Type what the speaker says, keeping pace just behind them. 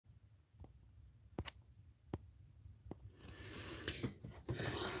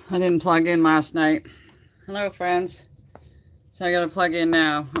I didn't plug in last night. Hello, friends. So I gotta plug in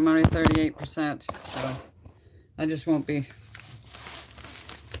now. I'm only 38%, so I just won't be.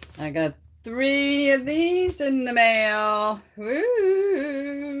 I got 3 of these in the mail.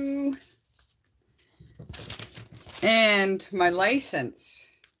 Woo! And my license,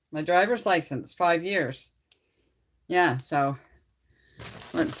 my driver's license, 5 years. Yeah, so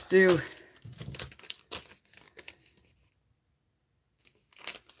let's do.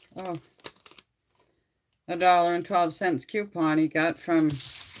 Oh, $1.12 coupon he got from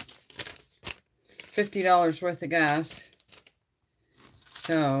 $50 worth of gas.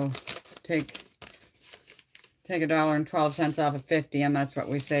 So take $1.12 off of 50, and that's what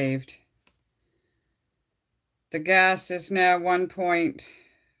we saved. The gas is now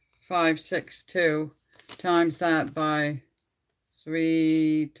 1.562. Times that by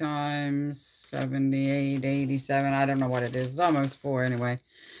 3 times 78, 87. I don't know what it is. It's almost 4 anyway.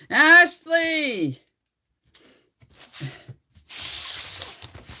 Ashley!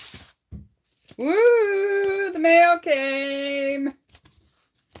 Woo! The mail came!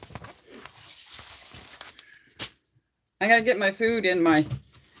 I gotta get my food in my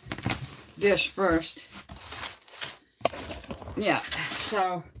dish first. Yeah,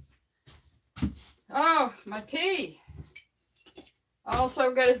 so... Oh, my tea!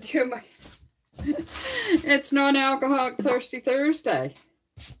 Also gotta do my... It's non-alcoholic Thirsty Thursday.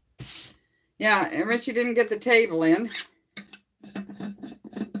 Yeah, and Richie didn't get the table in.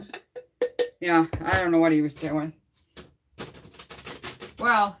 Yeah, I don't know what he was doing.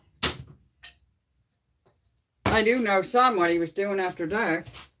 Well, I do know some what he was doing after dark.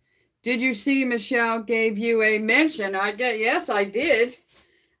 Did you see Michelle gave you a mention? Yes, I did.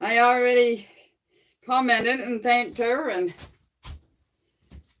 I already commented and thanked her and...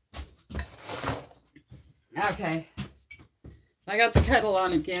 Okay. I got the kettle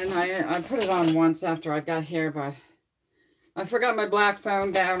on again. I put it on once after I got here, but I forgot my black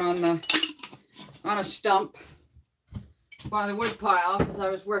phone down on a stump by the wood pile because I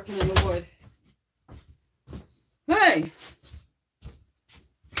was working in the wood. Hey!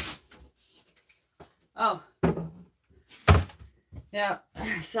 Oh. Yeah,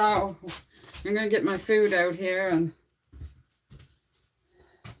 so I'm going to get my food out here and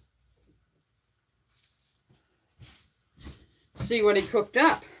see what he cooked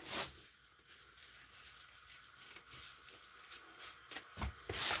up.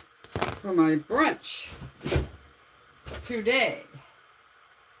 For my brunch today.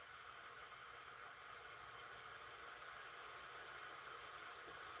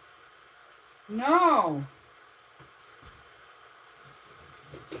 No.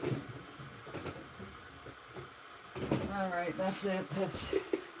 All right, that's it.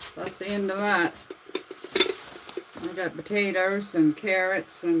 That's the end of that. I got potatoes and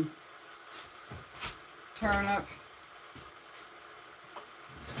carrots and turnip.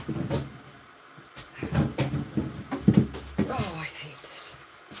 Oh, I hate this.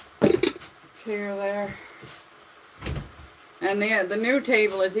 Chair there. And the new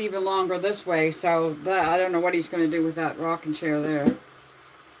table is even longer this way, so that I don't know what he's going to do with that rocking chair there.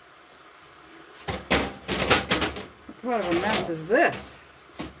 What kind of a mess is this?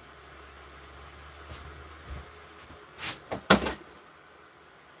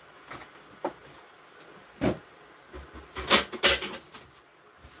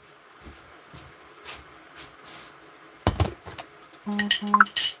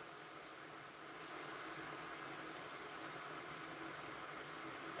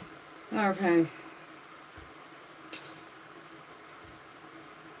 Okay.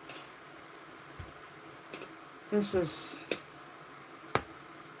 This is...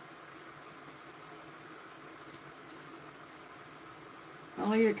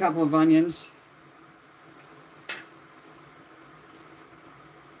 I'll eat a couple of onions.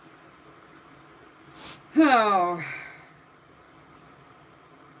 Oh.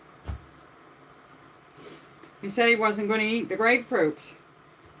 He said he wasn't going to eat the grapefruits.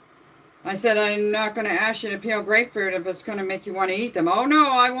 I said, I'm not going to ask you to peel grapefruit if it's going to make you want to eat them. Oh, no,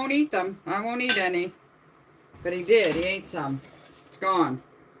 I won't eat them. I won't eat any. But he did. He ate some. It's gone.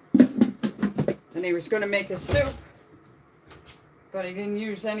 And he was going to make a soup. But he didn't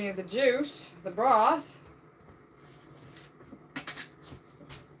use any of the juice, the broth.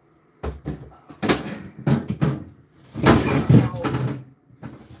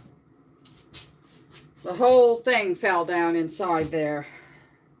 The whole thing fell down inside there.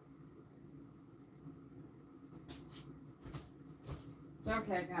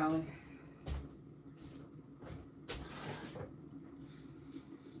 Okay, Callie.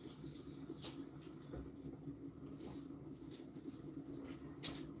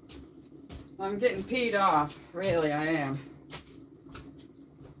 I'm getting peed off. Really, I am.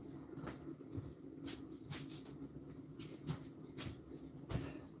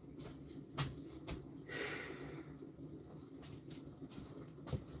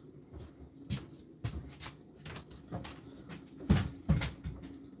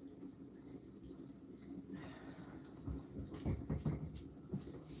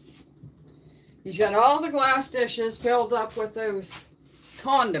 He's got all the glass dishes filled up with those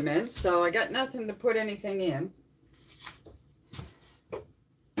condiments, so I got nothing to put anything in.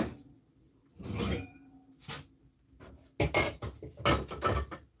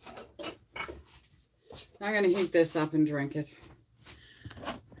 I'm going to heat this up and drink it.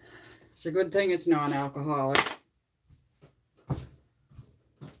 It's a good thing it's non-alcoholic.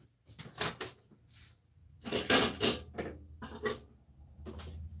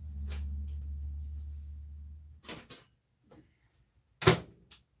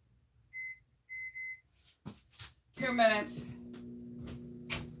 Minutes.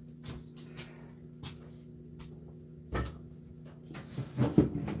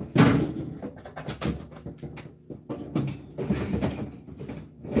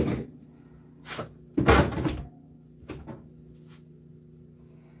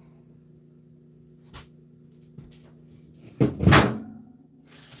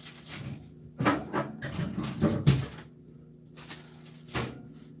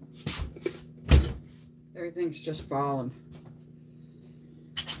 Everything's just falling.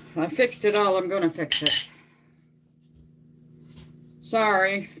 I fixed it all. I'm going to fix it.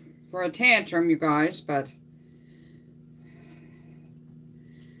 Sorry for a tantrum, you guys, but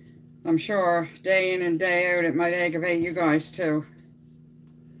I'm sure day in and day out it might aggravate you guys too.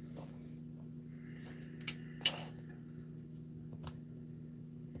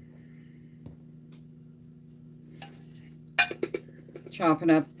 Chopping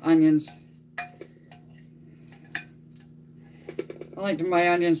up onions. I like my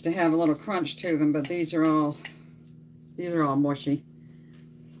onions to have a little crunch to them, but these are all mushy.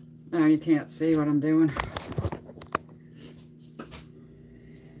 Now you can't see what I'm doing.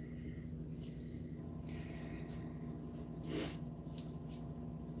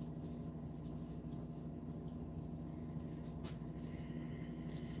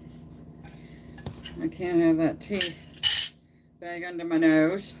 I can't have that tea bag under my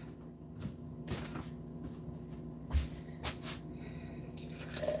nose.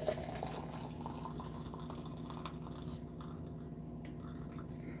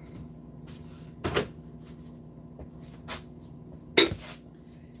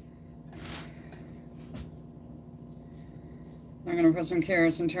 I'm going to put some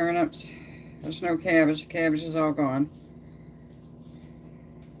carrots and turnips. There's no cabbage. The cabbage is all gone.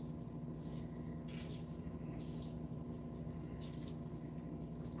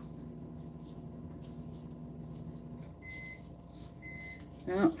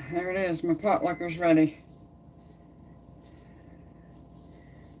 Well, there it is. My potlucker's ready.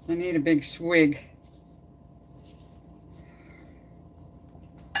 I need a big swig.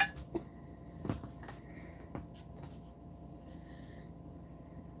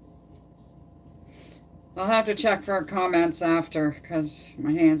 I'll have to check for comments after, because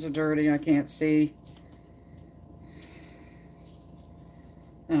my hands are dirty, I can't see.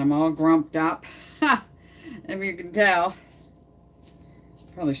 And I'm all grumped up. If you can tell.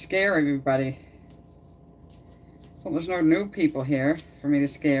 Probably scare everybody. Well, there's no new people here for me to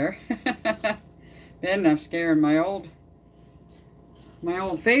scare. Bad enough scaring my old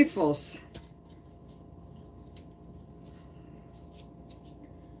faithfuls.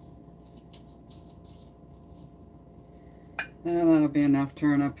 That'll be enough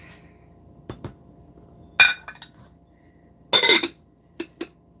turnip.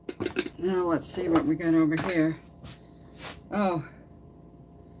 Now let's see what we got over here.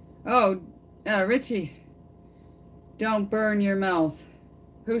 Richie, don't burn your mouth.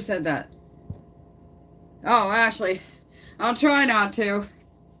 Who said that? Oh, Ashley. I'll try not to.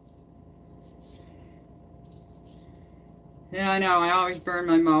 Yeah, I know. I always burn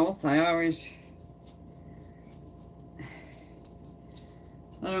my mouth. I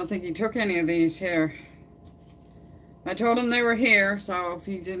don't think he took any of these here. I told him they were here, so if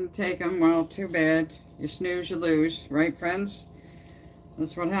he didn't take them, well, too bad. You snooze, you lose. Right, friends?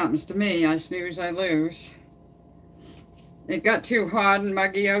 That's what happens to me. I snooze, I lose. It got too hot and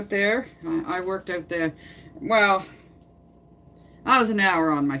muggy out there. I worked out there. Well, I was an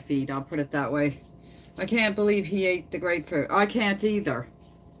hour on my feet, I'll put it that way. I can't believe he ate the grapefruit. I can't either.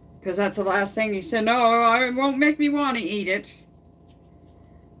 Because that's the last thing he said. No, it won't make me want to eat it.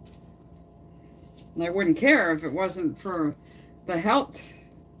 And I wouldn't care if it wasn't for the health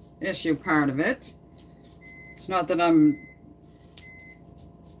issue part of it. It's not that I'm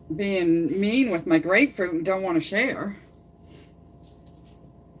being mean with my grapefruit and don't want to share.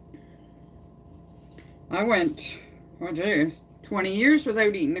 I went, oh geez, 20 years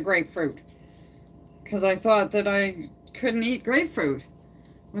without eating the grapefruit. Because I thought that I couldn't eat grapefruit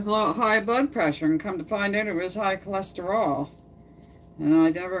with high blood pressure, and come to find out it was high cholesterol. And I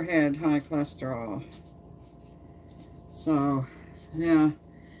never had high cholesterol. So, yeah.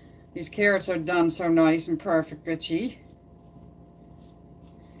 These carrots are done so nice and perfect, Richie.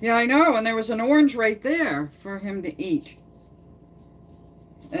 Yeah, I know, and there was an orange right there for him to eat.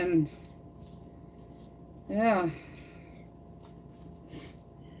 And, yeah.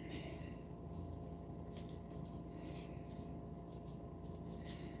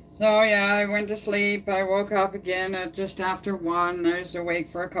 So, yeah, I went to sleep. I woke up again at just after 1. I was awake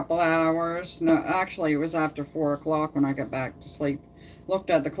for a couple hours. No, actually, it was after 4 o'clock when I got back to sleep.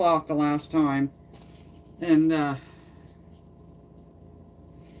 Looked at the clock the last time. And,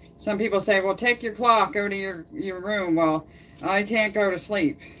 some people say, well, take your clock, go to your room. Well, I can't go to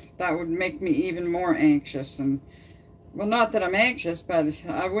sleep. That would make me even more anxious. And, well, not that I'm anxious, but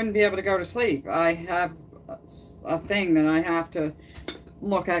I wouldn't be able to go to sleep. I have a thing that I have to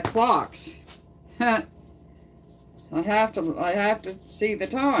look at clocks. I have to see the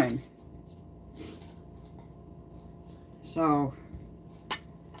time. So,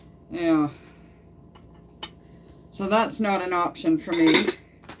 yeah. So that's not an option for me.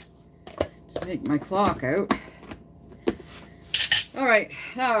 Take my clock out. Alright,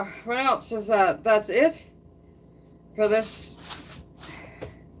 now, what else is that? That's it for this.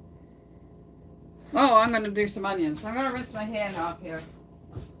 Oh, I'm going to do some onions. I'm going to rinse my hand off here.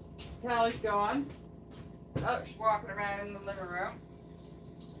 Callie's gone. Oh, she's walking around in the living room.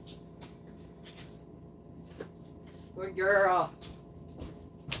 Good girl.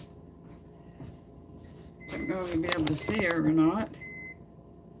 I don't know if you'll be able to see her or not.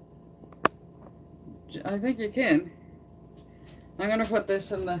 I think you can. I'm going to put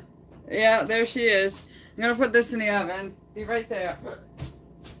this in the... Yeah, there she is. I'm going to put this in the oven. Be right there.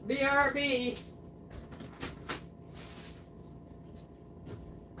 BRB.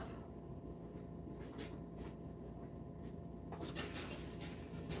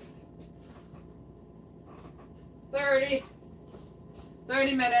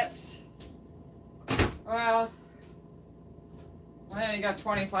 Thirty minutes. Well, I only got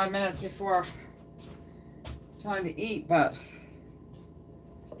 25 minutes before time to eat, but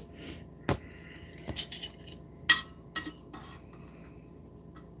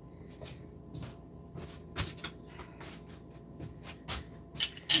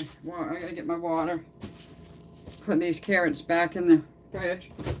I gotta get my water. Put these carrots back in the fridge.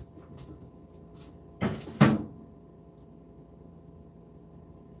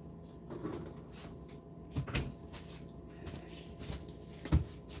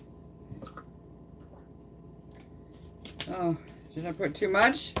 Oh, did I put too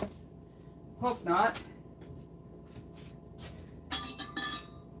much? Hope not.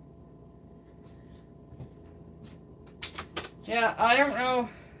 Yeah, I don't know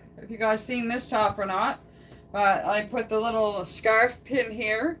if you guys seen this top or not, but I put the little scarf pin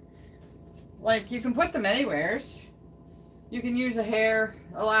here. Like, you can put them anywheres. You can use a hair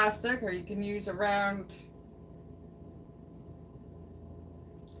elastic, or you can use a round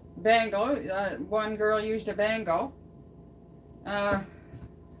bangle. One girl used a bangle.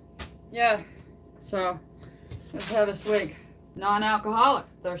 Yeah, so let's have a swig. Non-alcoholic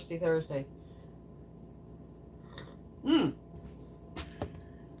Thirsty Thursday.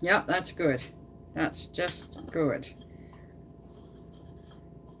 Yep, that's good. That's just good.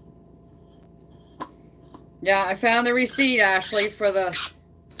 Yeah, I found the receipt, Ashley, for those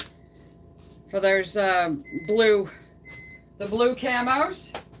blue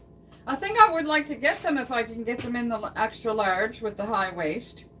camos. I think I would like to get them if I can get them in the extra large with the high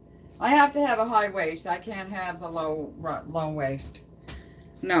waist. I have to have a high waist. I can't have the low waist.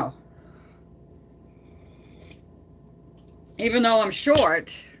 No. Even though I'm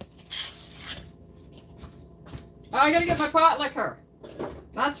short. Oh, I gotta get my pot liquor.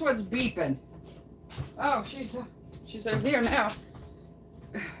 That's what's beeping. Oh, she's out here now.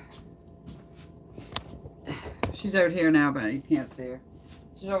 She's out here now, but you can't see her.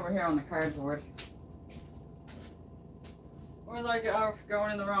 She's over here on the cardboard. Or like, oh,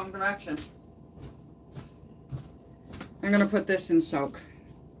 going in the wrong direction. I'm going to put this in soak.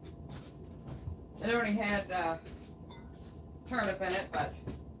 It only had turnip in it, but...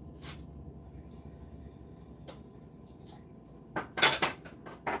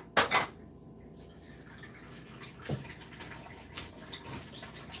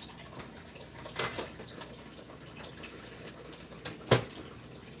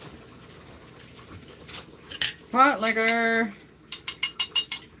 Pot liquor.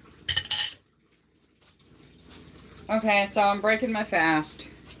 Okay, so I'm breaking my fast.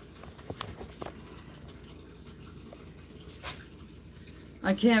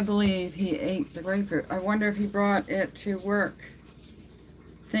 I can't believe he ate the grapefruit. I wonder if he brought it to work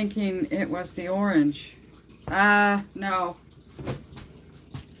thinking it was the orange. No.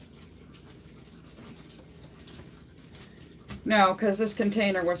 No, because this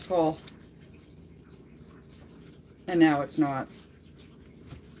container was full. And now it's not.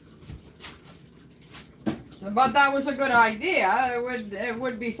 So, but that was a good idea. It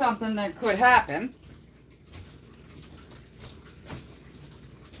would be something that could happen.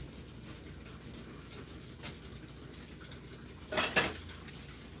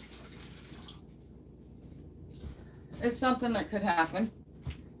 It's something that could happen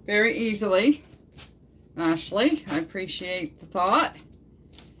very easily. Ashley, I appreciate the thought.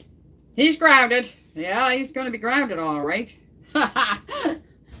 He's grounded. Yeah, he's going to be grounded all right.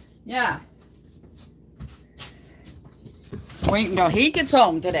 Yeah. Wait until he gets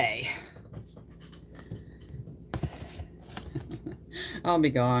home today. I'll be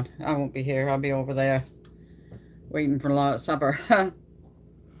gone. I won't be here. I'll be over there waiting for supper.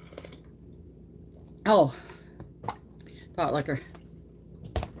 Oh. Pot liquor.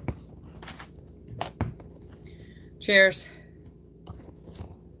 Cheers.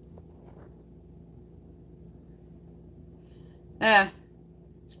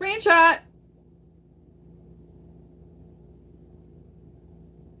 Screenshot.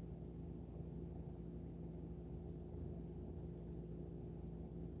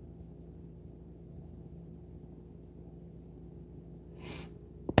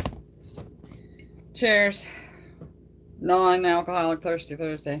 Cheers. Non-alcoholic Thirsty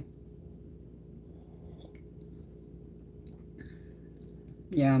Thursday.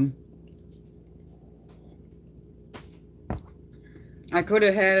 Yum. I could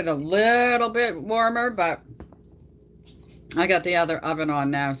have had it a little bit warmer, but I got the other oven on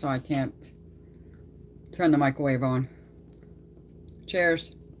now, so I can't turn the microwave on.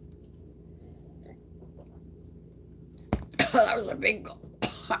 Cheers. That was a big gulp.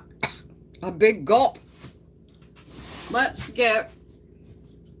 A big gulp. Let's get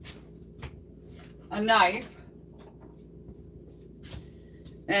a knife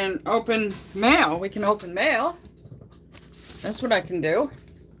and open mail. We can open mail. That's what I can do.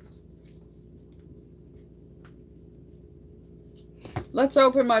 Let's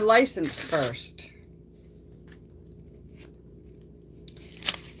open my license first.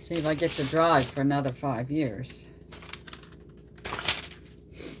 See if I get to drive for another 5 years.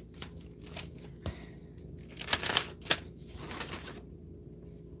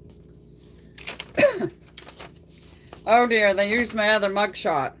 Oh dear, they used my other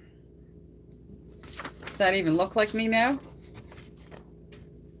mugshot. Does that even look like me now?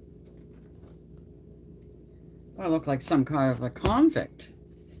 I look like some kind of a convict.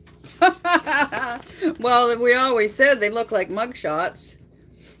 Well, we always said they look like mugshots.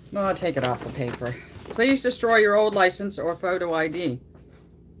 Well, I'll take it off the paper. Please destroy your old license or photo ID,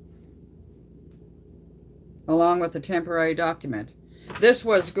 along with the temporary document. This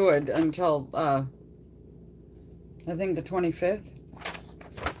was good until, I think the 25th.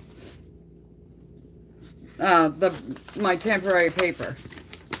 My temporary paper.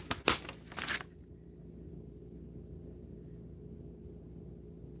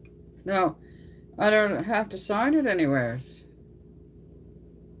 No, I don't have to sign it anywhere.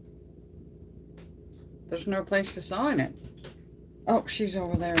 There's no place to sign it. Oh, she's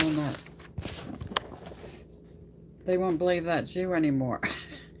over there on that. They won't believe that's you anymore.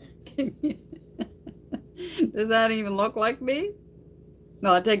 Does that even look like me?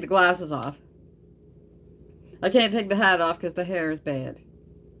 No, I take the glasses off. I can't take the hat off because the hair is bad.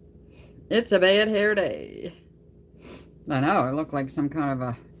 It's a bad hair day. I know, I look like some kind of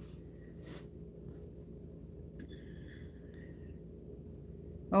a...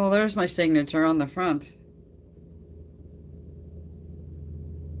 Oh, there's my signature on the front.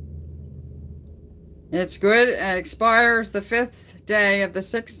 It's good. It expires the 5th day of the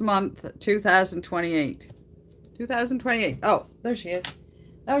 6th month, 2028. 2028. Oh, there she is.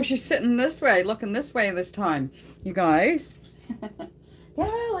 Oh, she's sitting this way, looking this way this time. You guys.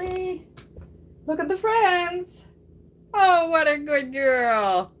 Callie, look at the friends. Oh, what a good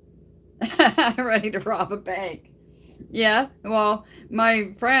girl. Ready to rob a bank. Yeah, well,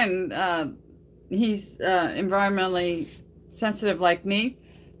 my friend, he's environmentally sensitive like me.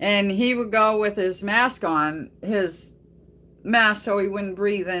 And he would go with his mask on, his mask so he wouldn't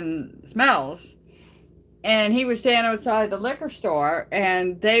breathe in smells. And he was standing outside the liquor store,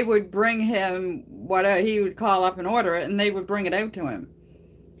 and they would bring him whatever. He would call up and order it, and they would bring it out to him.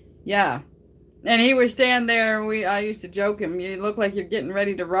 Yeah. And he would stand there, and I used to joke him, you look like you're getting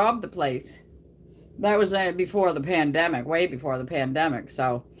ready to rob the place. That was before the pandemic, way before the pandemic,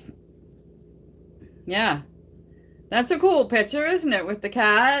 so. Yeah. That's a cool picture, isn't it? With the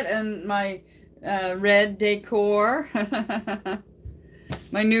cat and my red decor.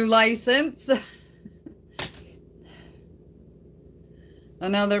 My new license.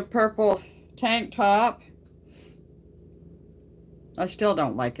 Another purple tank top. I still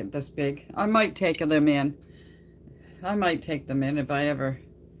don't like it this big. I might take them in. I might take them in if I ever...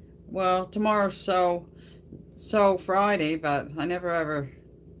 Well, tomorrow's sew Friday, but I never ever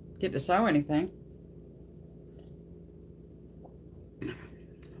get to sew anything.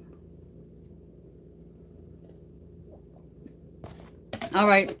 All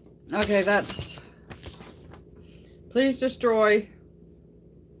right. Okay, that's... Please destroy...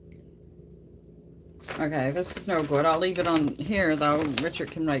 Okay, this is no good. I'll leave it on here, though.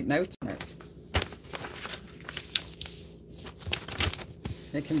 Richard can write notes in it.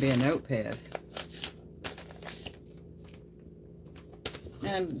 It can be a notepad.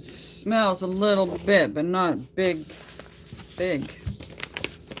 And it smells a little bit, but not big.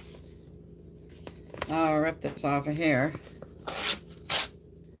 I'll rip this off of here.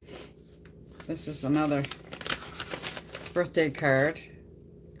 This is another birthday card.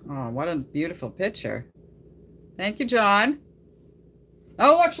 Oh, what a beautiful picture. Thank you, John.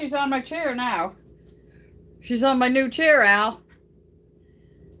 Oh, look, she's on my chair now. She's on my new chair, Al.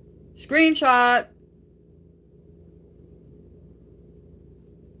 Screenshot.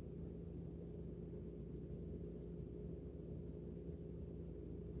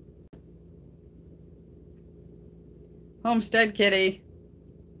 Homestead kitty.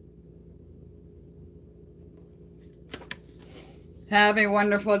 Have a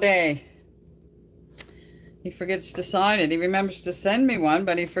wonderful day. He forgets to sign it. He remembers to send me one,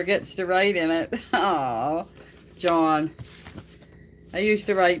 but he forgets to write in it. Oh, John. I used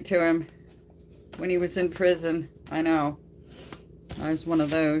to write to him when he was in prison. I know. I was one of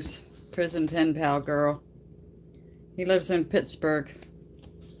those. Prison pen pal girl. He lives in Pittsburgh.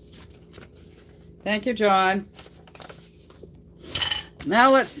 Thank you, John.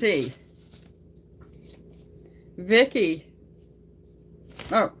 Now let's see. Vicky.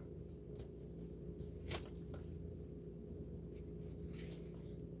 Oh.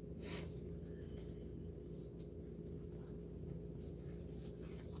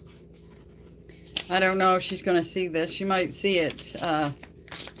 I don't know if she's going to see this. She might see it, the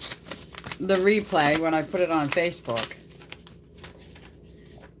replay when I put it on Facebook.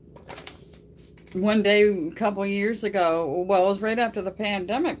 One day, a couple years ago, well, it was right after the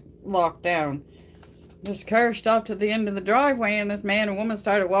pandemic lockdown. This car stopped at the end of the driveway, and this man and woman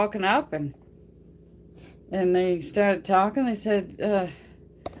started walking up, and they started talking. They said,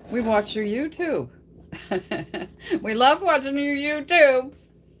 we watch your YouTube. We love watching your YouTube.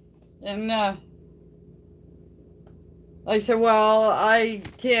 And I said, well, I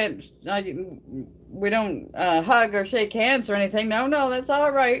can't, we don't hug or shake hands or anything. No, that's all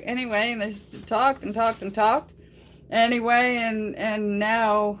right. Anyway, and they talked and talked and talked. Anyway, and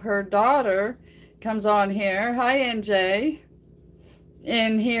now her daughter comes on here. Hi, NJ.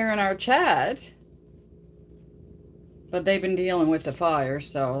 In here in our chat. But they've been dealing with the fire,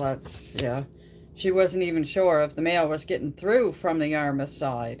 so that's, yeah. She wasn't even sure if the mail was getting through from the Yarmouth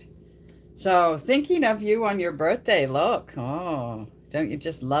side. So, thinking of you on your birthday, look. Oh, don't you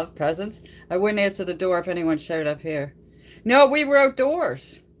just love presents? I wouldn't answer the door if anyone showed up here. No, we were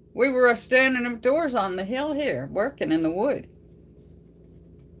outdoors. We were standing outdoors on the hill here, working in the wood.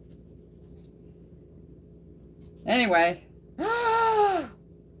 Anyway.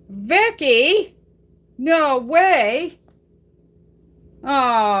 Vicky? No way.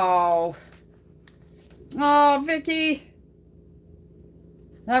 Oh. Oh, Vicky.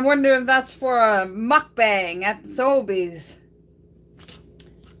 I wonder if that's for a mukbang at Sobeys.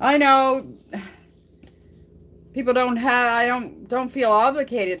 I know people don't have, I don't feel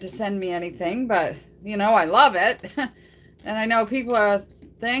obligated to send me anything, but, you know, I love it. And I know people are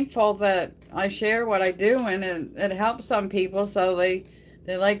thankful that I share what I do, and it helps some people, so they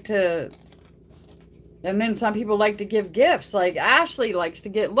like to, and then some people like to give gifts, like Ashley likes to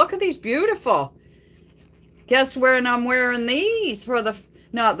get, look at these beautiful. Guess when I'm wearing these for the,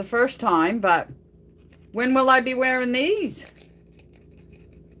 not the first time, but when will I be wearing these?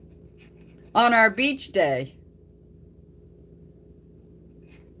 On our beach day.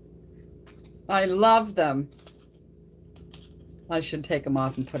 I love them. I should take them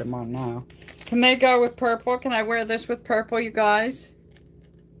off and put them on now. Can they go with purple? Can I wear this with purple, you guys?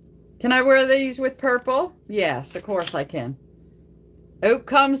 Can I wear these with purple? Yes, of course I can. Out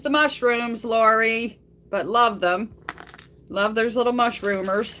comes the mushrooms, Lori. But love them. Love those little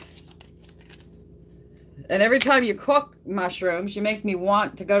mushroomers. And every time you cook mushrooms, you make me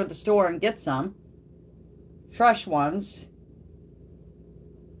want to go to the store and get some. Fresh ones.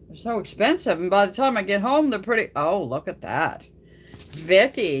 They're so expensive. And by the time I get home, they're pretty... Oh, look at that.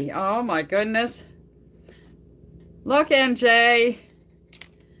 Vicky. Oh, my goodness. Look, NJ.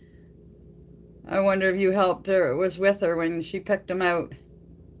 I wonder if you helped her, was with her when she picked them out.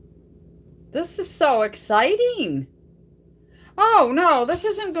 This is so exciting. Oh, no, this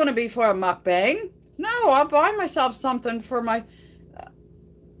isn't going to be for a mukbang. No, I'll buy myself something for my...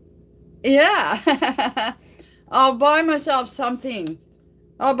 yeah. I'll buy myself something.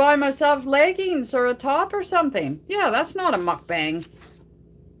 I'll buy myself leggings or a top or something. Yeah, that's not a mukbang.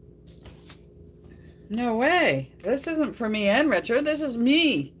 No way. This isn't for me and Richard. This is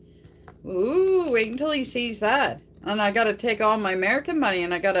me. Ooh, wait until he sees that. And I got to take all my American money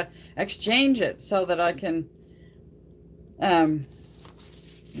and I got to exchange it so that I can...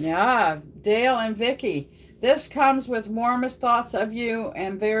 yeah, Dale and Vicky. This comes with warmest thoughts of you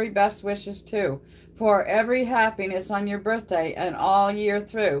and very best wishes too. For every happiness on your birthday and all year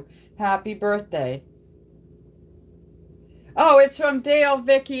through. Happy birthday. Oh, it's from Dale,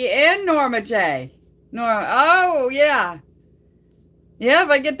 Vicky, and Norma J. Norma, oh, yeah. Yeah, if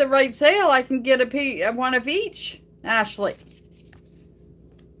I get the right sale, I can get one of each. Ashley.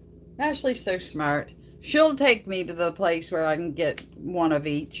 Ashley's so smart. She'll take me to the place where I can get one of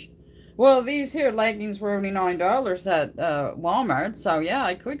each. Well, these here leggings were only $9 at Walmart. So, yeah,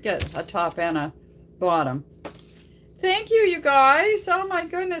 I could get a top and a bottom. Thank you, you guys. Oh, my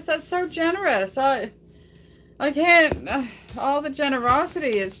goodness. That's so generous. I can't... all the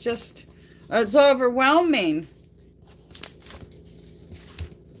generosity is just... it's overwhelming.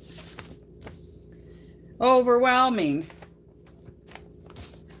 Overwhelming.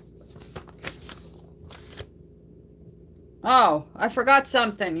 Oh, I forgot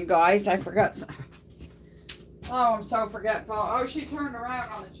something, you guys. I forgot something. Oh, I'm so forgetful. Oh, she turned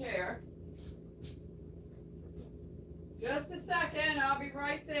around on the chair. Just a second. I'll be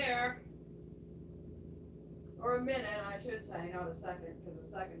right there. Or a minute, I should say. Not a second, because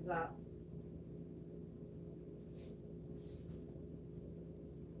a second's up.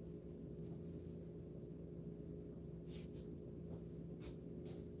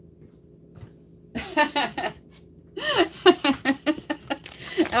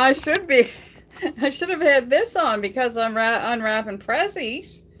 I should have had this on because I'm unwrapping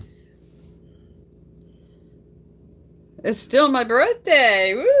prezzies. It's still my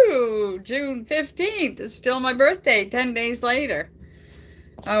birthday. Woo! June 15th. It's still my birthday 10 days later.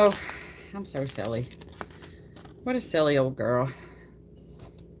 Oh, I'm so silly. What a silly old girl.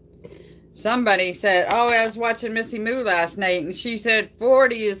 Somebody said, oh, I was watching Missy Moo last night and she said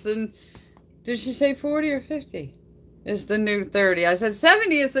 40 is the... Did she say 40 or 50? Is the new 30. I said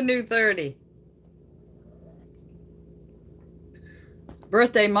 70 is the new 30.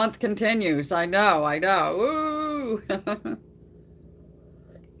 Birthday month continues. I know, I know. Woo!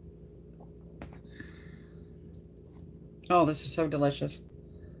 Oh, this is so delicious.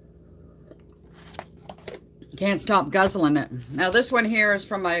 Can't stop guzzling it. Now, this one here is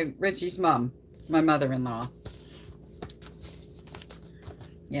from my Richie's mom, my mother-in-law.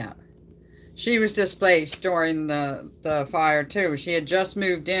 Yeah. She was displaced during the fire, too. She had just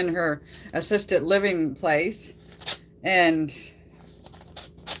moved in her assisted living place, and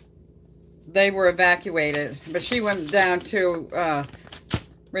they were evacuated. But she went down to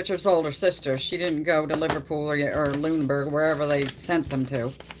Richard's older sister. She didn't go to Liverpool or Lunenburg, wherever they sent them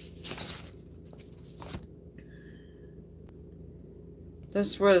to.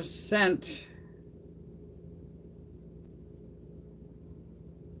 This was sent...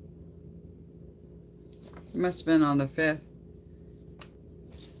 Must have been on the 5th.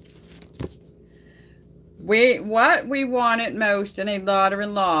 What we wanted most in a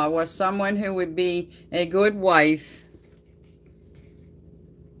daughter-in-law was someone who would be a good wife.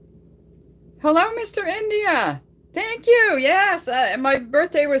 Hello, Mr. India. Thank you. Yes, my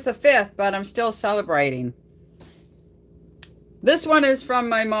birthday was the 5th, but I'm still celebrating. This one is from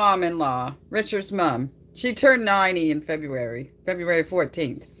my mom-in-law, Richard's mom. She turned 90 in February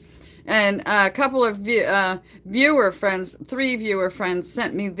 14th. And a couple of viewer friends, 3 viewer friends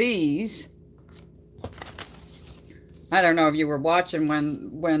sent me these. I don't know if you were watching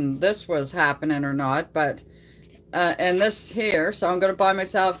when this was happening or not, but, and this here, so I'm going to buy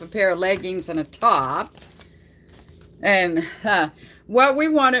myself a pair of leggings and a top. And What we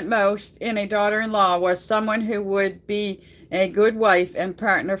wanted most in a daughter-in-law was someone who would be a good wife and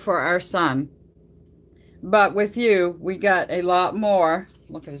partner for our son. But with you, we got a lot more.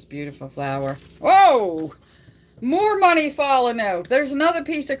 Look at this beautiful flower. Whoa! More money falling out. There's another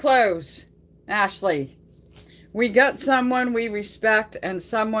piece of clothes. Ashley. We got someone we respect and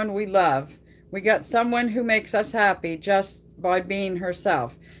someone we love. We got someone who makes us happy just by being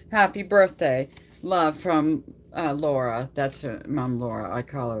herself. Happy birthday. Love from Laura. That's her, Mom Laura. I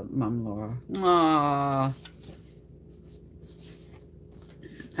call her Mom Laura. Aww.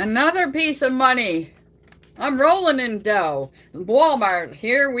 Another piece of money. I'm rolling in dough. Walmart,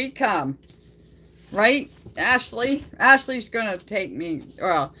 here we come. Right, Ashley? Ashley's going to take me,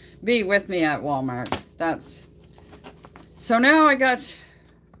 well, be with me at Walmart. That's... So now I got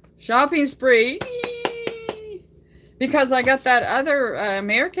shopping spree. Because I got that other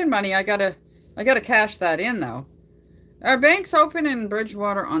American money. I gotta cash that in, though. Our bank's open in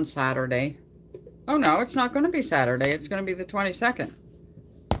Bridgewater on Saturday. Oh, no, it's not going to be Saturday. It's going to be the 22nd.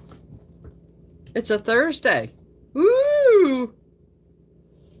 It's a Thursday. Woo!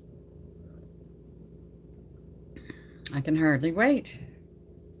 I can hardly wait.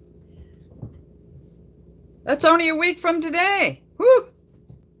 That's only a week from today. Woo!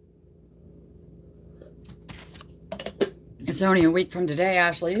 It's only a week from today,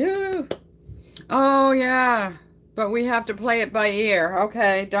 Ashley. Woo! Oh, yeah. But we have to play it by ear.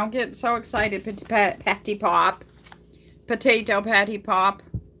 Okay, don't get so excited, Patty Pop. Potato Patty Pop.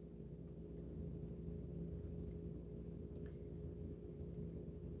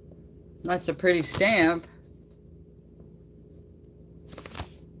 That's a pretty stamp.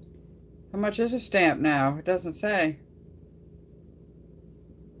 How much is a stamp now? It doesn't say.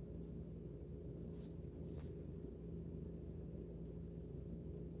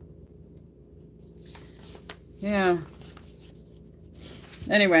 Yeah.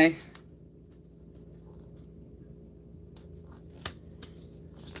 Anyway.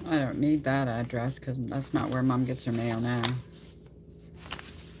 I don't need that address because that's not where Mom gets her mail now.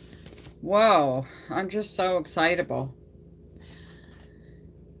 Whoa, I'm just so excitable.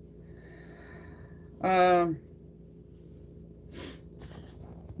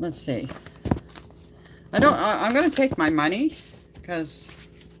 Let's see. I'm going to take my money because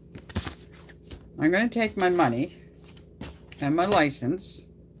I'm going to take my money and my license.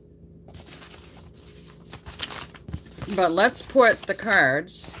 But let's put the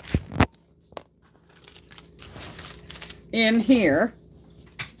cards in here.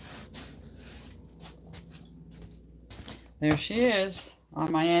 There she is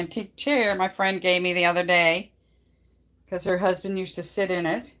on my antique chair my friend gave me the other day because her husband used to sit in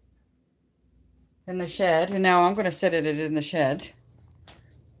it in the shed, and now I'm going to sit in it in the shed.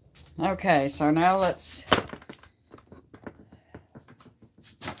 Okay, so now let's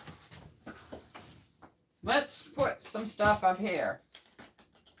put some stuff up here.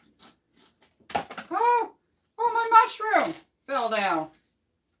 Oh, my mushroom fell down.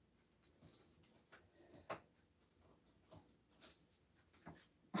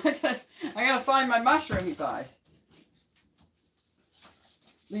 I gotta find my mushroom, you guys.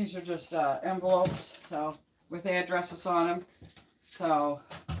 These are just envelopes, so with addresses on them. So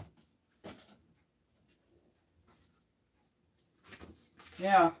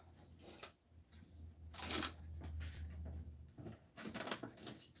yeah.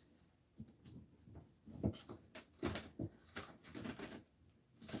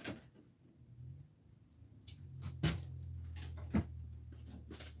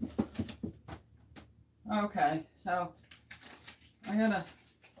 Okay, so I'm gonna,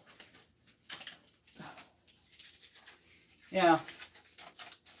 yeah,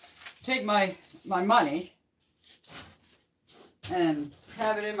 take my money and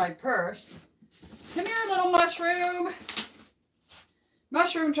have it in my purse. Come here, little mushroom.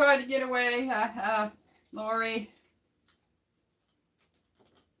 Mushroom tried to get away, Lori.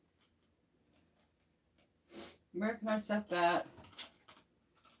 Where can I set that?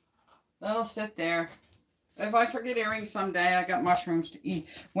 That'll sit there. If I forget earrings someday, I got mushrooms to eat.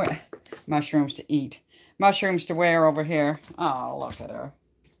 Mushrooms to eat. Mushrooms to wear over here. Oh, look at her.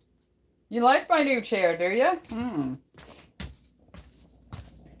 You like my new chair, do you?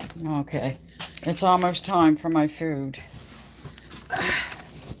 Okay. It's almost time for my food.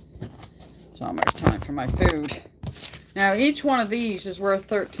 It's almost time for my food. Now, each one of these is worth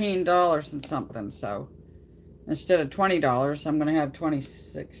 $13 and something, so instead of $20, I'm going to have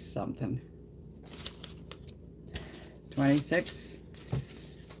 26 something. 26,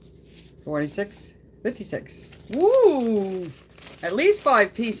 46, 56. Woo! At least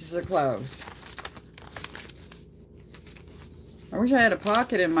 5 pieces of clothes. I wish I had a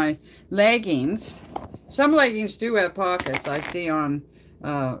pocket in my leggings. Some leggings do have pockets. I see on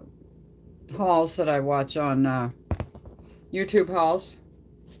hauls that I watch on YouTube hauls.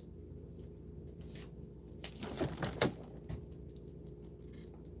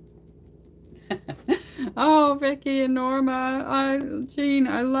 Oh, Vicky and Norma. Jean,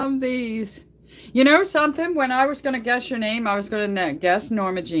 I love these. You know something? When I was going to guess your name, I was going to guess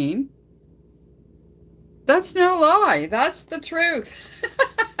Norma Jean. That's no lie. That's the truth.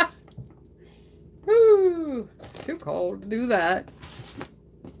 Ooh, too cold to do that.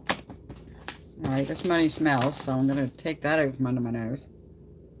 All right, this money smells, so I'm going to take that out from under my nose.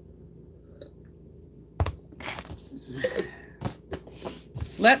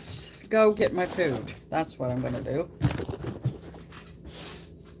 Let's go get my food. That's what I'm going to do.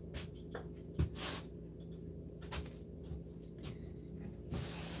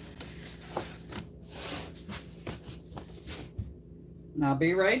 And I'll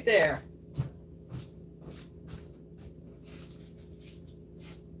be right there.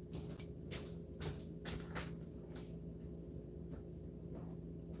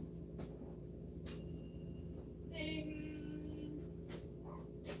 Ding.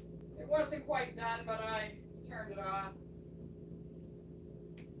 It wasn't quite done, but I turned it off.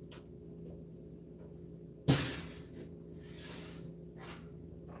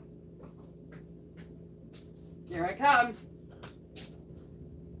 Here I come.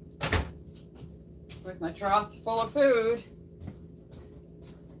 With my trough full of food.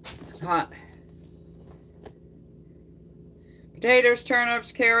 It's hot. Potatoes,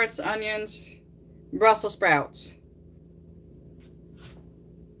 turnips, carrots, onions, Brussels sprouts.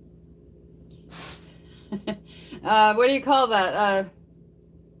 What do you call that?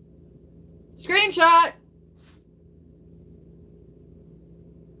 Screenshot!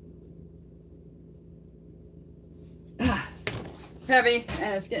 Heavy,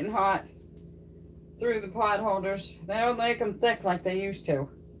 and it's getting hot through the pot holders. They don't make them thick like they used to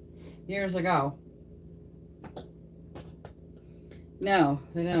years ago. No,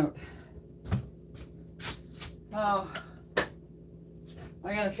 they don't. Oh,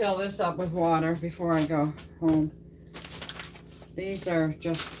 I gotta fill this up with water before I go home. These are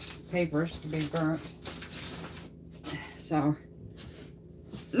just papers to be burnt. So,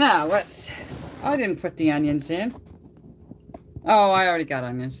 now let's, I didn't put the onions in. Oh, I already got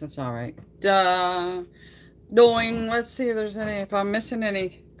onions. That's all right. Doing. Let's see if there's any, if I'm missing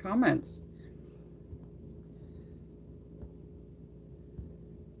any comments.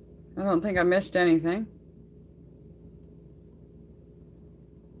 I don't think I missed anything.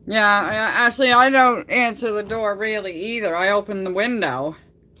 Yeah, actually, I don't answer the door really either. I open the window.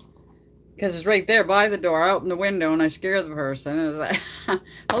 Because it's right there by the door. I open the window and I scare the person. It's like,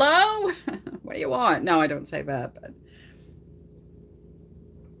 hello? What do you want? No, I don't say that, but.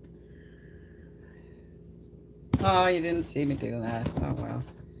 Oh, you didn't see me do that. Oh, well.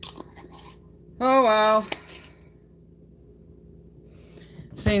 Oh, well.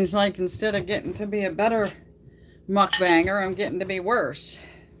 Seems like instead of getting to be a better mukbanger, I'm getting to be worse.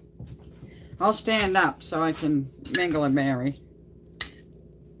 I'll stand up so I can mingle and marry.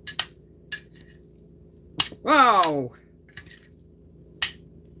 Whoa!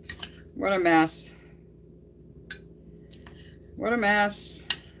 What a mess. What a mess.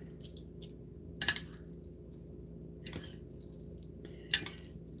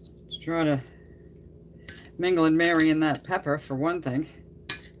 Let's try to mingle and marry in that pepper for one thing.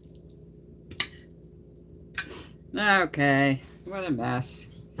 Okay, what a mess.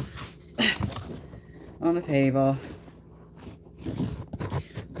 On the table.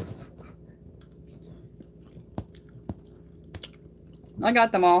 I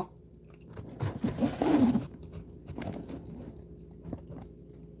got them all.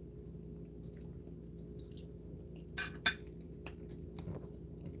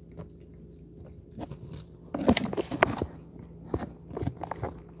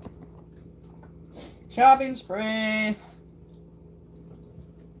 Shopping spree.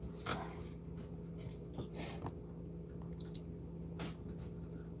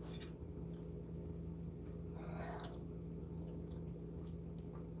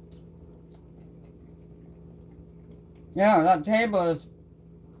 Yeah, that table is,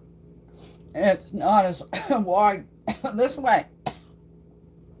 it's not as wide this way,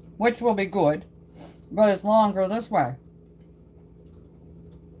 which will be good, but it's longer this way.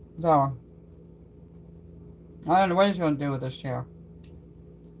 So, I don't know what he's going to do with this chair.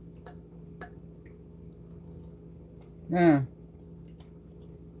 Yeah.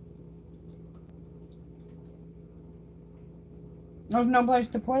 There's no place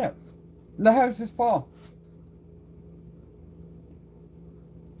to put it. The house is full.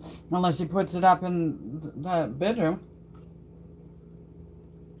 Unless he puts it up in the bedroom.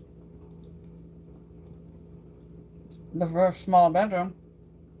 The first small bedroom.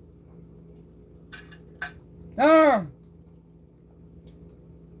 Oh!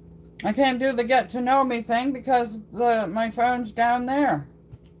 I can't do the get to know me thing because my phone's down there.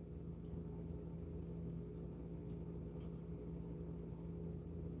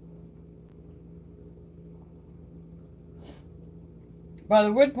 By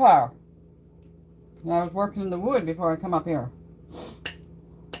the woodpile. I was working in the wood before I come up here.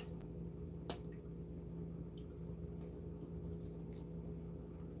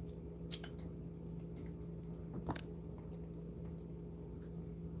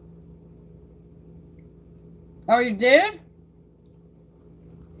 Oh, you did?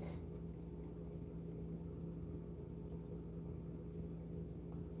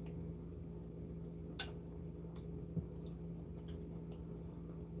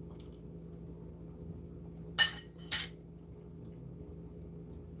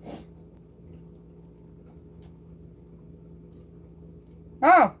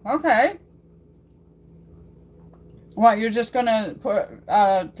 Oh, okay. What, you're just gonna put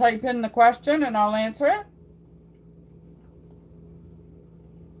type in the question and I'll answer it?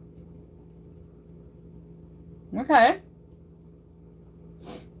 Okay.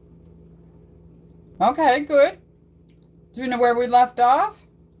 Okay, good. Do you know where we left off?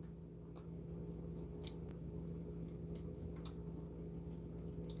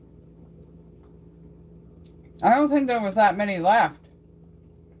 I don't think there was that many left.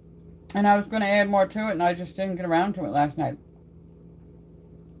 And I was going to add more to it, and I just didn't get around to it last night.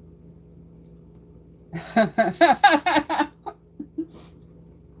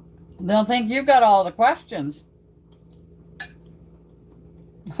 They'll think you got all the questions.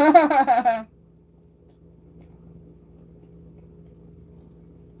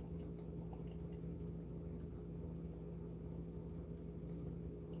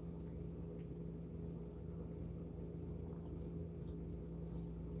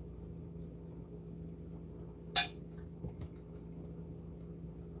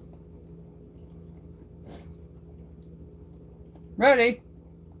 Ready?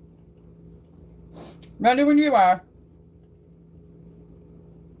 Ready when you are.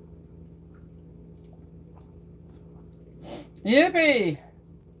 Yippee!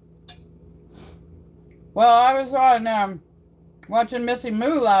 Well, I was on watching Missy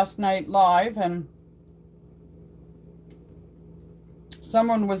Moo last night live, and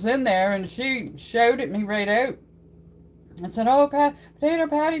someone was in there, and she shouted me right out and said, "Oh, Potato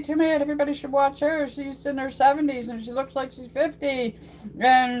Patty, too bad. Everybody should watch her. She's in her 70s, and she looks like she's 50,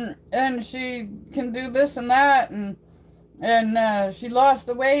 and she can do this and that, and she lost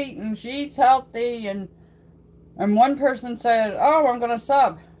the weight, and she eats healthy." And one person said, "Oh, I'm going to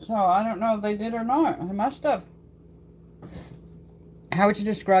sub." So I don't know if they did or not. I must have. How would you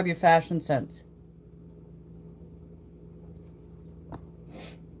describe your fashion sense?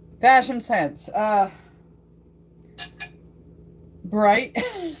 Fashion sense. Bright.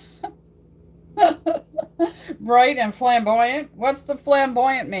 Bright and flamboyant. What's the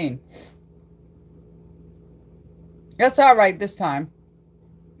flamboyant mean? That's all right this time.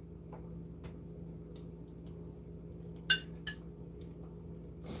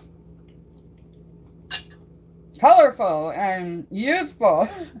 Colorful and youthful.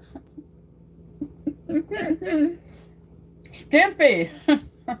 Skimpy. I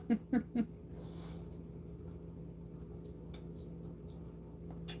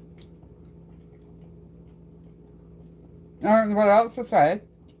don't know what else to say.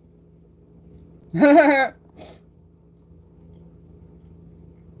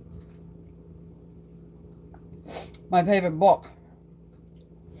 My favorite book.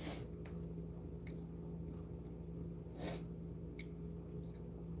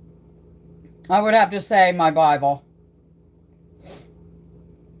 I would have to say my Bible.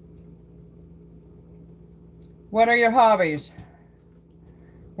 What are your hobbies?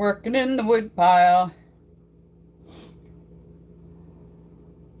 Working in the woodpile.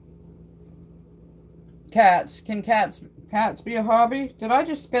 Cats. Can cats be a hobby? Did I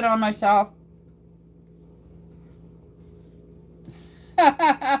just spit on myself?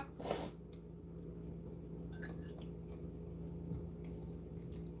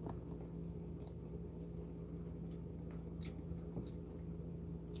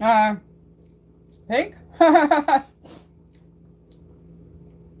 Pink?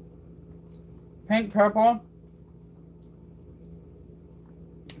 Pink, purple,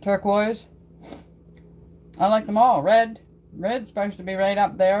 turquoise. I like them all. Red. Red's supposed to be right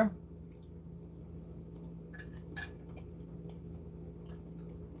up there.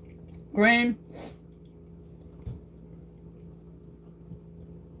 Green.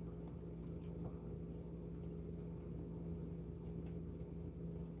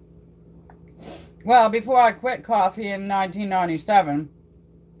 Well, before I quit coffee in 1997,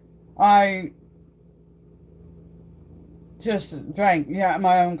 I just drank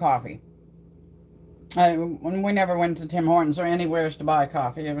my own coffee. We never went to Tim Hortons or anywhere to buy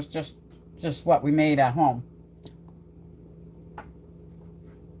coffee. It was just what we made at home.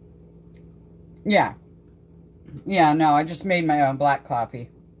 Yeah. Yeah, no, I just made my own black coffee.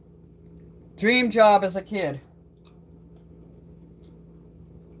 Dream job as a kid.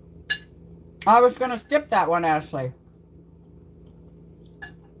 I was going to skip that one, Ashley.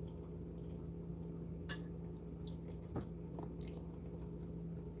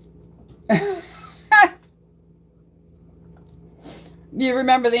 You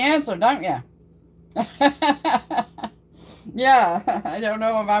remember the answer, don't you? Yeah, I don't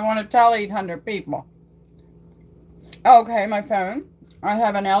know if I want to tell 800 people. Okay, my phone. I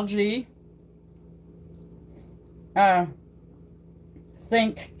have an LG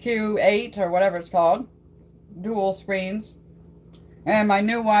Think Q8 or whatever it's called. Dual screens. And my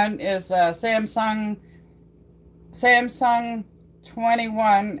new one is Samsung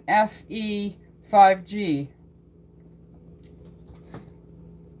 21 FE 5G.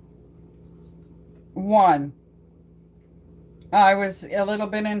 1. I was a little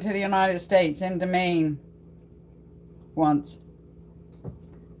bit into the United States, into Maine once.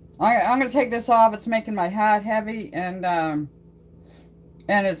 I'm going to take this off. It's making my hat heavy, and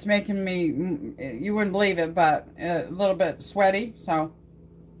it's making me, you wouldn't believe it, but a little bit sweaty, so.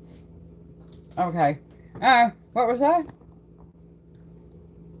 Okay. What was that?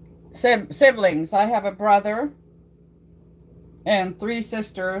 Siblings. I have a brother and 3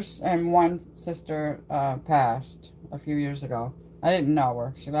 sisters, and 1 sister passed a few years ago. I didn't know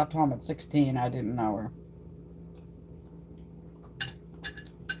her. She left home at 16. I didn't know her.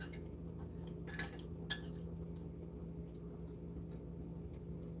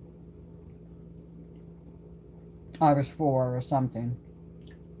 I was 4 or something.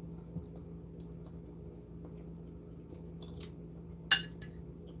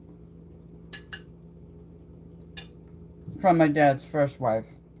 From my dad's first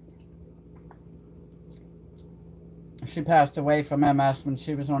wife. She passed away from MS when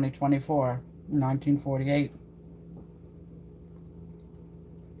she was only 24, in 1948.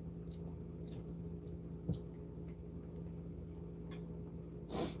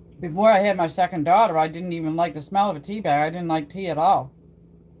 Before I had my second daughter, I didn't even like the smell of a tea bag. I didn't like tea at all.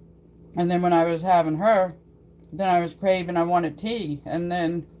 And then when I was having her, then I was craving, I wanted tea. And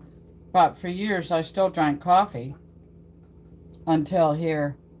then, but for years, I still drank coffee. Until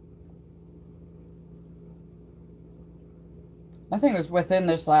here. I think it was within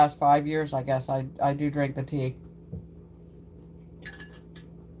this last 5 years, I guess, I do drink the tea.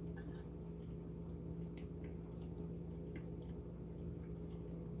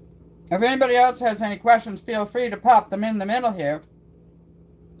 If anybody else has any questions, feel free to pop them in the middle here.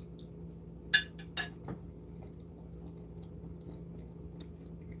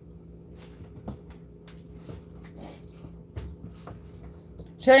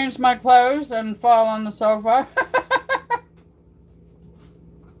 Change my clothes and fall on the sofa.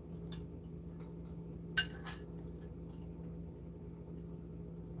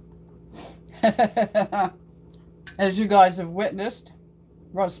 As you guys have witnessed,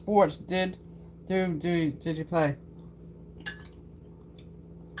 what sports did you play?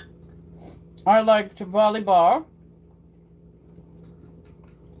 I liked volleyball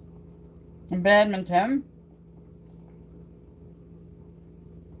and badminton.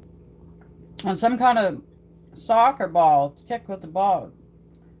 And some kind of soccer ball. Kick with the ball.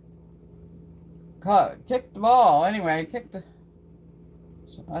 Kick the ball. Anyway, kick the...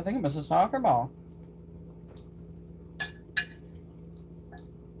 I think it was a soccer ball.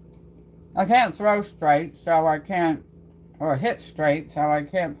 I can't throw straight, so I can't... Or hit straight, so I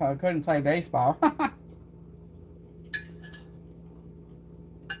couldn't play baseball.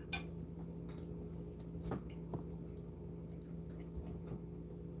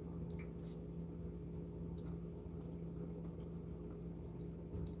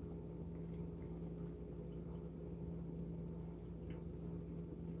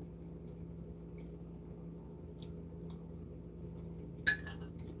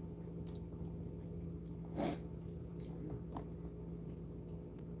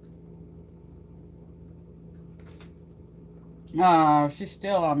 Oh, she's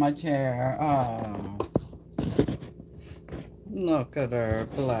still on my chair. Oh. Look at her.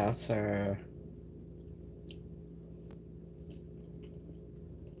 Bless her.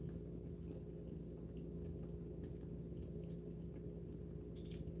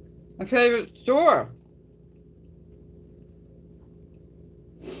 My favorite store.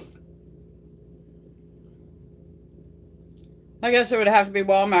 I guess it would have to be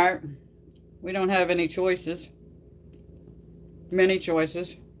Walmart. We don't have any choices. Many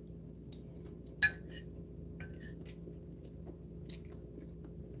choices.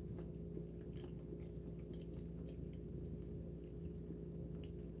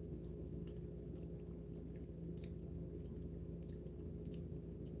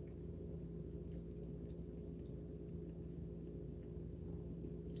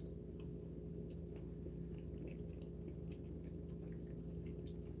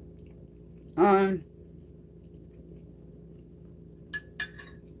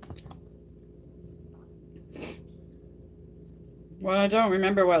 Well, I don't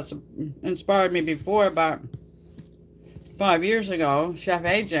remember what inspired me before, but 5 years ago, Chef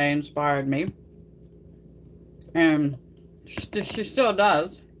AJ inspired me. And she still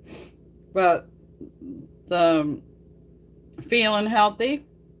does. But the feeling healthy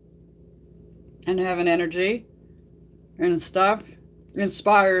and having energy and stuff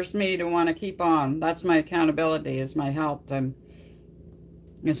inspires me to want to keep on. That's my accountability, is my health, and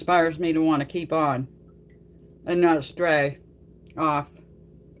inspires me to want to keep on and not stray off.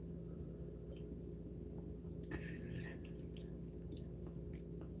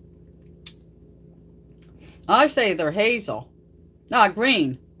 I say they're hazel, not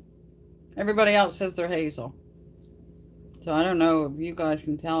green. Everybody else says they're hazel. So I don't know if you guys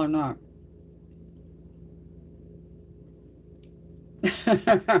can tell or not.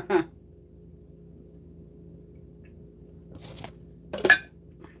 There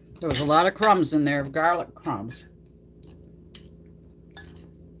was a lot of crumbs in there, garlic crumbs.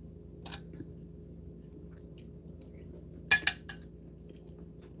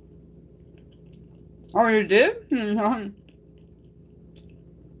 Oh, you did?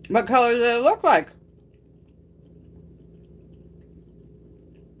 What color did it look like?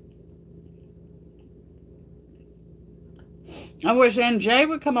 I wish NJ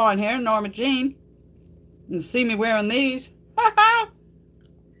would come on here, Norma Jean, and see me wearing these.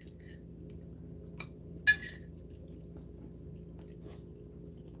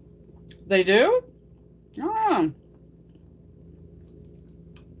 They do? Oh.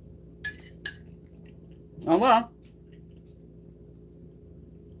 Oh, well.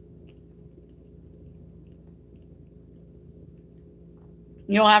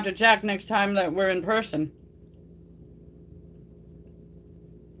 You'll have to check next time that we're in person.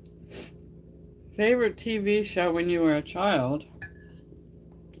 Favorite TV show when you were a child?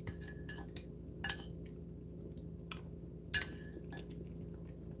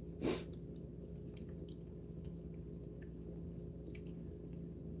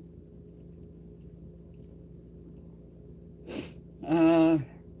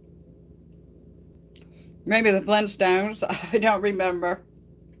 Maybe the Flintstones. I don't remember.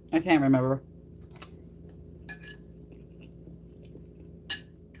 I can't remember.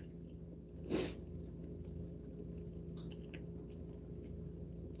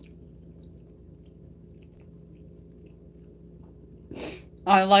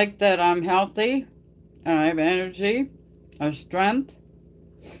 I like that I'm healthy, and I have energy, I have strength,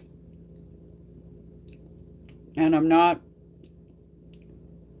 and I'm not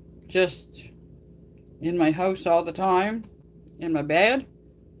just in my house all the time, in my bed.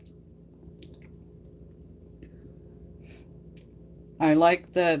 I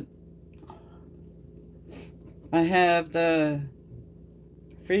like that I have the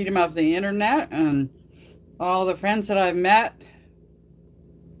freedom of the internet and all the friends that I've met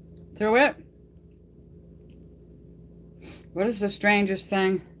through it. What is the strangest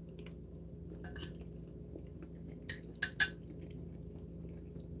thing?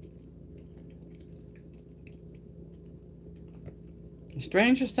 The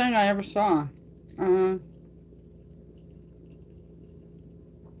strangest thing I ever saw. In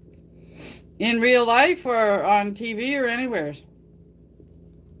real life or on TV or anywhere?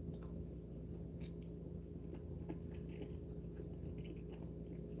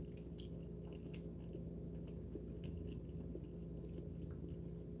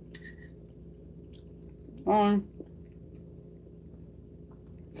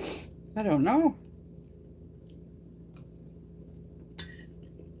 I don't know.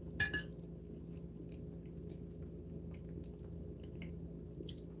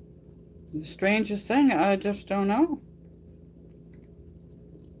 The strangest thing, I just don't know.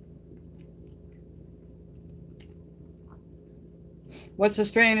 What's the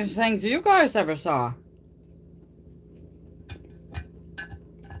strangest things you guys ever saw?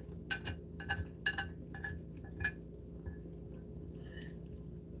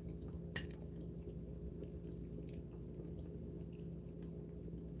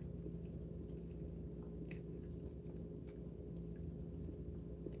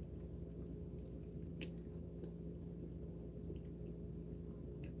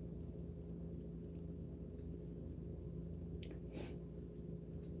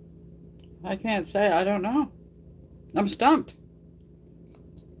 I can't say. I don't know. I'm stumped.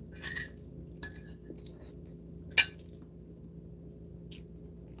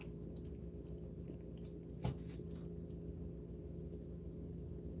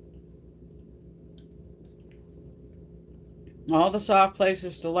 All the soft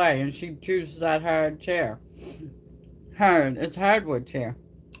places to lay, and she chooses that hard chair. Hard. It's hardwood chair.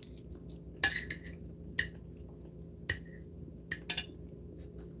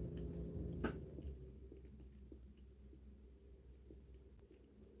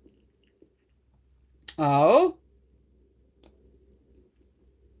 Oh?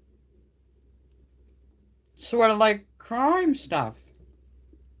 Sort of like crime stuff.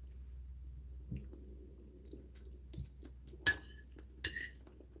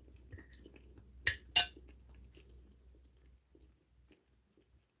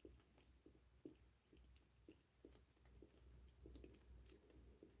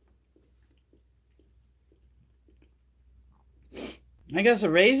 I guess a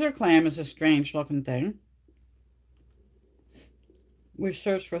razor clam is a strange looking thing. We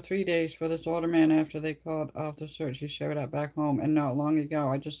searched for 3 days for this older man. After they called off the search, he showed up back home. And not long ago,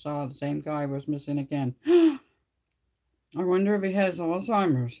 I just saw the same guy was missing again. I wonder if he has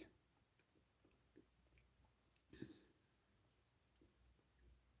Alzheimer's.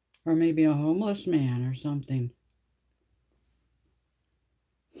 Or maybe a homeless man or something.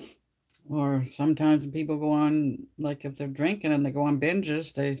 Or sometimes people go on, like if they're drinking and they go on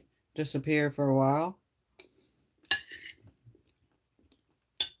binges, they disappear for a while.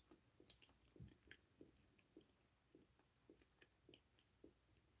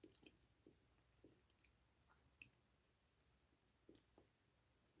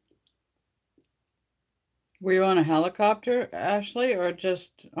 Were you on a helicopter, Ashley, or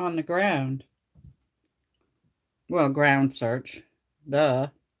just on the ground? Well, ground search. Duh.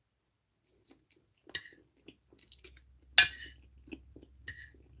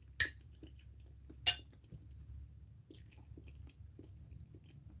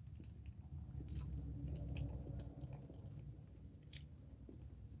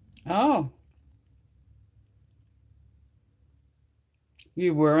 Oh.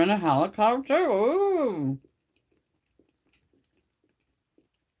 You were in a helicopter? Ooh.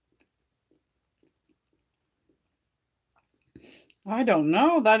 I don't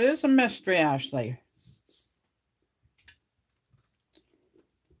know. That is a mystery, Ashley.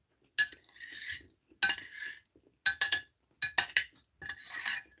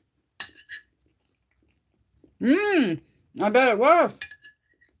 I bet it was.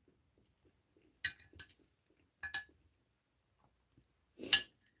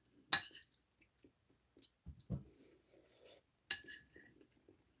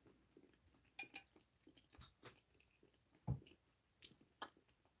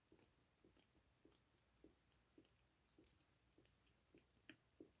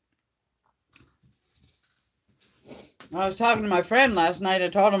 I was talking to my friend last night. I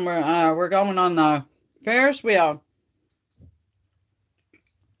told him we're going on the Ferris wheel.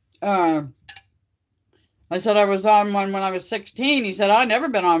 I said I was on one when I was 16. He said I'd never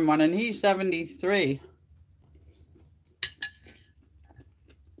been on one, and he's 73.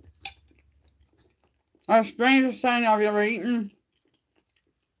 The strangest thing I've ever eaten.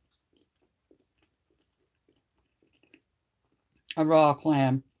 A raw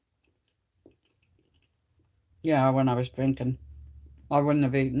clam. Yeah, when I was drinking. I wouldn't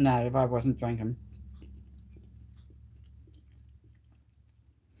have eaten that if I wasn't drinking.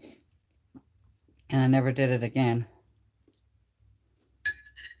 And I never did it again.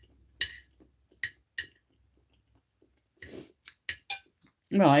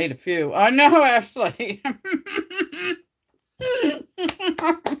 Well, I ate a few. I know, Ashley.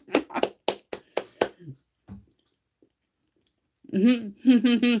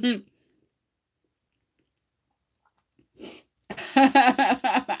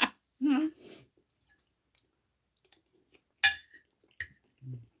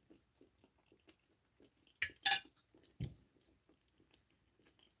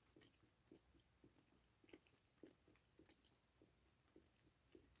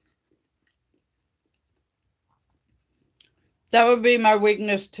 That would be my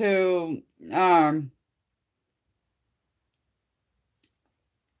weakness to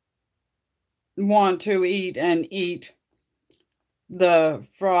want to eat and eat the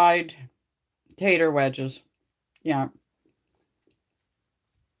fried tater wedges. Yeah.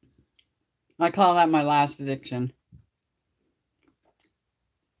 I call that my last addiction.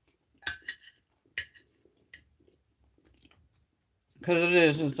 Because it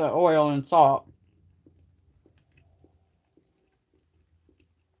is. It's oil and salt.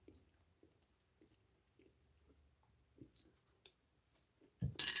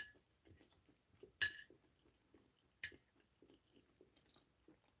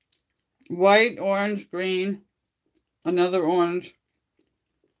 white, orange, green, another orange,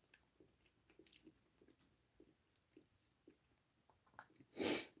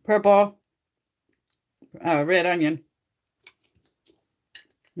 purple, red onion.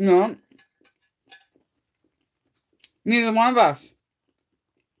 No, neither one of us.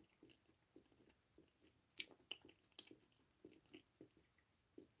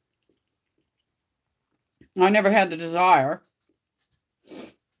 I never had the desire.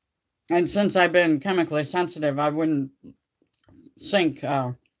 And since I've been chemically sensitive, I wouldn't sink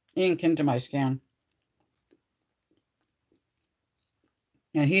ink into my skin.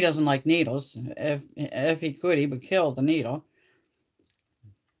 And he doesn't like needles. If he could, he would kill the needle.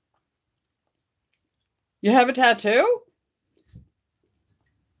 You have a tattoo?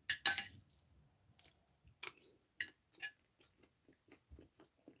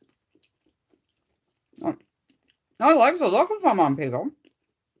 Oh, I like the look of them on people.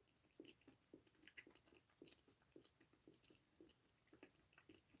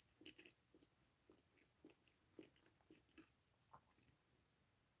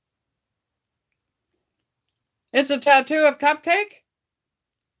 It's a tattoo of cupcake?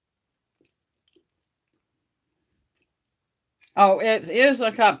 Oh, it is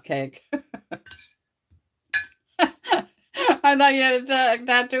a cupcake. I thought you had a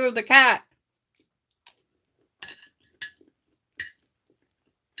tattoo of the cat.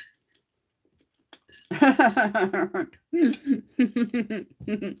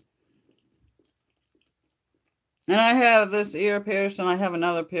 And I have this ear pierced, and I have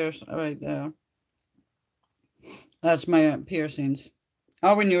another pierce right there. That's my piercings.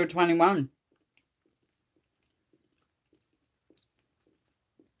 Oh, when you were 21.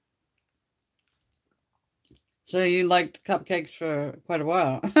 So you liked cupcakes for quite a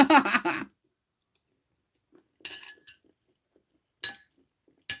while.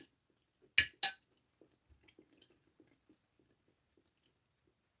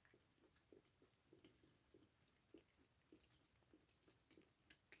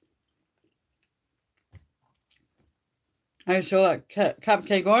 I saw like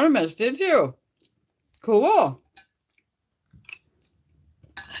cupcake ornaments, did you? Cool.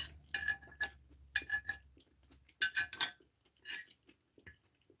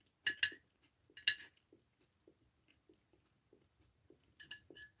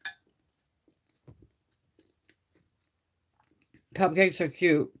 Cupcakes are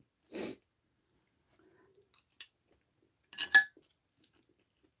cute.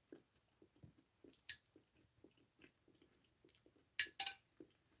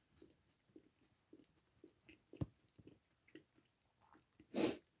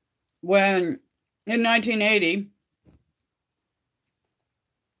 When, in 1980,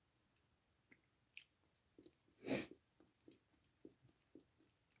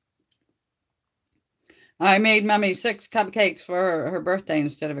 I made Mommy 6 cupcakes for her birthday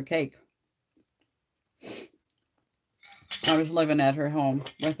instead of a cake. I was living at her home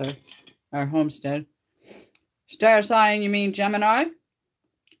with her, our homestead. Star sign, you mean Gemini?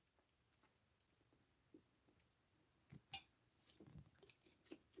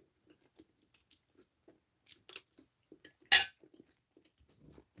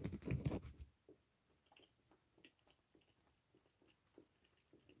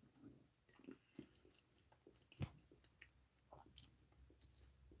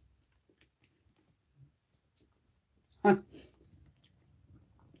 Huh.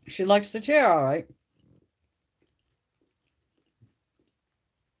 She likes the chair, all right.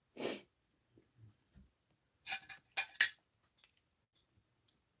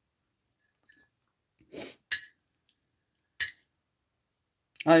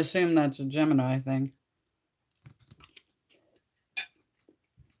 I assume that's a Gemini thing.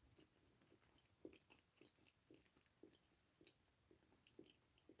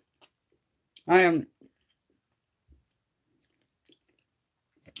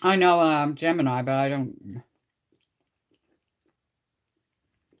 I know I'm Gemini, but I don't.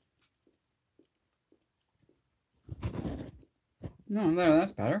 No, there,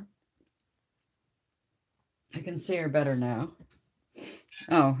 that's better. I can see her better now.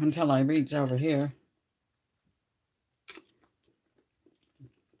 Oh, until I reach over here.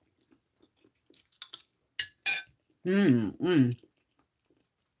 Those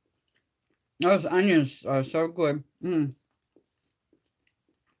onions are so good.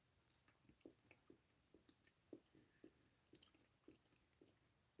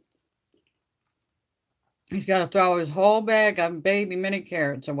 He's got to throw his whole bag of baby mini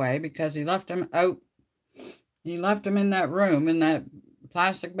carrots away because he left them out. He left them in that room in that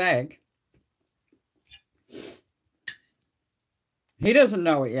plastic bag. He doesn't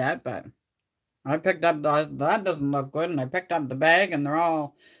know it yet, but I picked up that doesn't look good, and I picked up the bag, and they're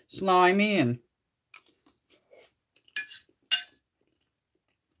all slimy and.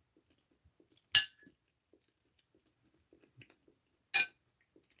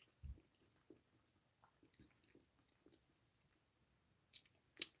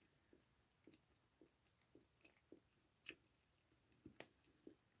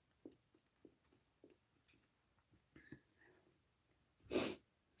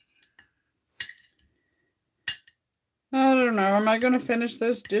 I don't know. Am I going to finish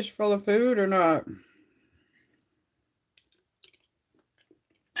this dish full of food or not?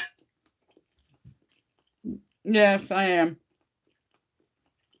 Yes, I am.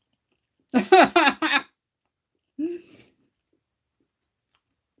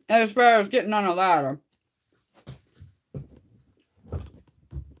 As far as getting on a ladder.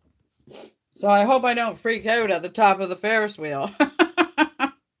 So I hope I don't freak out at the top of the Ferris wheel.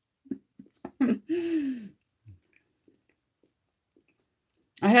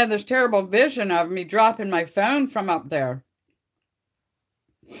 I had this terrible vision of me dropping my phone from up there.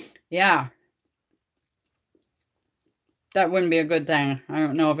 Yeah. That wouldn't be a good thing. I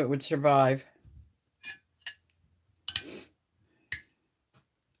don't know if it would survive.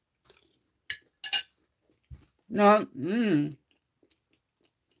 No.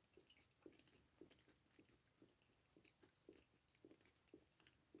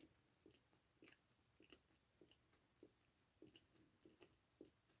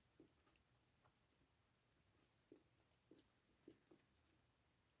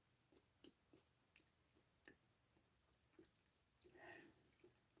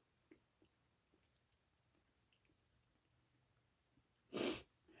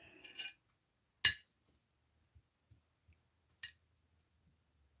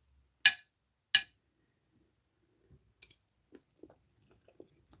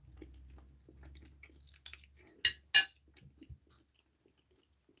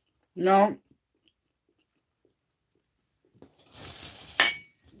 No.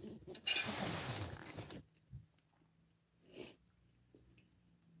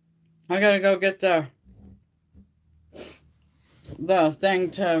 I gotta go get the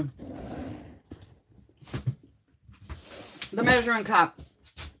thing to the measuring cup.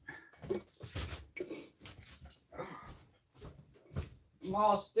 I'm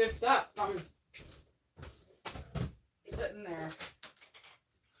all stiffed up from sitting there.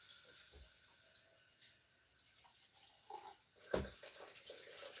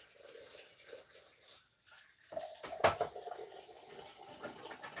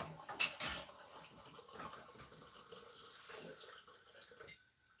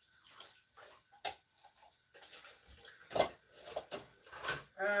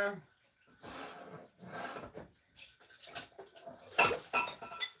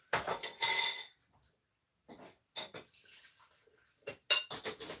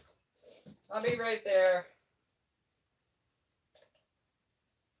 I'll be right there.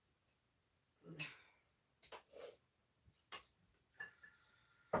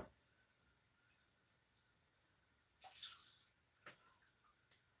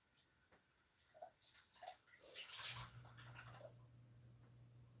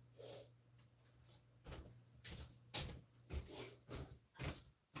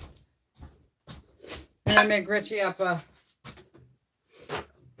 I'm gonna make Richie up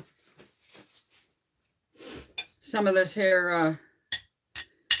some of this here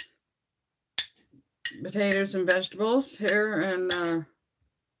potatoes and vegetables here, and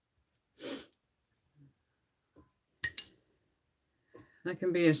that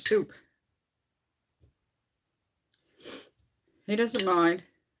can be a soup. He doesn't mind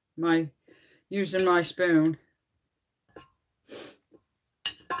my using my spoon.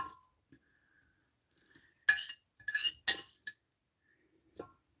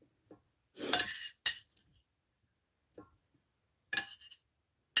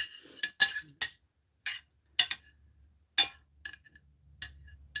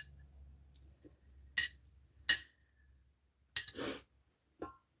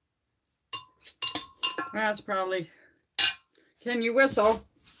 That's probably... Can you whistle?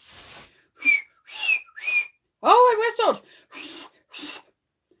 Oh, I whistled!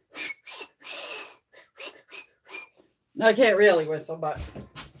 I can't really whistle, but...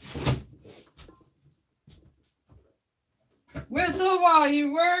 Whistle while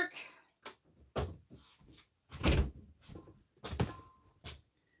you work.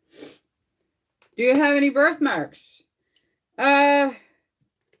 Do you have any birthmarks? No.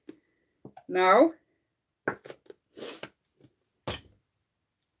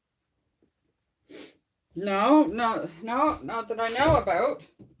 No, not that I know about.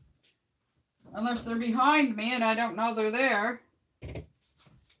 Unless they're behind me and I don't know they're there.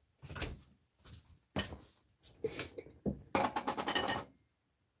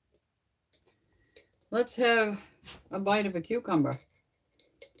 Let's have a bite of a cucumber.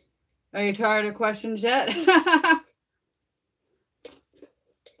 Are you tired of questions yet?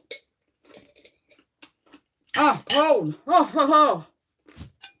 Oh, cold. Oh, ho, ho.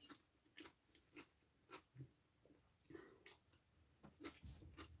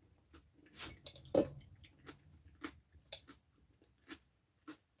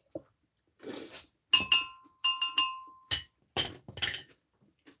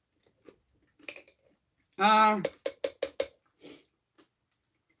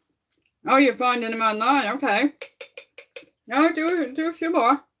 Oh, you're finding them online. Okay. No, do a few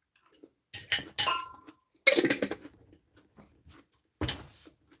more.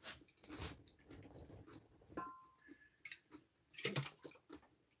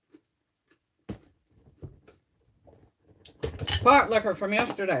 Pot liquor from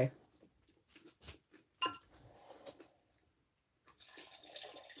yesterday.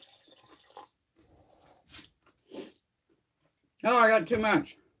 Oh, I got too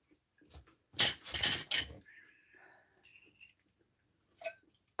much.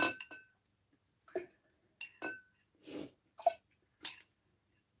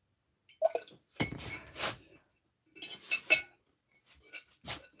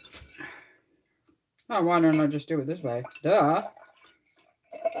 Oh, why don't I just do it this way? Duh.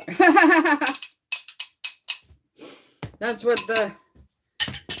 That's what the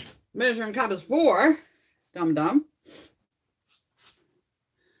measuring cup is for. Dum-dum.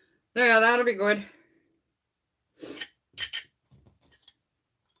 There, that'll be good.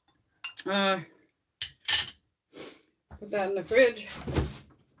 Put that in the fridge.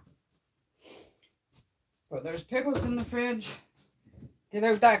 Put those pickles in the fridge. Get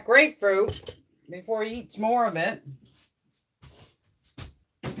out that grapefruit before he eats more of it.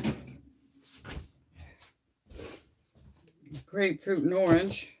 Grapefruit and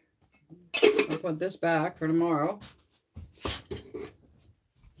orange. I'll put this back for tomorrow.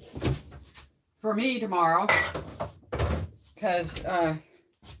 For me tomorrow. Because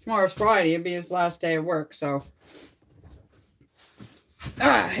tomorrow's Friday. It'll be his last day of work, so.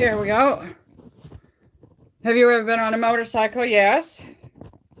 Here we go. Have you ever been on a motorcycle? Yes.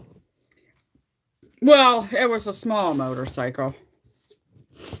 Well, it was a small motorcycle.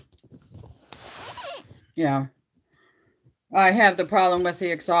 Yeah. I have the problem with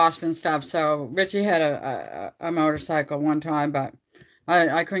the exhaust and stuff, so Richie had a motorcycle one time, but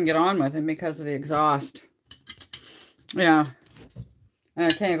I couldn't get on with him because of the exhaust. Yeah.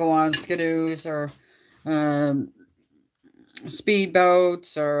 And I can't go on skidoos or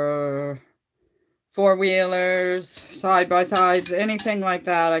speedboats or four-wheelers, side-by-sides, anything like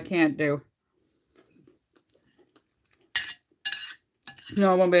that I can't do.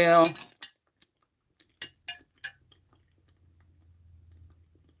 Snowmobile.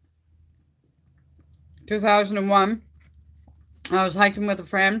 In 2001, I was hiking with a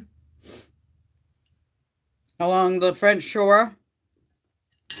friend along the French shore.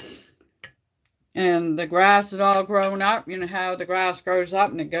 And the grass had all grown up. You know how the grass grows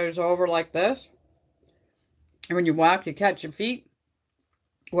up and it goes over like this? And when you walk, you catch your feet.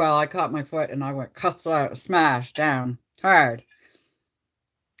 Well, I caught my foot and I went smash down hard.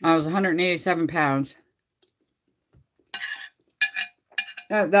 I was 187 pounds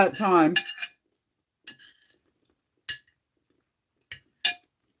at that time.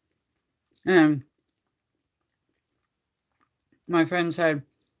 And my friend said,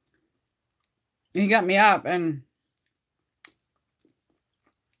 he got me up and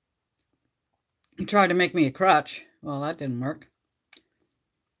he tried to make me a crutch. Well, that didn't work.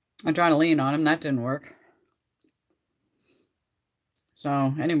 I tried to lean on him. That didn't work.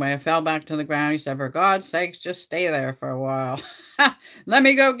 So, anyway, I fell back to the ground. He said, for God's sakes, just stay there for a while. Let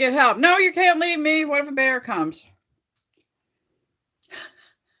me go get help. No, you can't leave me. What if a bear comes?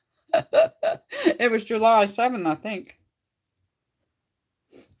 It was July 7th, I think.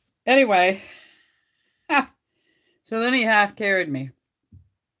 Anyway. So then he half carried me.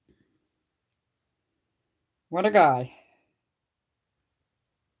 What a guy.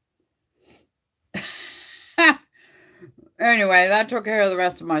 Anyway, that took care of the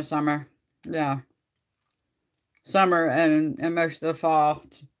rest of my summer. Yeah. Summer and most of the fall.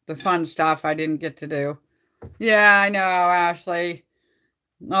 The fun stuff I didn't get to do. Yeah, I know, Ashley.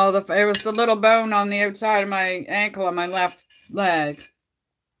 It was the little bone on the outside of my ankle on my left leg.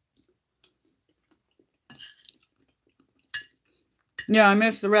 Yeah, I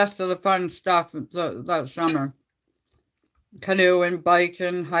missed the rest of the fun stuff that summer. Canoeing,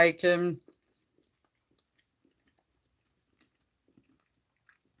 biking, hiking,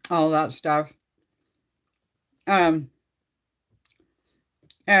 all that stuff. And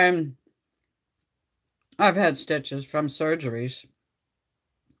I've had stitches from surgeries.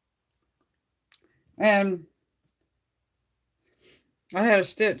 And I had a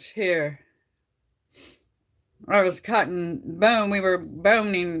stitch here. I was cutting bone. We were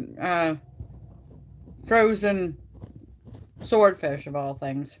boning frozen swordfish, of all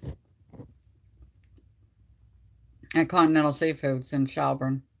things, at Continental Seafoods in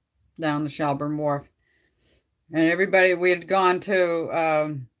Shelburne, down the Shelburne Wharf. And everybody, we had gone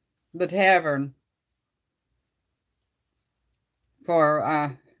to the tavern for,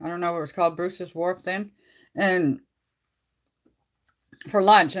 I don't know what it was called, Bruce's Wharf then, and for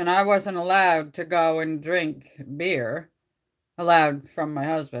lunch, and I wasn't allowed to go and drink beer, allowed from my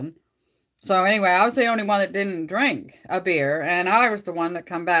husband. So anyway, I was the only one that didn't drink a beer, and I was the one that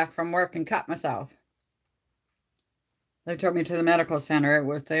come back from work and cut myself. They took me to the medical center. It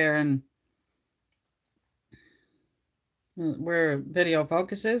was there in where video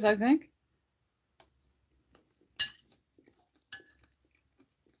focus is, I think.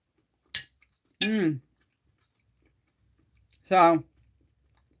 So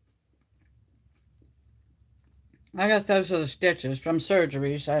I guess those are the stitches from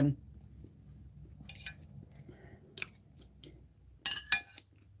surgeries. And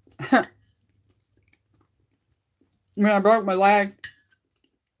when I broke my leg,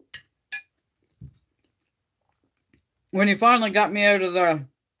 when he finally got me out of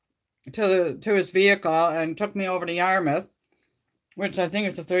to his vehicle and took me over to Yarmouth, which I think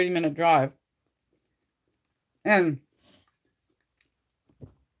is a 30-minute drive, and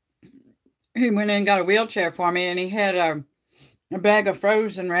he went in and got a wheelchair for me, and he had a bag of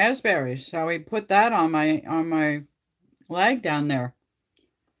frozen raspberries, so he put that on my leg down there.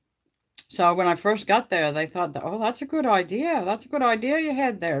 So when I first got there, they thought, oh, that's a good idea. That's a good idea you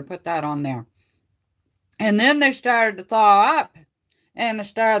had there. Put that on there. And then they started to thaw up, and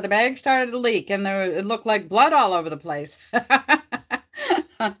the bag started to leak, and it looked like blood all over the place.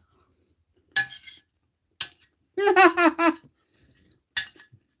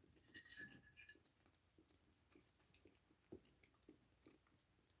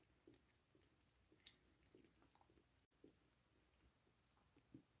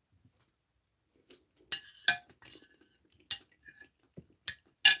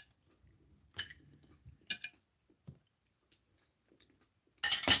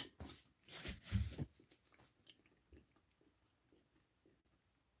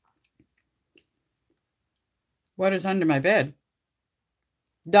 What is under my bed?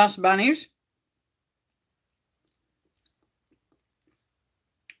 Dust bunnies?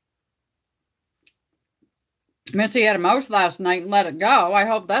 Missy had a mouse last night and let it go. I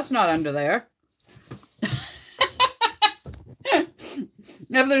hope that's not under there.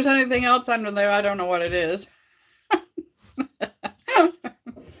 If there's anything else under there, I don't know what it is.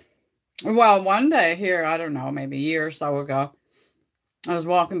 Well, one day here, I don't know, maybe a year or so ago, I was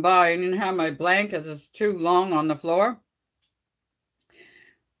walking by, and you know how my blanket is too long on the floor?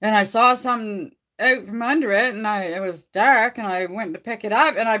 And I saw something out from under it, and it was dark, and I went to pick it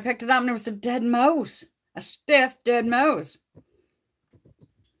up, and I picked it up, and it was a dead mouse. A stiff, dead mouse.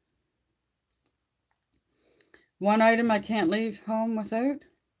 One item I can't leave home without.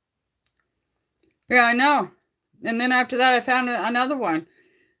 Yeah, I know. And then after that, I found another one.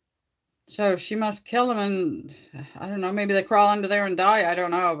 So she must kill them, and I don't know, maybe they crawl under there and die. I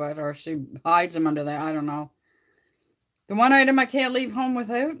don't know, or she hides them under there. I don't know. The one item I can't leave home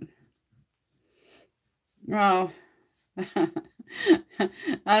without? Well,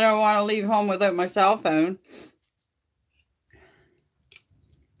 I don't want to leave home without my cell phone.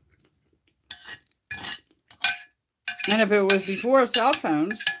 And if it was before cell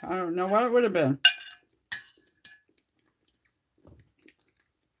phones, I don't know what it would have been.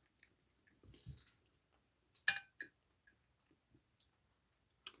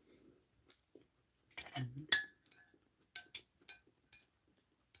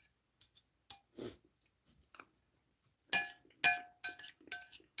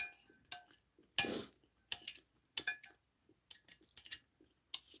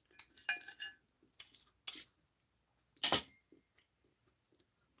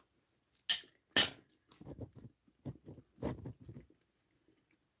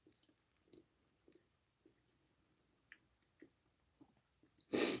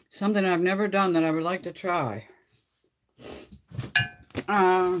 Something I've never done that I would like to try.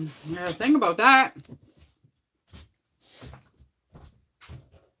 Yeah, think about that.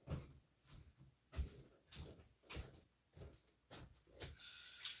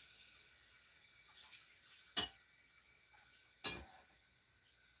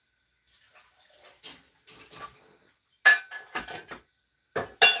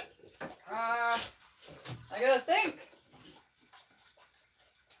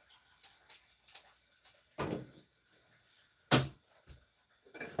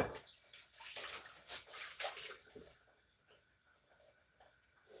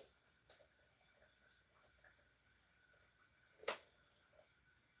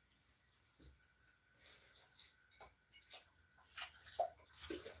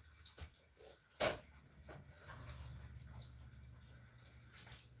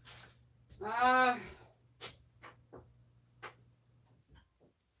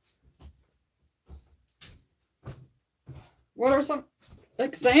 What are some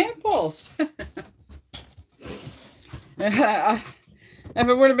examples? If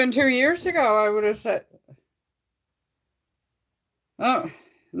it would have been 2 years ago, I would have said, oh,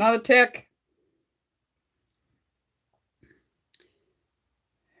 another tick.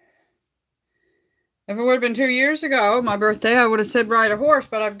 If it would have been 2 years ago, my birthday, I would have said ride a horse,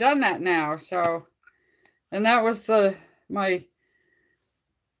 but I've done that now, so, and that was my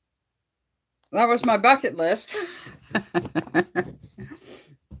bucket list.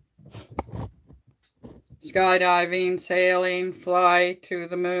 Skydiving, sailing, fly to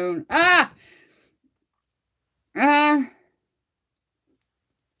the moon.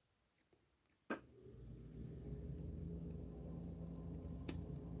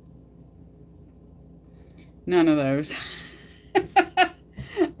 None of those.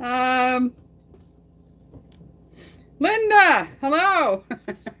 Linda, hello.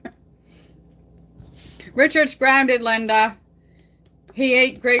 Richard's grounded, Linda. He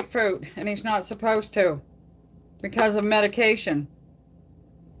ate grapefruit, and he's not supposed to because of medication.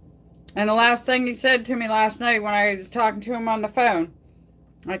 And the last thing he said to me last night when I was talking to him on the phone,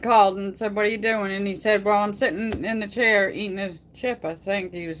 I called and said, what are you doing? And he said, well, I'm sitting in the chair eating a chip, I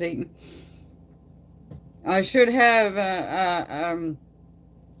think he was eating. I should have an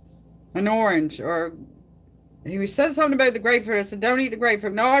orange, or he said something about the grapefruit. I said, don't eat the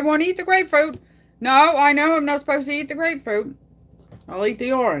grapefruit. No, I won't eat the grapefruit. No, I know I'm not supposed to eat the grapefruit. I'll eat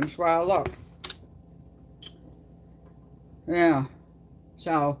the orange. Well, look. Yeah.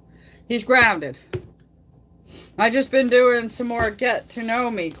 So, he's grounded. I just been doing some more get to know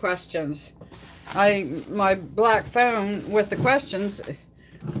me questions. My black phone with the questions,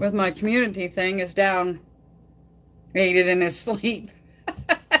 with my community thing, is down. Ate it in his sleep.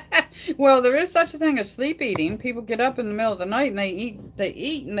 Well, there is such a thing as sleep eating. People get up in the middle of the night and they eat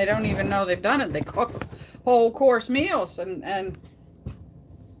and they don't even know they've done it. They cook whole course meals and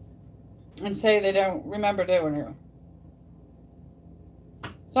say they don't remember doing it.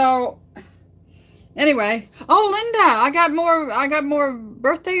 So anyway, oh Linda, I got more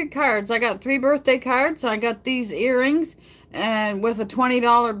birthday cards. I got 3 birthday cards. I got these earrings and with a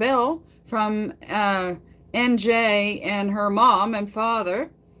 $20 bill from NJ and her mom and father.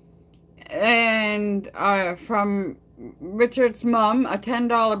 And from Richard's mom, a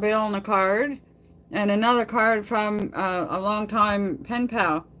 $10 bill and a card. And another card from a longtime pen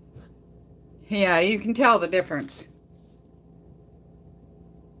pal. Yeah, you can tell the difference.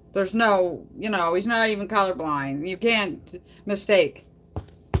 There's no, he's not even colorblind. You can't mistake.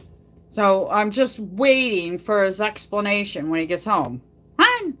 So I'm just waiting for his explanation when he gets home.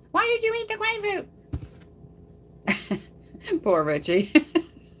 Hon, why did you eat the grapefruit? Poor Richie.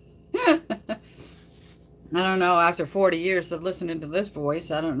 I don't know, after 40 years of listening to this voice,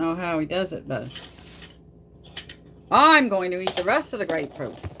 I don't know how he does it, but I'm going to eat the rest of the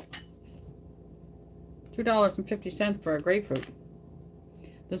grapefruit. $2.50 for a grapefruit.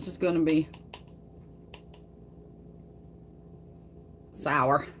 This is going to be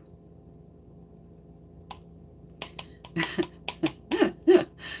sour.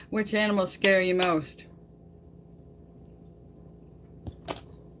 Which animals scare you most?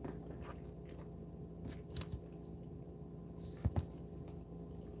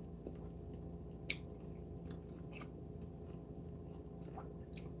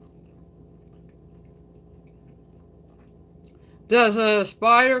 Does a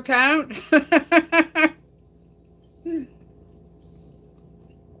spider count?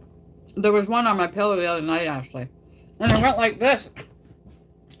 There was one on my pillow the other night, actually. And it went like this.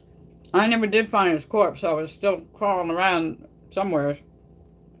 I never did find his corpse, so it was still crawling around somewhere.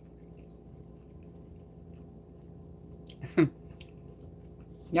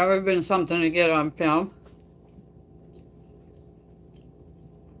 Never been something to get on film.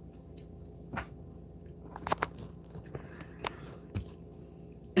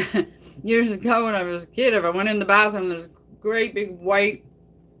 Years ago when I was a kid, if I went in the bathroom, there's a great big white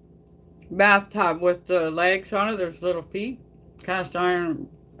bathtub with the legs on it. There's little feet, cast iron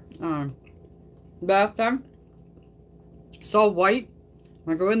bathtub. So white.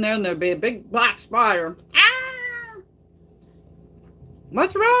 I go in there and there'd be a big black spider. Ah!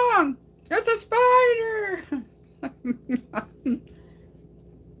 What's wrong? It's a spider!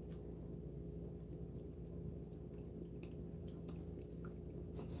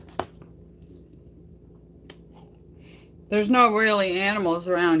 There's no really animals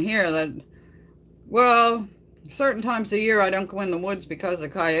around here that, well, certain times of year I don't go in the woods because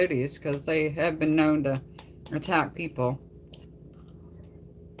of coyotes, because they have been known to attack people.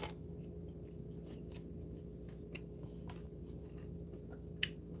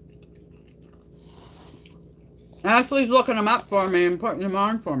 Ashley's looking them up for me and putting them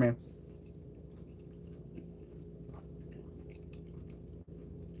on for me.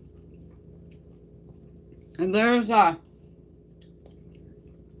 And there's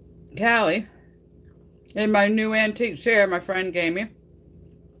Callie in my new antique chair my friend gave me.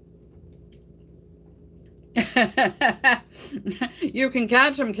 You can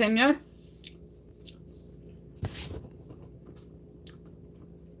catch them, can you?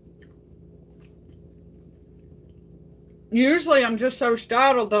 Usually I'm just so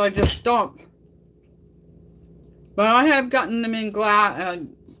startled that I just stomp. But I have gotten them in glass,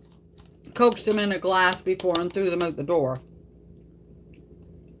 coaxed them in a glass before and threw them out the door.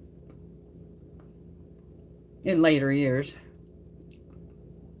 In later years.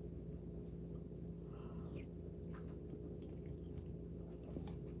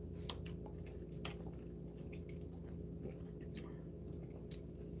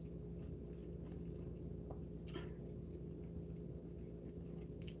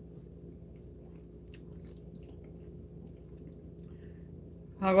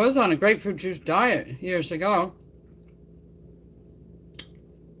 I was on a grapefruit juice diet years ago.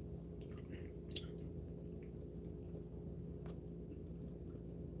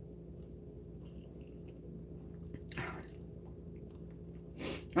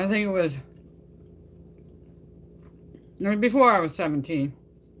 I think it was before I was 17.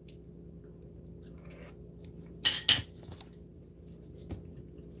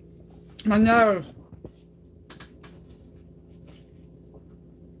 My nose.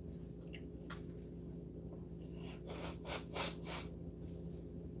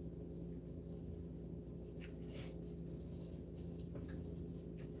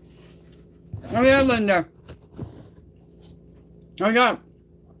 Oh yeah, Linda. I got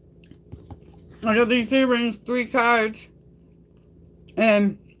these earrings, 3 cards,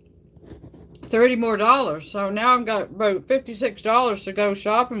 and $30 more. So now I've got about $56 to go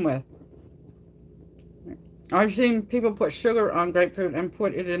shopping with. I've seen people put sugar on grapefruit and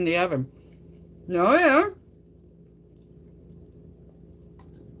put it in the oven. Oh yeah.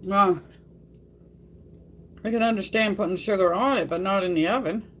 Well, I can understand putting sugar on it, but not in the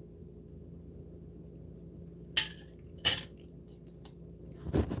oven.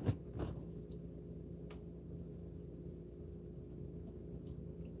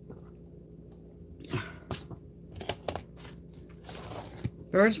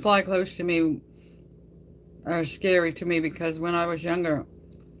 Birds fly close to me are scary to me because when I was younger,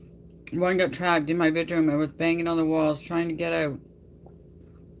 one got trapped in my bedroom and was banging on the walls trying to get out.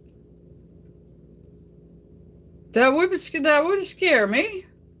 That would scare me.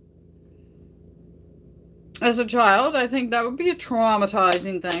 As a child, I think that would be a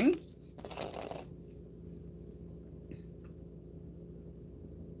traumatizing thing.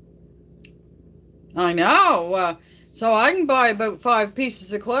 I know. So I can buy about 5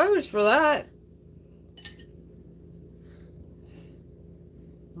 pieces of clothes for that.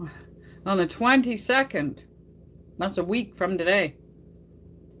 On the 22nd. That's a week from today.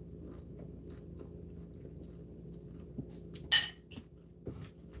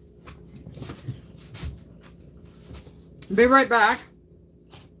 Be right back.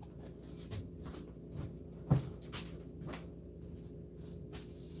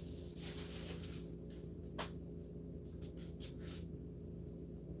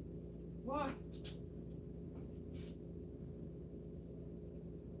 What?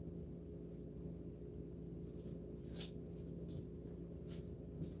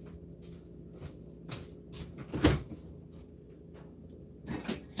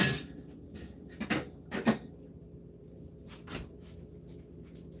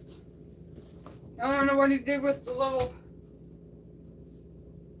 I don't know what he did with the little...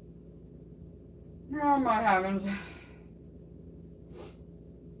 Oh my heavens.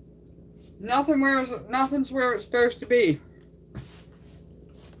 Nothing's where it's supposed to be.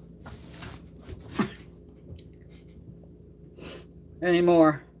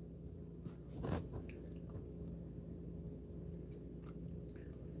 Anymore.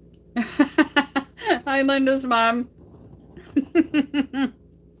 Hi, Linda's mom.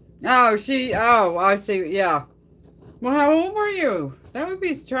 Oh, I see, yeah. Well, how old were you? That would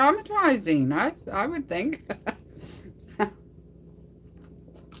be traumatizing, I would think.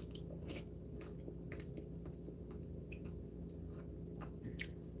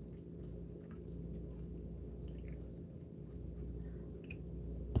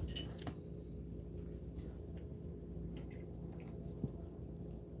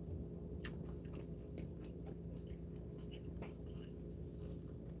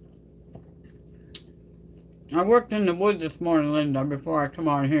 I worked in the woods this morning, Linda, before I come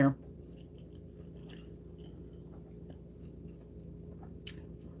on here.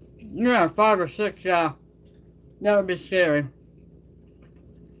 Yeah, 5 or 6, yeah. That would be scary.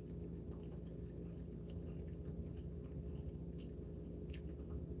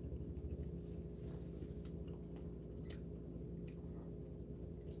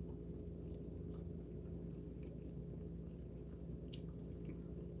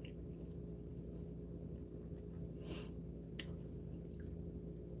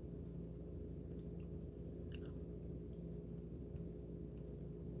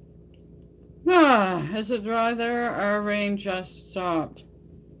 Is it dry there? Our rain just stopped.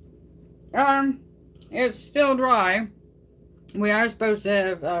 It's still dry. We are supposed to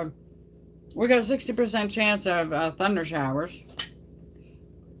have, we got a 60% chance of thunder showers.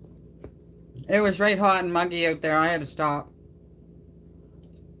 It was right hot and muggy out there. I had to stop.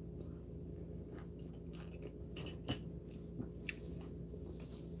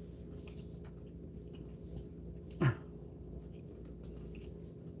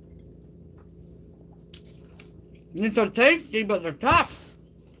 These are tasty, but they're tough.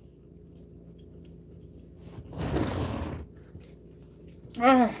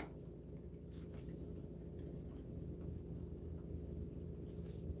 I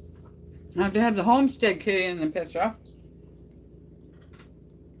have to have the homestead kitty in the picture.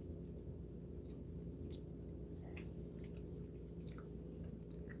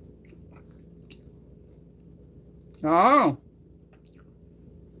 Oh.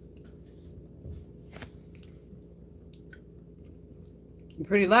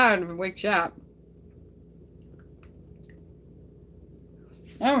 Pretty loud if it wakes you up.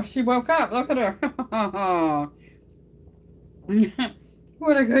 Oh, she woke up. Look at her.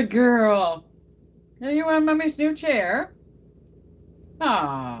 What a good girl. Now you want Mommy's new chair?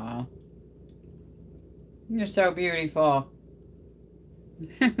 Aww. You're so beautiful.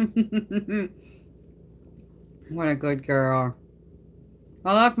 What a good girl.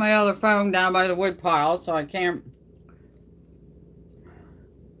 I left my other phone down by the woodpile, so I can't.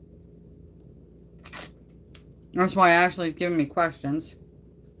 That's why Ashley's giving me questions.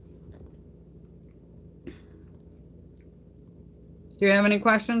 Do you have any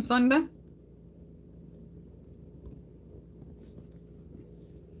questions, Linda?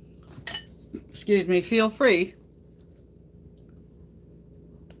 Excuse me, feel free.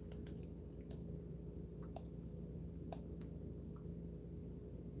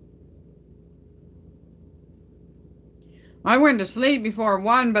 I went to sleep before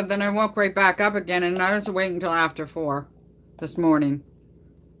 1, but then I woke right back up again, and I was awake until after 4 this morning.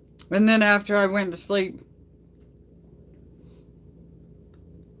 And then after I went to sleep,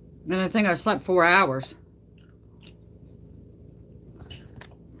 and I think I slept 4 hours.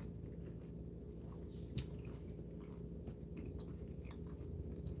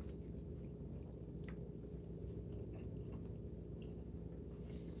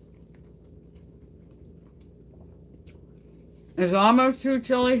 It's almost too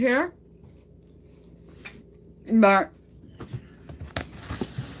chilly here, but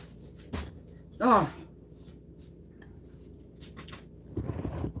oh,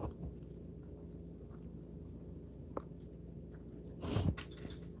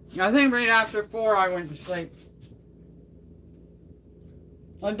 I think right after 4 I went to sleep.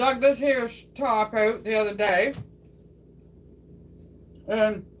 I dug this here top out the other day,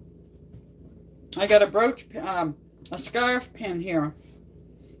 and I got a brooch, a scarf pin here,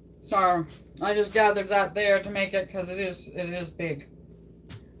 so I just gathered that there to make it, because it is big.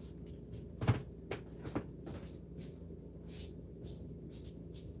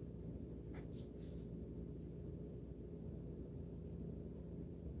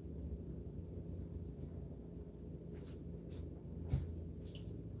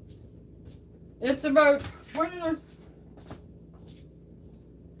 It's about, what is it?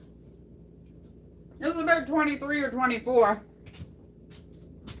 It's about 23 or 24.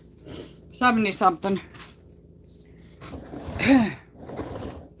 70 something.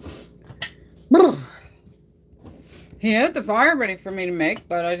 He had the fire ready for me to make,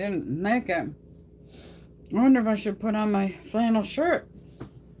 but I didn't make it. I wonder if I should put on my flannel shirt.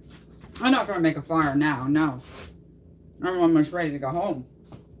 I'm not going to make a fire now, no. I'm almost ready to go home.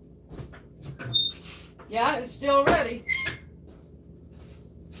 Yeah, it's still ready.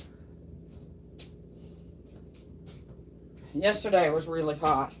 Yesterday it was really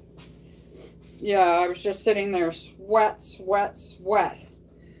hot. Yeah, I was just sitting there sweat.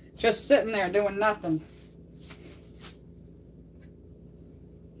 Just sitting there doing nothing.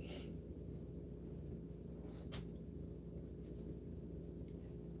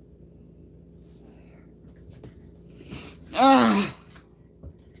 Ugh.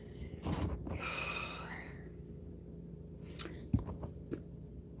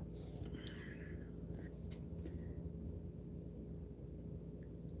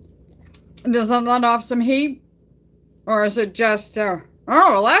 Does that let off some heat? Or is it just, oh,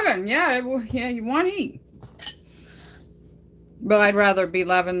 11. Yeah, yeah, you want heat. But I'd rather be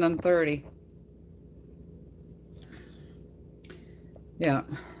 11 than 30. Yeah.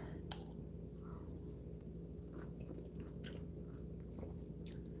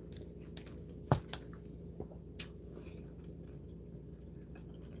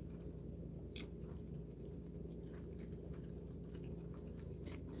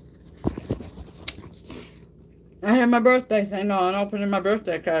 I had my birthday thing on, opening my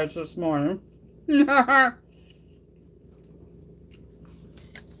birthday cards this morning.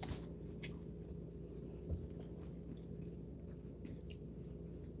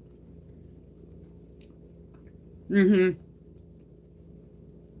 Mm-hmm.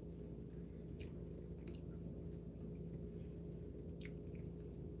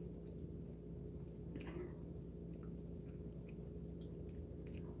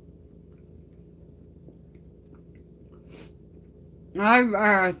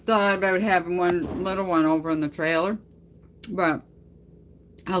 I've thought about having one little one over in the trailer, but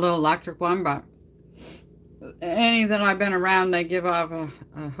a little electric one, but any that I've been around, they give off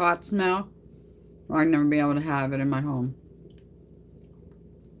a hot smell. I'd never be able to have it in my home.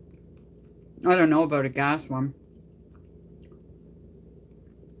 I don't know about a gas one.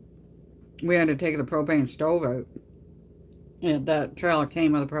 We had to take the propane stove out. Yeah, that trailer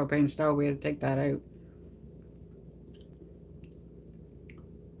came with a propane stove. We had to take that out.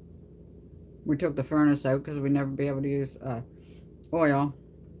 We took the furnace out because we'd never be able to use oil.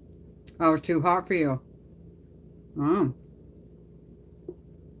 Oh, it was too hot for you. Oh.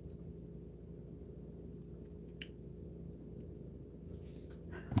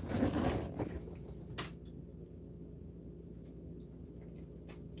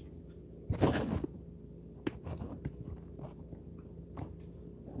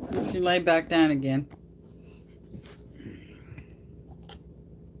 She laid back down again.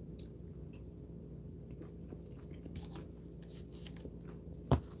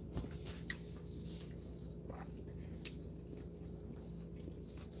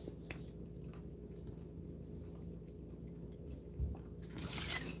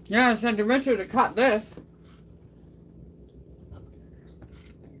 Yeah, I said to Richard to cut this.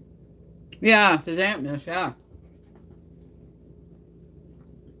 Yeah, the dampness, yeah.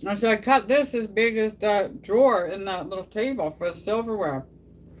 I said, cut this as big as that drawer in that little table for the silverware.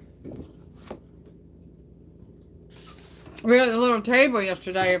 We had a little table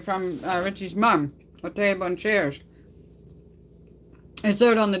yesterday from Richie's mom. A table and chairs. It's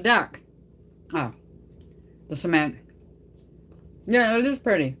out on the deck. Oh, the cement. Yeah, it is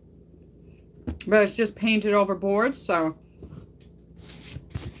pretty. But it's just painted over boards, so...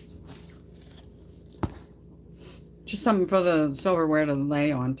 Just something for the silverware to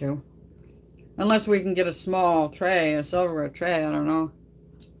lay onto. Unless we can get a small tray, a silverware tray, I don't know.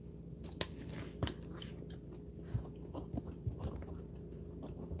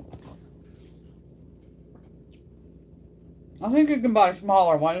 I think you can buy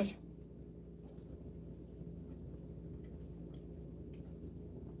smaller ones.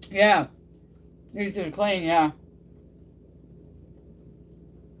 Yeah. Easy to clean, yeah.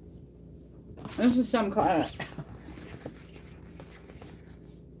 This is some kind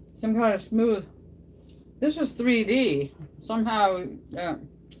of smooth. This is 3D. Somehow, I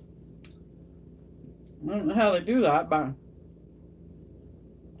don't know how they do that, but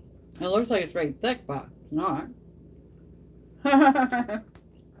it looks like it's very thick, but it's not.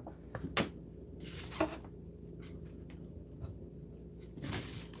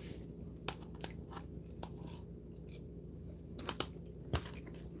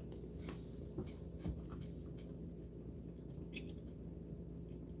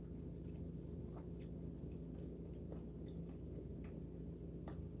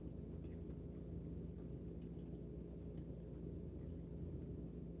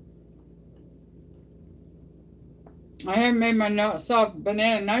 I haven't made myself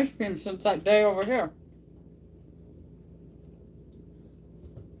banana and ice cream since that day over here.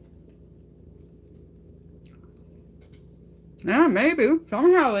 Yeah, maybe.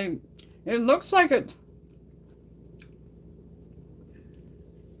 Somehow it looks like it.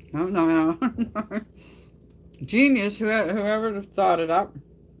 I don't know how. Genius, whoever thought it up.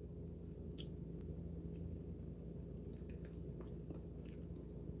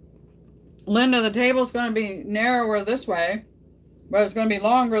 Linda, the table's going to be narrower this way, but it's going to be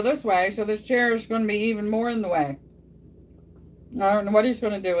longer this way, so this chair is going to be even more in the way. I don't know what he's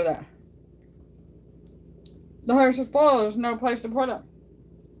going to do with it. The house is full. There's no place to put it.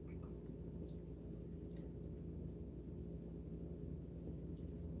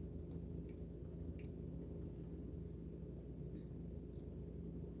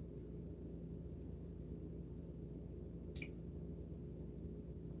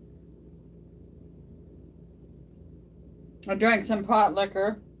 I drank some pot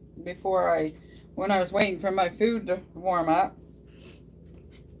liquor when I was waiting for my food to warm up.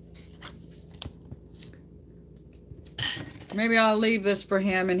 Maybe I'll leave this for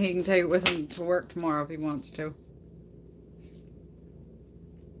him and he can take it with him to work tomorrow if he wants to.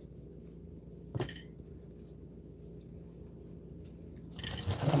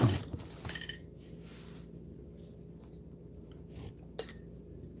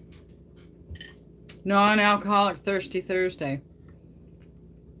 Non-alcoholic Thirsty Thursday.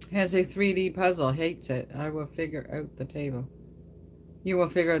 Has a 3D puzzle. Hates it. I will figure out the table. You will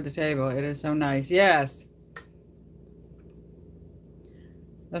figure out the table. It is so nice. Yes.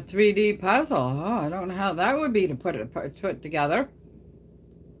 A 3D puzzle. Oh, I don't know how that would be to put it together.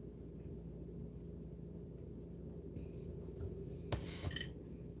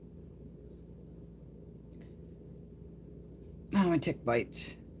 Oh, my tick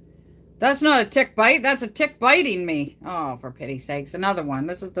bites. That's not a tick bite. That's a tick biting me. Oh, for pity's sakes. Another one.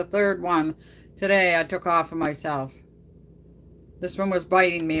 This is the third one today I took off of myself. This one was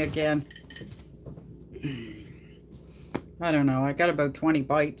biting me again. I don't know. I got about 20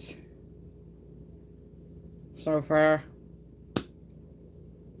 bites so far.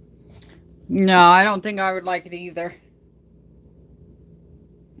 No, I don't think I would like it either.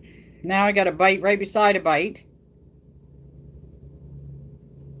 Now I got a bite right beside a bite.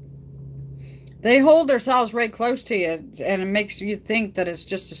 They hold themselves right close to you, and it makes you think that it's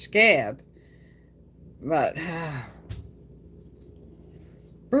just a scab. But,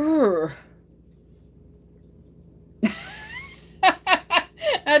 a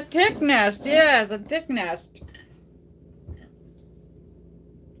tick nest, yes, a tick nest.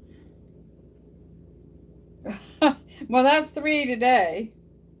 Well, that's 3 today.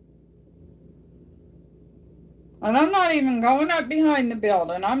 And I'm not even going up behind the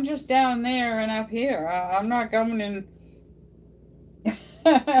building. I'm just down there and up here. I'm not going in.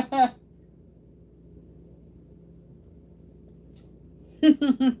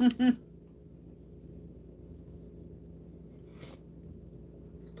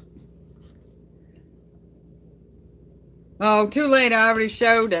 Oh, too late. I already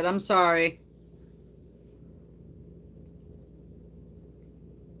showed it. I'm sorry.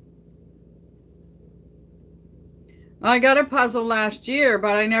 I got a puzzle last year,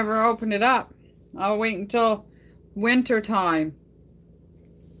 but I never opened it up. I'll wait until winter time.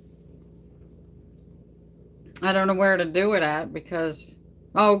 I don't know where to do it at because...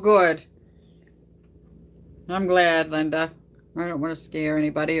 Oh, good. I'm glad, Linda. I don't want to scare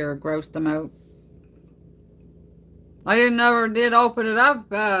anybody or gross them out. I never did open it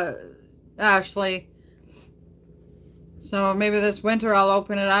up, Ashley. So maybe this winter I'll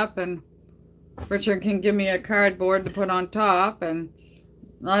open it up and Richard can give me a cardboard to put on top, and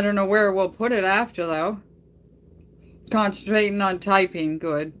I don't know where we'll put it after, though. Concentrating on typing,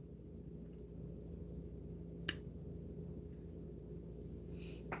 good.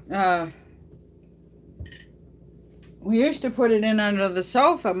 We used to put it in under the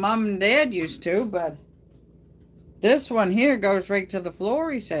sofa. Mom and Dad used to, but this one here goes right to the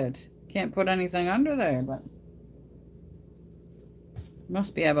floor, he said. Can't put anything under there, but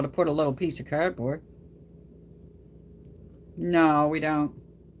must be able to put a little piece of cardboard. No, we don't.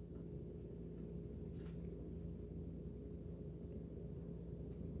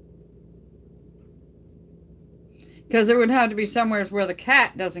 Because it would have to be somewhere where the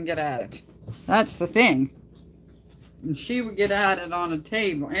cat doesn't get at it. That's the thing. And she would get at it on a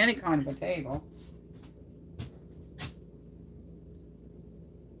table, any kind of a table.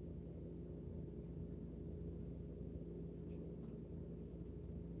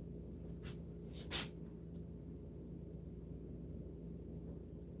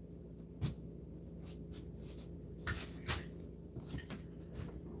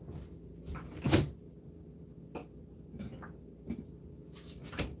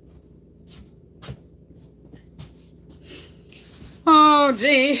 Oh,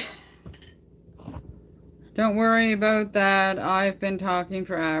 gee. Don't worry about that. I've been talking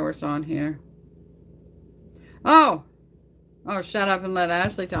for hours on here. Oh. Oh, shut up and let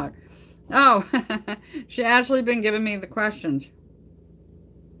Ashley talk. Oh, Ashley been giving me the questions.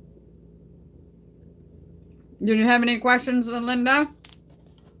 Did you have any questions, Linda?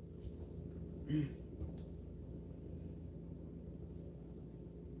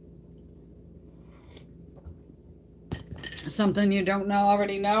 Something you don't know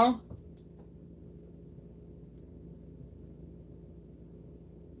already know?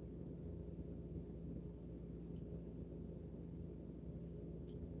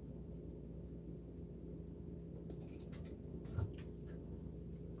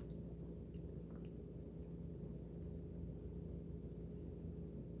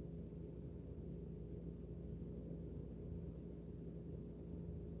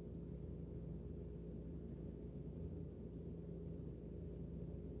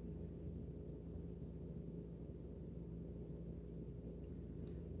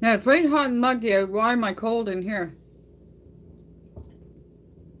 Yeah, it's very hot and muggy. Why am I cold in here?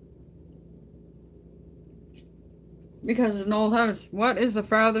 Because it's an old house. What is the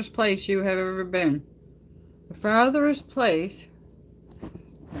farthest place you have ever been? The farthest place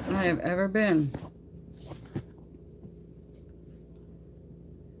I have ever been.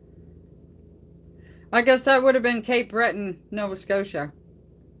 I guess that would have been Cape Breton, Nova Scotia.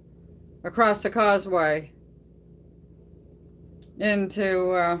 Across the causeway.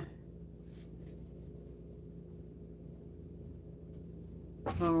 Into,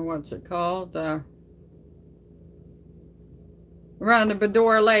 oh, what's it called? Around the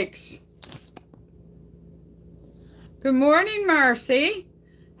Bedore Lakes. Good morning, Marcy.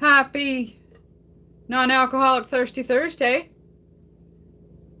 Happy non-alcoholic Thirsty Thursday.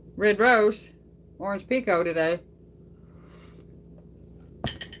 Red Rose. Orange Pico today.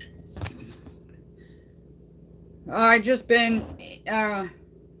 I just been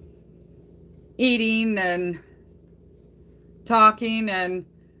eating and talking, and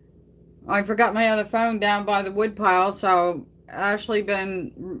I forgot my other phone down by the woodpile, so Ashley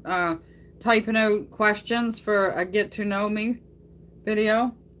been typing out questions for a get to know me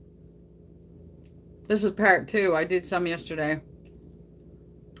video. This is part 2. I did some yesterday.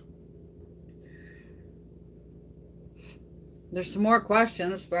 There's some more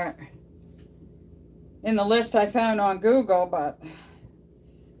questions, but in the list I found on Google, but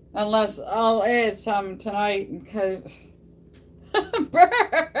unless I'll add some tonight, because I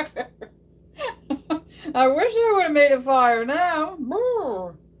wish I would have made a fire now.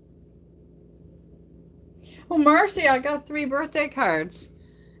 Oh, Marcy, I got 3 birthday cards.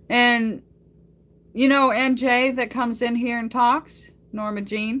 And, you know, NJ that comes in here and talks, Norma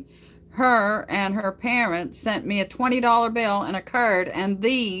Jean, her and her parents sent me a $20 bill and a card and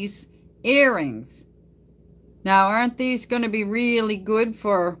these earrings. Now, aren't these going to be really good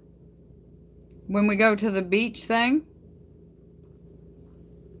for when we go to the beach thing?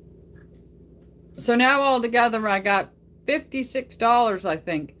 So now all together I got $56, I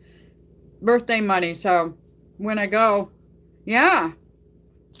think, birthday money. So when I go, yeah.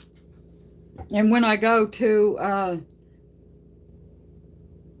 And when I go to,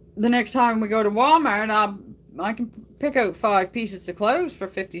 the next time we go to Walmart, I can pick out 5 pieces of clothes for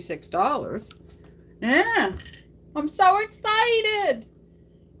 $56. Yeah. I'm so excited.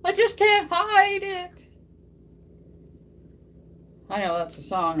 I just can't hide it. I know that's a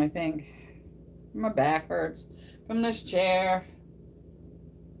song, I think. My back hurts from this chair.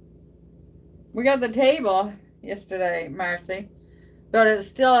 We got the table yesterday, Marcy. But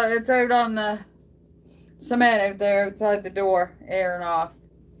it's out on the cement out there outside the door, airing off.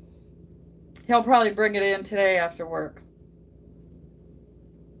 He'll probably bring it in today after work.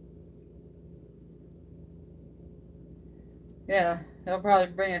 Yeah, he'll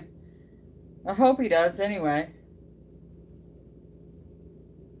probably bring it. I hope he does anyway.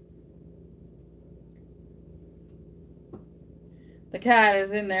 The cat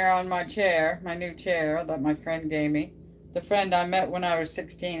is in there on my chair, my new chair that my friend gave me. The friend I met when I was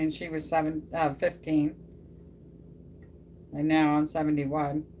 16 and she was 15. And now I'm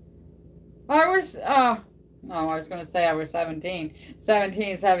 71. I was going to say I was 17.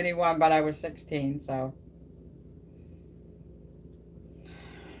 71, but I was 16, so.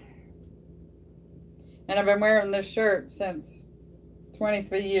 And I've been wearing this shirt since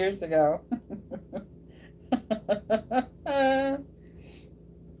 23 years ago.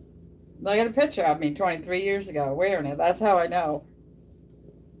 Look at a picture of me 23 years ago wearing it. That's how I know.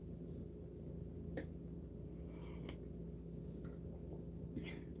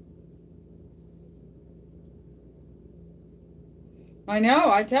 I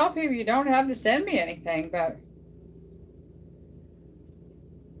know. I tell people you don't have to send me anything, but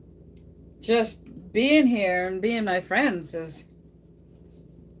just being here and being my friends is...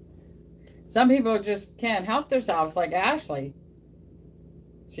 Some people just can't help themselves, like Ashley.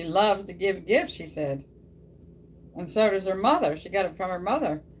 She loves to give gifts, she said. And so does her mother. She got it from her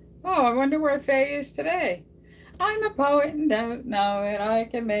mother. Oh, I wonder where Faye is today. I'm a poet and don't know it. I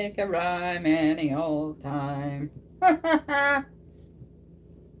can make a rhyme any old time.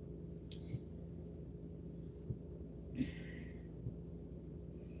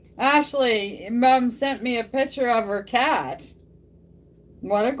 Ashley, Mom sent me a picture of her cat.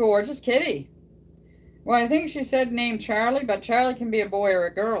 What a gorgeous kitty. Well, I think she said name Charlie, but Charlie can be a boy or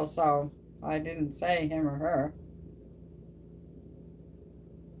a girl, so I didn't say him or her.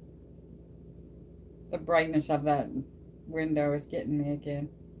 The brightness of that window is getting me again.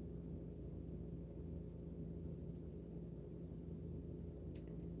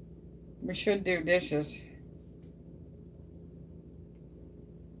 We should do dishes.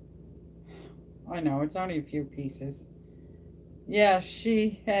 I know, it's only a few pieces. Yeah,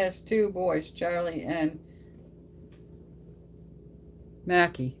 she has 2 boys, Charlie and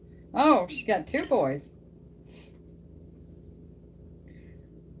Mackie. Oh, she's got 2 boys.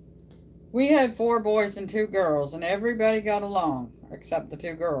 We had 4 boys and 2 girls, and everybody got along, except the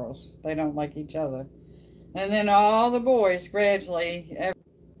 2 girls. They don't like each other. And then all the boys gradually...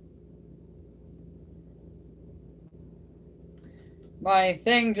 My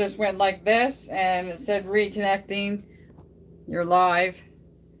thing just went like this, and it said reconnecting. You're live.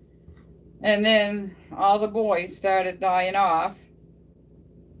 And then all the boys started dying off.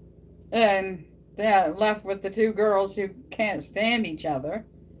 And they're left with the 2 girls who can't stand each other.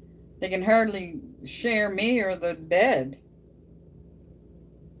 They can hardly share me or the bed.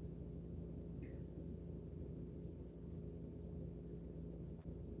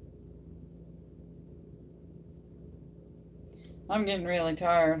 I'm getting really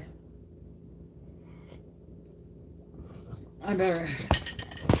tired. I better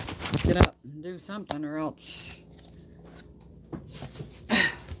get up and do something or else.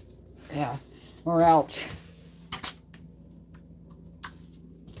 Yeah, or else.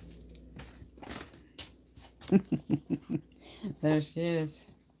 There she is.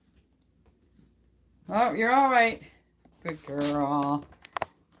 Oh, you're all right. Good girl.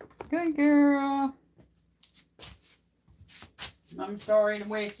 Good girl. I'm sorry to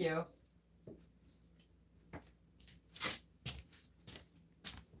wake you.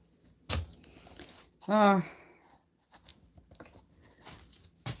 I'm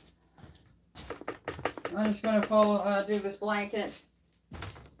just going to do this blanket.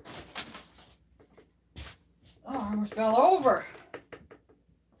 Oh, I almost fell over.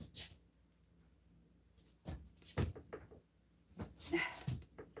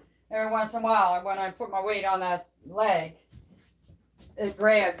 Every once in a while, when I put my weight on that leg, it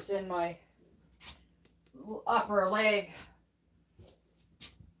grabs in my upper leg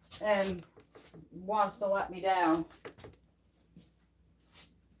and wants to let me down.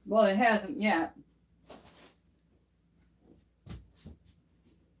 Well, it hasn't yet.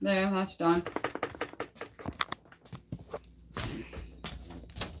 There, that's done.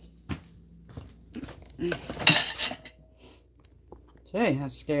 Gee,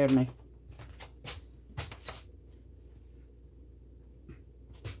 that scared me.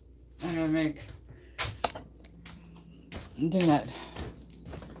 I'm gonna do that.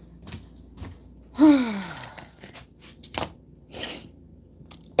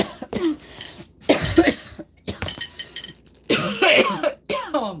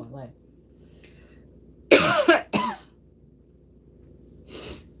 Oh, my leg.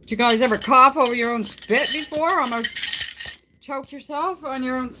 Did you guys ever cough over your own spit before? Almost choked yourself on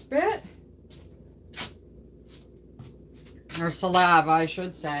your own spit? Or saliva, I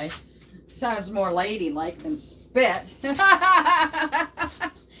should say. Sounds more ladylike than spit.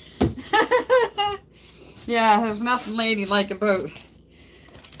 Yeah, there's nothing ladylike about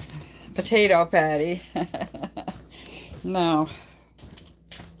potato patty. No.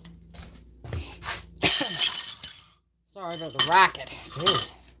 Sorry about the racket. Dude.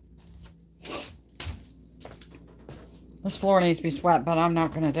 This floor needs to be swept, but I'm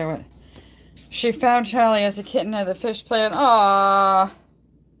not going to do it. She found Charlie as a kitten at the fish plant. Aww.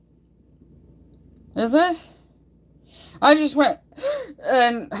 Is it? I just went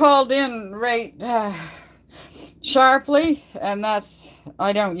and hauled in right sharply, and that's,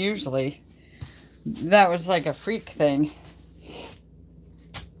 I don't usually. That was like a freak thing.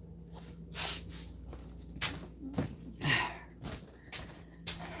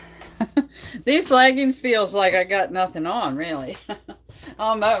 These leggings feels like I got nothing on, really.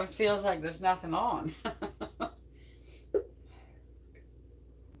 Almost feels like there's nothing on.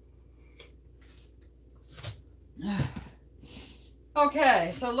 Okay,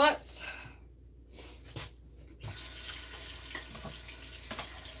 so let's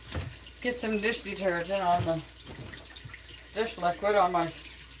get some dish detergent on the dish liquid on my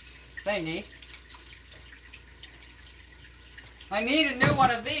thingy. I need a new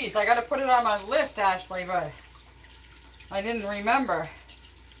one of these. I got to put it on my list, Ashley, but I didn't remember.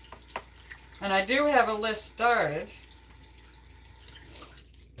 And I do have a list started.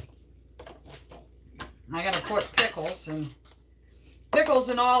 I got to put pickles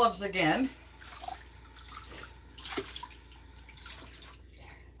and olives again.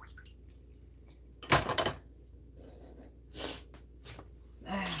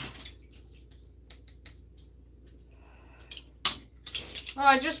 Oh,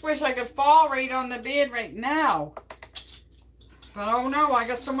 I just wish I could fall right on the bed right now. But oh no, I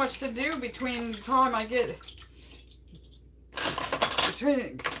got so much to do between the time I get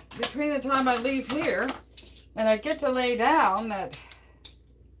between the time I leave here and I get to lay down that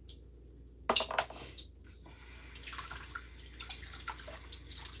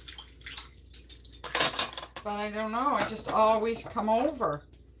but I don't know, I just always come over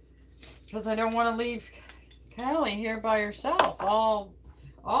because I don't want to leave Callie here by herself all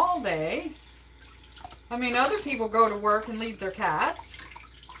day. I mean, other people go to work and leave their cats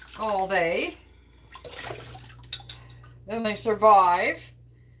all day and they survive.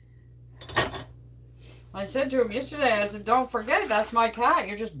 I said to him yesterday, I said, don't forget, that's my cat.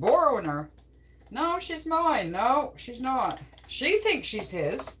 You're just borrowing her. No, she's mine. No, she's not. She thinks she's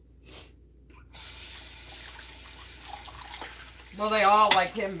his. Well, they all like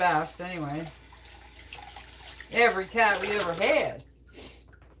him best anyway. Every cat we ever had.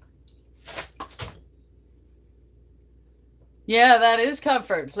 Yeah, that is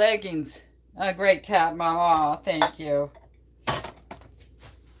comfort. Leggings. A great cat, Mama. Oh, thank you.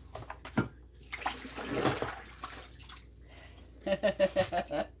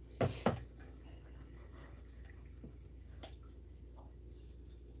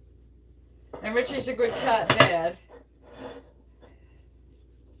 And Richie's a good cat dad.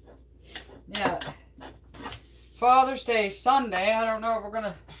 Yeah. Father's Day, Sunday. I don't know if we're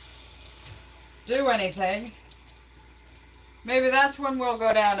going to do anything. Maybe that's when we'll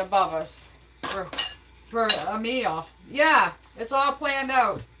go down to Bubba's for a meal. Yeah, it's all planned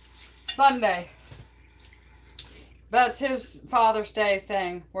out. Sunday. That's his Father's Day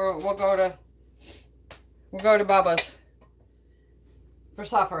thing. We'll go to Bubba's for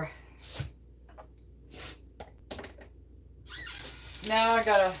supper. Now I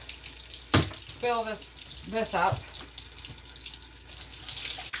gotta fill this up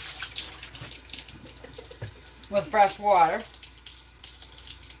with fresh water.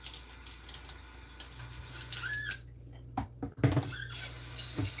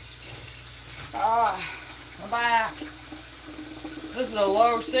 I'm back. This is a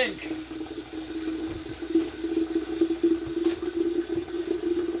low sink.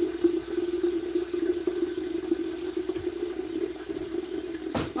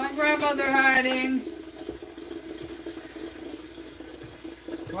 My grandmother Harding.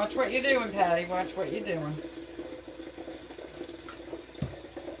 Watch what you're doing, Patty. Watch what you're doing.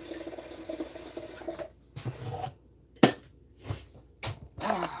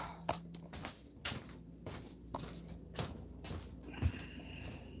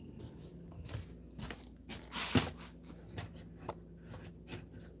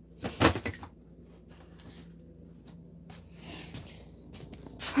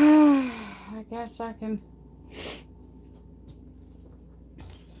 I guess I can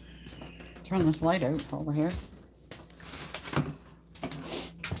turn this light out over here.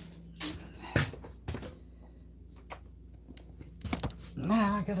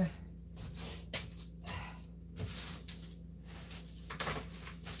 Now I gotta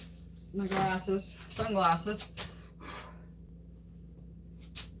my glasses, sunglasses.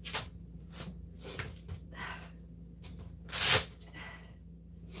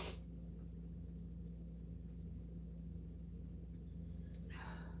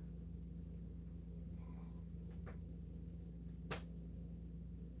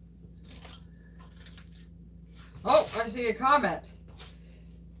 Oh, I see a comment.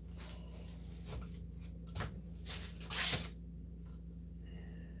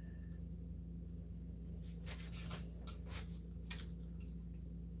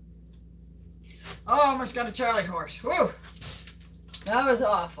 Oh, almost got a Charlie horse. Whew. That was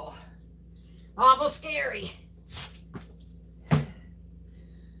awful. Awful scary.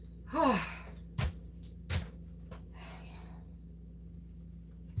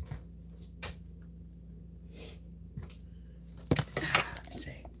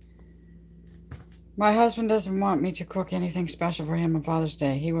 My husband doesn't want me to cook anything special for him on Father's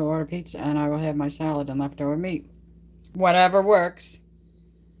Day. He will order pizza and I will have my salad and leftover meat. Whatever works.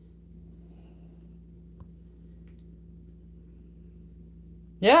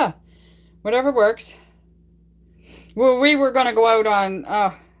 Yeah, whatever works. Well, we were going to go out on...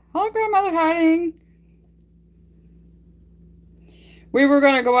 hello, Grandmother Harding. We were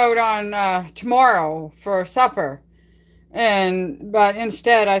going to go out on tomorrow for supper. But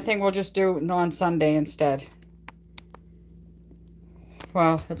instead, I think we'll just do it on Sunday instead.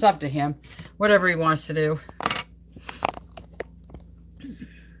 Well, it's up to him. Whatever he wants to do.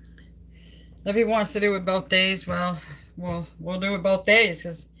 If he wants to do it both days, well, we'll do it both days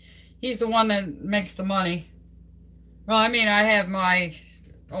because he's the one that makes the money. Well, I mean, I have my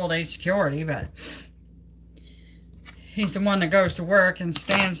old age security, but he's the one that goes to work and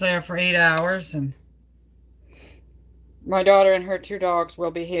stands there for 8 hours and My daughter and her 2 dogs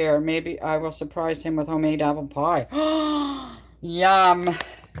will be here. Maybe I will surprise him with homemade apple pie. Yum.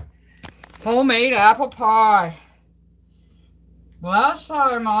 Homemade apple pie. Last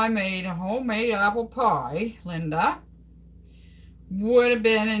time I made a homemade apple pie, Linda, would have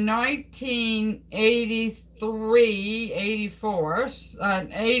been in 1983, 84,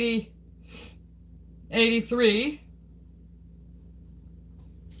 83.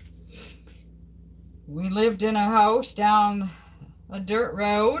 We lived in a house down a dirt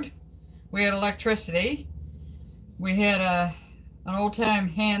road. We had electricity. We had an old-time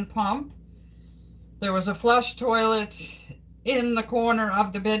hand pump. There was a flush toilet in the corner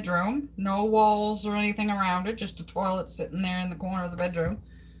of the bedroom. No walls or anything around it. Just a toilet sitting there in the corner of the bedroom.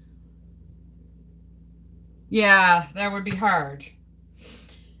 Yeah, that would be hard.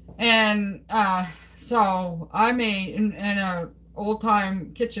 And so I made in a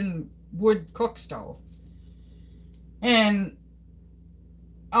old-time kitchen wood cook stove. And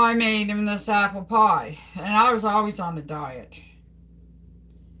I made him this apple pie. And I was always on a diet.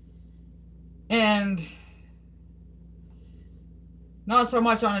 And not so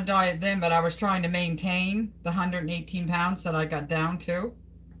much on a diet then, but I was trying to maintain the 118 pounds that I got down to.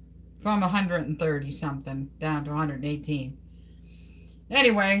 From 130 something down to 118.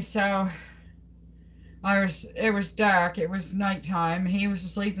 Anyway, so it was dark, it was nighttime, he was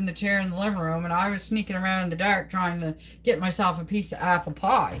asleep in the chair in the living room, and I was sneaking around in the dark trying to get myself a piece of apple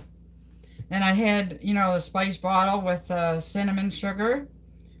pie. And I had, you know, the spice bottle with cinnamon sugar.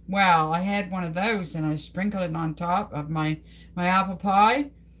 Well, I had one of those, and I sprinkled it on top of my apple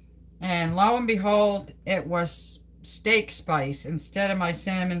pie, and lo and behold, it was steak spice instead of my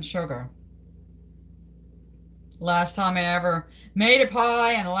cinnamon sugar. Last time I ever made a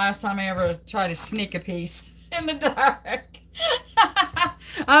pie, and the last time I ever tried to sneak a piece in the dark. I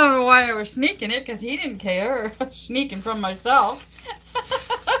don't know why I was sneaking it, because he didn't care. Sneaking from myself.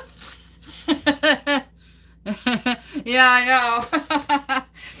 Yeah, I know.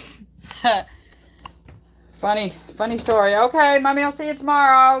 Funny story. Okay, Mommy, I'll see you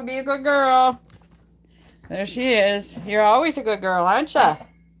tomorrow. Be a good girl. There she is. You're always a good girl, aren't you?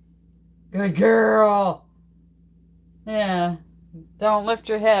 Good girl. Yeah. Don't lift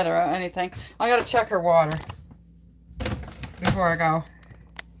your head or anything. I gotta check her water before I go.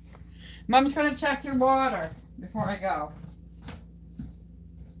 Mom's gonna check your water before I go.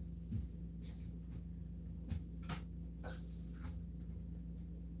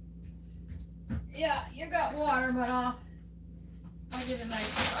 Yeah, you got water, but I'll get a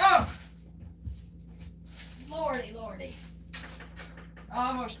nice... Oh! Lordy, lordy. I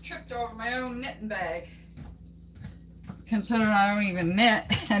almost tripped over my own knitting bag. Considering I don't even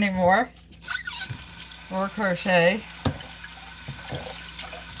knit anymore. Or crochet.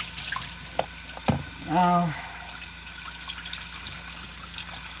 Oh.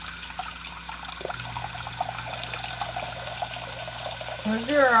 Good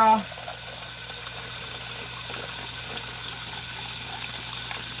girl.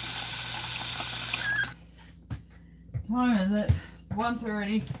 What time is it?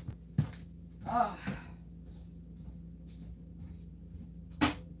 1:30. Oh.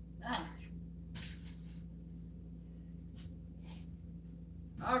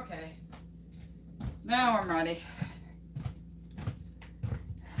 Okay. Now I'm ready.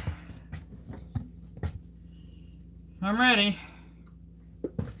 I'm ready.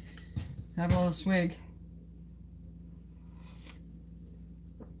 Have a little swig.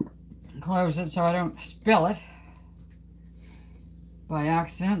 Close it so I don't spill it by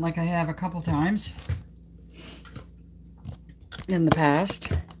accident like I have a couple times in the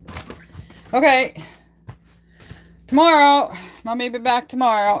past. Okay. Tomorrow. Mommy will be back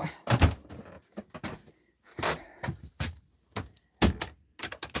tomorrow.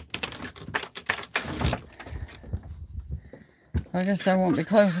 I guess I won't be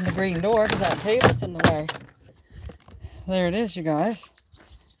closing the green door because that table's in the way. There it is, you guys.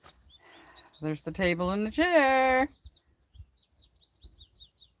 There's the table and the chair.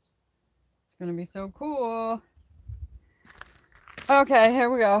 It's going to be so cool. Okay, here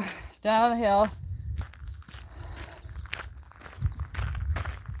we go. Down the hill.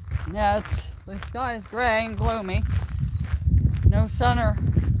 Yeah, the sky is gray and gloomy. No sun or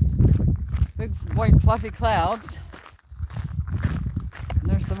big white fluffy clouds. And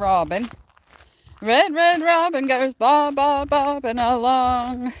there's the robin. Red, red robin goes bob, bob, bobbing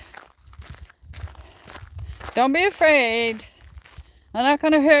along. Don't be afraid. I'm not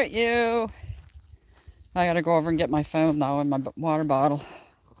going to hurt you. I got to go over and get my phone though and my water bottle.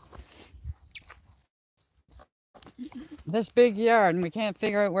 This big yard and we can't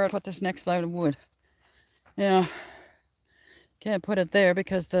figure out where to put this next load of wood. Yeah. Can't put it there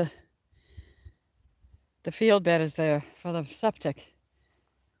because the field bed is there for the septic.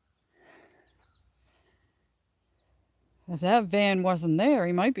 If that van wasn't there,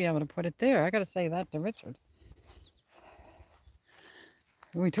 he might be able to put it there. I gotta say that to Richard.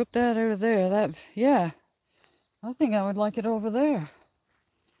 We took that out of there. Yeah, I think I would like it over there.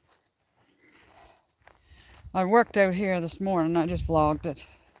 I worked out here this morning. I just vlogged it.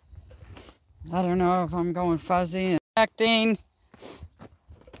 I don't know if I'm going fuzzy and connecting.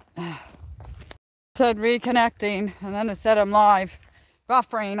 Said reconnecting, and then it said I'm live.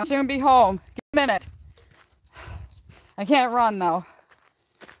 Buffering. I'll soon be home. Give me a minute. I can't run though.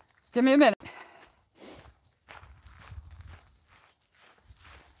 Give me a minute.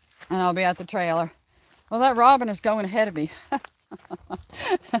 And I'll be at the trailer. Well, that robin is going ahead of me.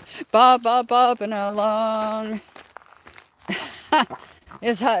 Bobbing along.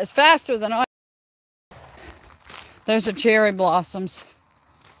 It's faster than I. There's the cherry blossoms.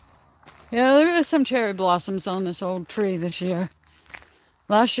 Yeah, there is some cherry blossoms on this old tree this year.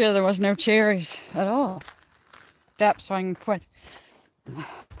 Last year there was no cherries at all. Step so I can put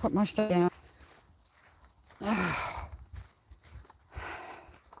my stuff down.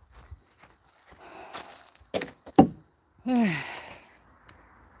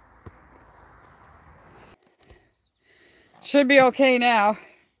 Should be okay now.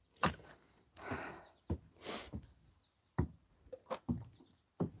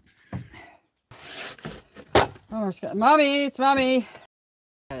 Oh, Mommy, it's Mommy.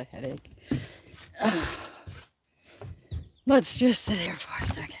 I got a headache. Let's just sit here for a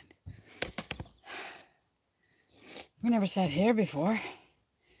second. We never sat here before.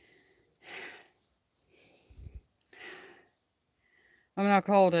 I'm not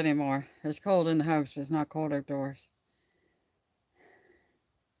cold anymore. It's cold in the house, but it's not cold outdoors.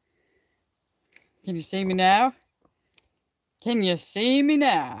 Can you see me now? Can you see me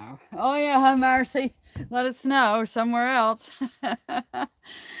now? Oh yeah, Marcy. Let it snow somewhere else.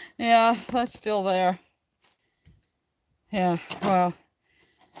 Yeah, that's still there. Yeah, well,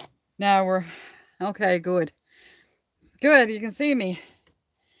 now we're, okay, good. Good, you can see me.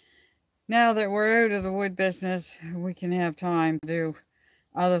 Now that we're out of the wood business, we can have time to do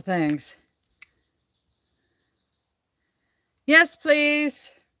other things. Yes,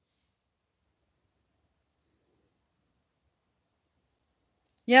 please.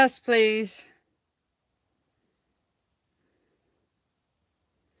 Yes, please.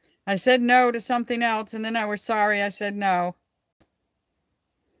 I said no to something else, and then I was sorry I said no.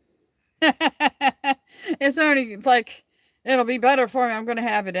 It's only like, it'll be better for me. I'm going to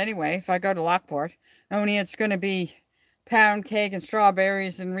have it anyway if I go to Lockport. Only it's going to be pound cake and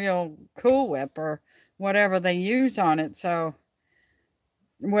strawberries and real Cool Whip or whatever they use on it. So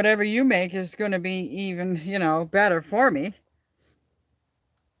whatever you make is going to be even, you know, better for me.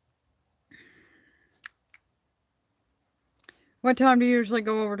 What time do you usually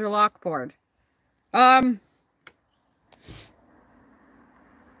go over to Lockport? Well,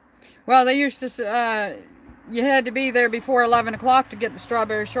 they used to, you had to be there before 11 o'clock to get the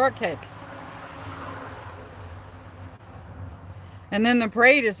strawberry shortcake. And then the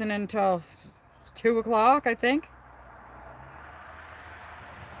parade isn't until 2 o'clock, I think.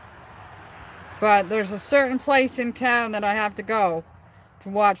 But there's a certain place in town that I have to go to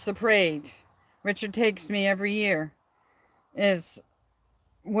watch the parade. Richard takes me every year. It's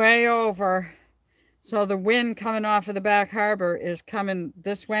way over. So the wind coming off of the back harbor is coming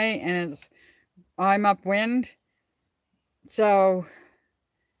this way, and I'm upwind. So,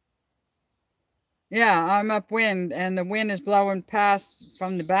 yeah, I'm upwind, and the wind is blowing past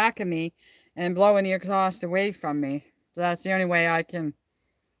from the back of me and blowing the exhaust away from me. So that's the only way I can,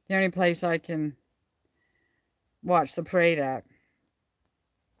 the only place I can watch the parade at.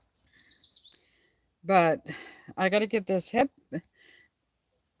 But I got to get this hip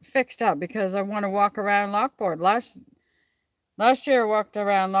fixed up because I want to walk around Lockport. Last year I walked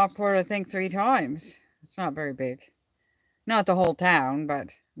around Lockport, I think 3 times. It's not very big. Not the whole town,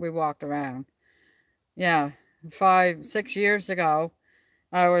 but we walked around. Yeah, 5, 6 years ago,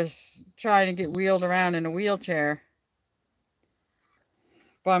 I was trying to get wheeled around in a wheelchair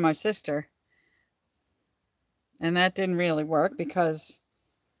by my sister. And that didn't really work because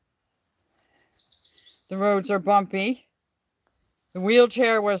the roads are bumpy. The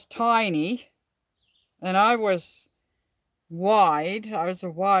wheelchair was tiny, and I was wide. I was a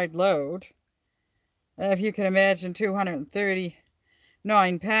wide load. If you can imagine,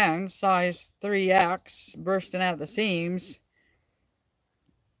 239 pounds, size 3X, bursting out the seams.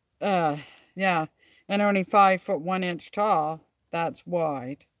 Yeah, and only 5 foot 1 inch tall. That's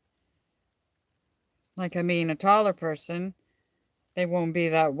wide. Like, I mean, a taller person they won't be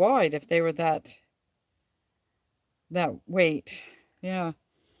that wide if they were that weight. Yeah.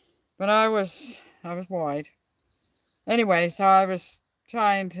 But I was wide. Anyway, so I was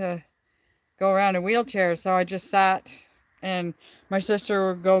trying to go around a wheelchair, so I just sat, and my sister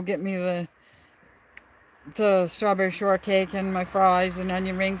would go get me the strawberry shortcake and my fries and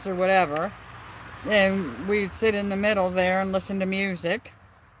onion rings or whatever. And we'd sit in the middle there and listen to music.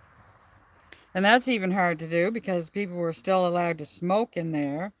 And that's even hard to do because people were still allowed to smoke in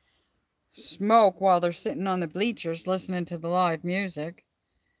there. Smoke while they're sitting on the bleachers listening to the live music.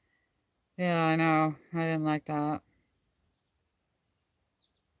 Yeah, I know. I didn't like that.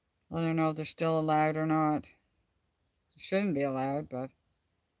 I don't know if they're still allowed or not. It shouldn't be allowed, but...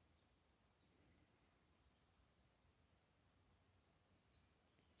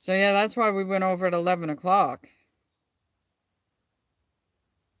 So yeah, that's why we went over at 11 o'clock.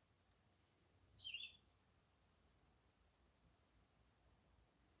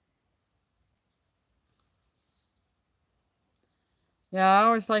 Yeah, I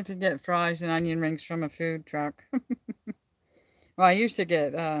always like to get fries and onion rings from a food truck. Well, I used to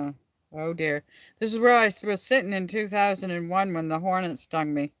get, oh dear. This is where I was sitting in 2001 when the hornet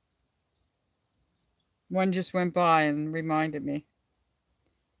stung me. One just went by and reminded me.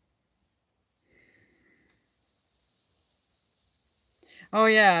 Oh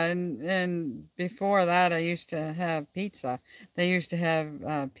yeah, and before that I used to have pizza. They used to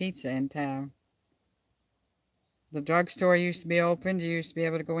have pizza in town. The drugstore used to be open. You used to be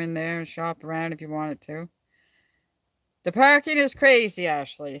able to go in there and shop around if you wanted to. The parking is crazy,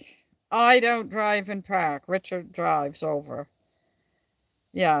 Ashley. I don't drive and park. Richard drives over.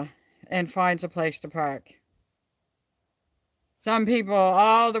 Yeah, and finds a place to park. Some people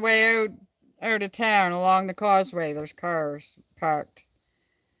all the way out of town along the causeway, there's cars parked.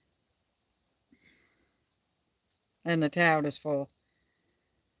 And the town is full.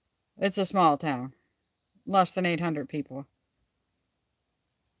 It's a small town. Less than 800 people.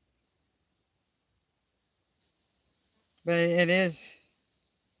 But it is...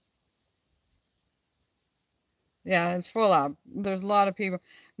 Yeah, it's full up. There's a lot of people.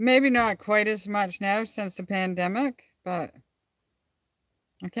 Maybe not quite as much now since the pandemic, but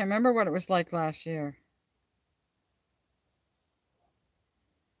I can't remember what it was like last year.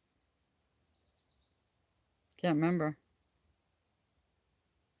 Can't remember.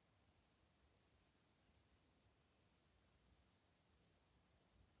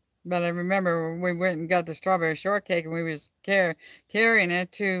 But I remember we went and got the strawberry shortcake and we was carrying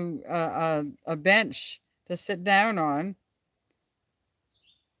it to a bench to sit down on.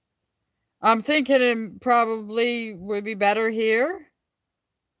 I'm thinking it probably would be better here.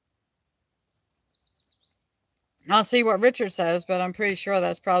 I'll see what Richard says, but I'm pretty sure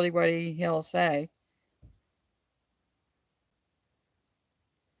that's probably what he'll say.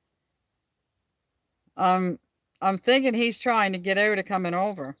 I'm thinking he's trying to get out of coming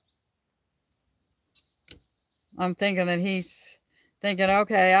over. I'm thinking that he's thinking,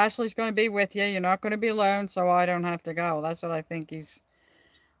 okay, Ashley's going to be with you. You're not going to be alone, so I don't have to go. That's what I think he's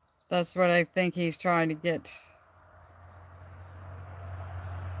trying to get.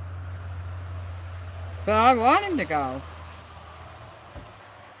 But I want him to go.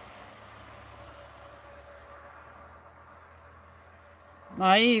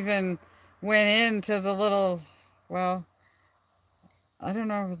 I even went into the little, well, I don't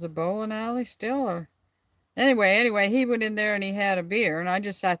know if it was a bowling alley still or... Anyway, he went in there and he had a beer, and I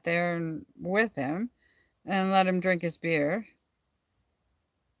just sat there and with him and let him drink his beer.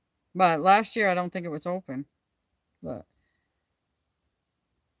 But last year, I don't think it was open. The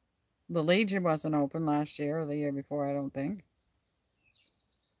Legion wasn't open last year or the year before, I don't think.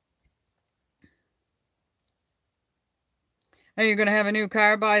 Are you going to have a new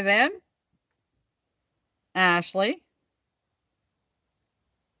car by then? Ashley?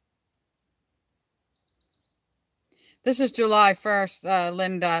 This is July 1st,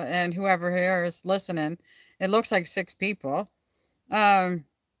 Linda, and whoever here is listening. It looks like 6 people. It's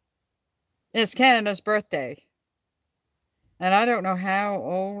Canada's birthday. And I don't know how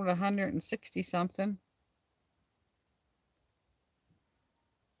old, 160 something.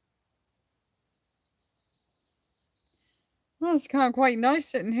 Well, it's kind of quite nice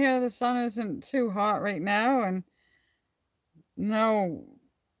sitting here. The sun isn't too hot right now, and no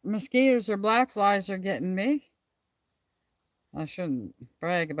mosquitoes or black flies are getting me. I shouldn't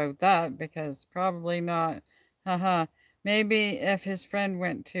brag about that because probably not. Haha. Maybe if his friend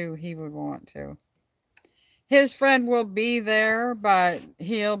went too, he would want to. His friend will be there, but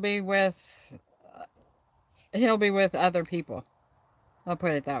he'll be with other people. I'll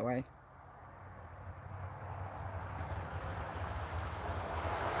put it that way.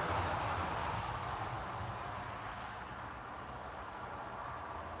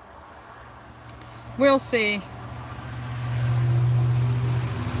 We'll see.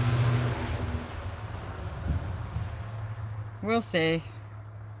 We'll see.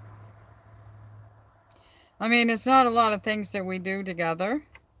 I mean, it's not a lot of things that we do together.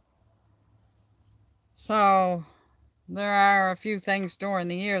 So, there are a few things during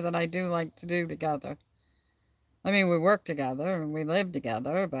the year that I do like to do together. I mean, we work together and we live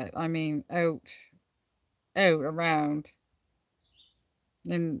together, but I mean, out around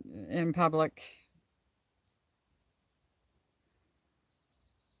in public.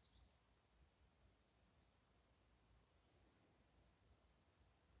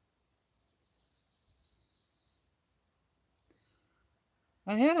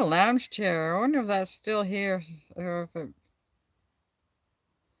 I had a lounge chair. I wonder if that's still here or if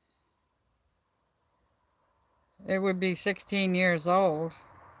it would be 16 years old.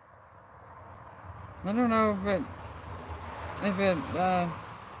 I don't know if it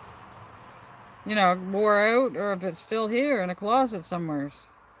you know, wore out or if it's still here in a closet somewhere.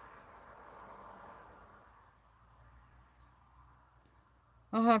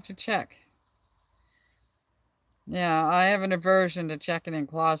 I'll have to check. Yeah, I have an aversion to checking in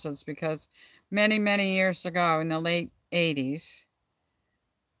closets because many, many years ago in the late 80s,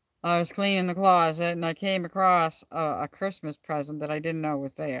 I was cleaning the closet and I came across a Christmas present that I didn't know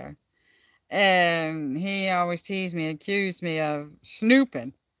was there. And he always teased me, accused me of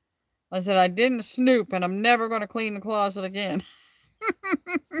snooping. I said, I didn't snoop and I'm never going to clean the closet again.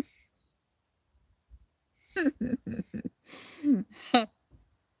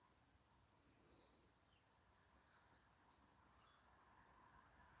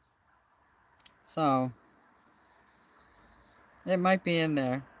 So, it might be in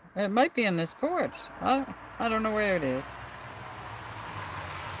there. It might be in this porch. I don't know where it is.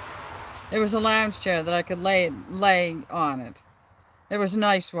 It was a lounge chair that I could lay on it. It was a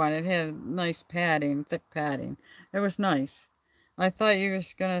nice one. It had nice padding, thick padding. It was nice. I thought you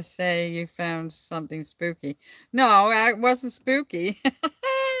was going to say you found something spooky. No, it wasn't spooky.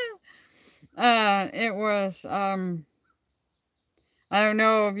 It was, I don't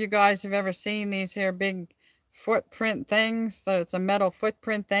know if you guys have ever seen these here big footprint things. So it's a metal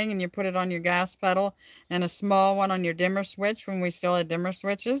footprint thing and you put it on your gas pedal and a small one on your dimmer switch when we still had dimmer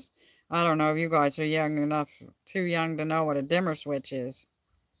switches. I don't know if you guys are young enough, too young to know what a dimmer switch is.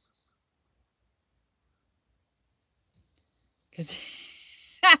 Because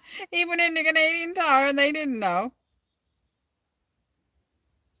even in the Canadian Tire, they didn't know.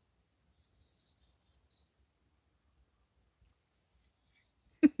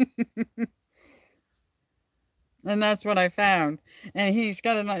 And that's what I found. And he's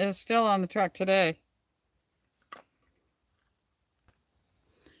got it, it's still on the truck today.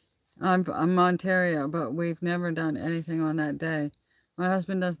 I'm from Ontario, but we've never done anything on that day. My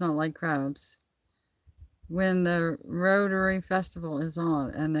husband does not like crowds. When the Rotary Festival is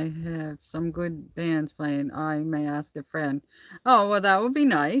on and they have some good bands playing, I may ask a friend. Oh, well, that would be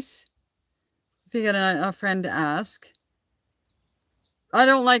nice. If you get a friend to ask. I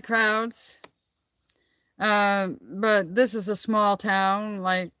don't like crowds. But this is a small town,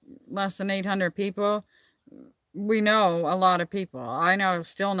 like less than 800 people. We know a lot of people. I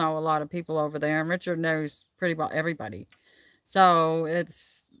still know a lot of people over there, and Richard knows pretty well everybody. So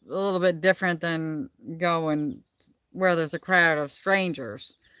it's a little bit different than going where there's a crowd of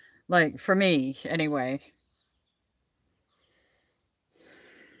strangers. Like, for me, anyway.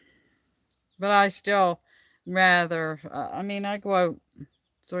 But I still rather, I mean, I go out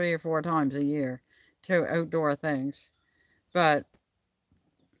 3 or 4 times a year to outdoor things. But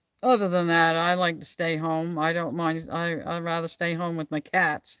other than that, I like to stay home. I don't mind. I'd rather stay home with my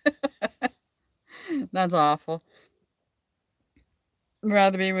cats. That's awful.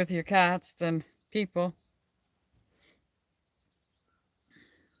 Rather be with your cats than people.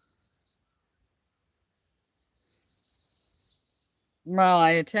 Well,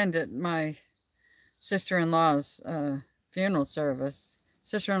 I attended my sister-in-law's funeral service.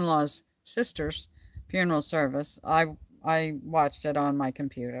 Sister-in-law's sister's funeral service. I watched it on my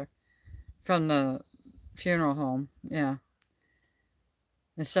computer from the funeral home. Yeah.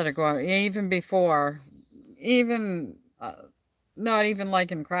 Instead of going, even before, even, not even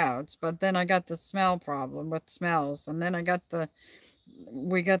liking crowds, but then I got the smell problem with smells, and then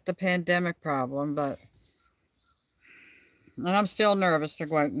we got the pandemic problem, and I'm still nervous to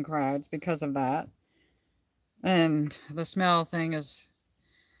go out in crowds because of that. And the smell thing is,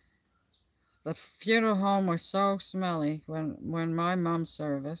 the funeral home was so smelly when my mom's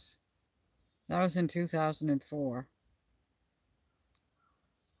service, that was in 2004.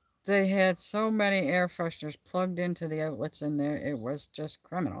 They had so many air fresheners plugged into the outlets in there, it was just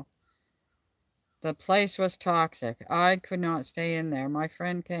criminal. The place was toxic. I could not stay in there. My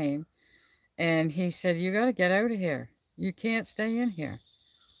friend came and he said, you got to get out of here. You can't stay in here.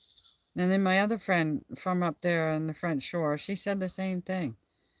 And then my other friend from up there on the French shore, she said the same thing.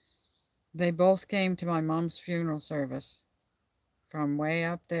 They both came to my mom's funeral service from way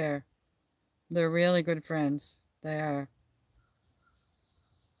up there. They're really good friends. They are.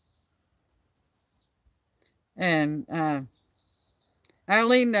 And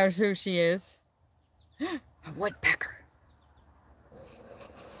Arlene knows who she is. A woodpecker.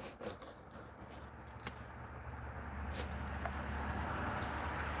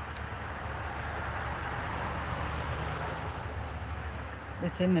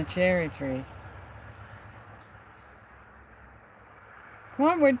 It's in the cherry tree. Come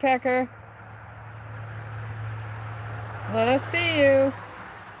on, woodpecker. Let us see you.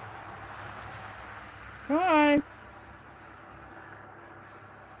 Come on.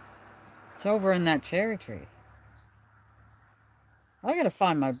 It's over in that cherry tree. I gotta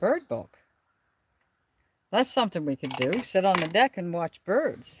find my bird book. That's something we could do. Sit on the deck and watch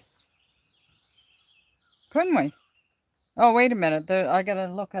birds. Couldn't we? Oh, wait a minute. There, I gotta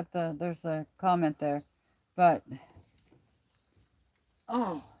look at the... There's a comment there. But...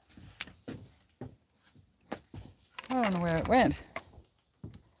 Oh. I don't know where it went.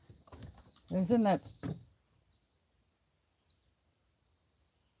 It was in that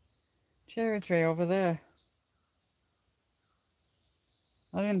cherry tree over there.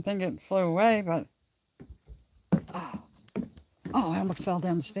 I didn't think it flew away, but... Oh, I almost fell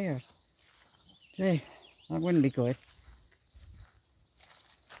down the stairs. Gee, that wouldn't be good.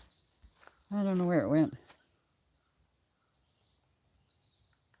 I don't know where it went.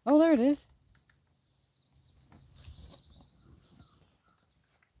 Oh, there it is.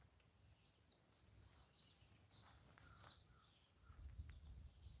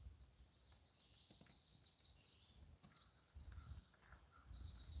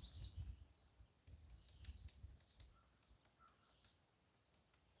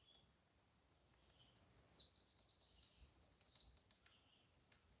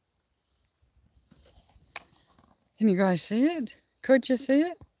 Can you guys see it? Could you see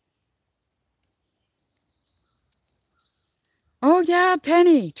it? Oh yeah,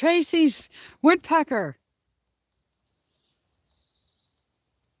 Penny, Tracy's woodpecker.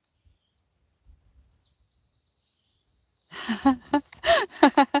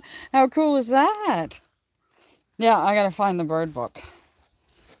 How cool is that? Yeah, I gotta find the bird book.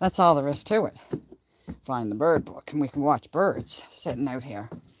 That's all there is to it. Find the bird book and we can watch birds sitting out here.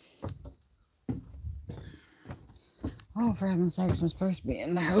 Oh, for heaven's sakes, I'm supposed to be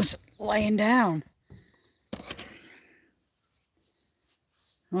in the house laying down.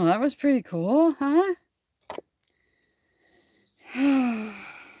 Well, that was pretty cool, huh? I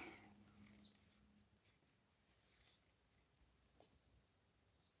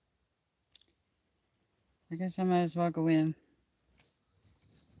guess I might as well go in.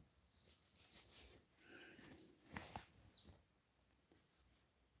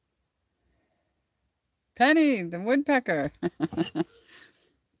 Penny, the woodpecker.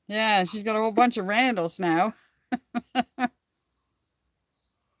 Yeah, she's got a whole bunch of Randalls now. A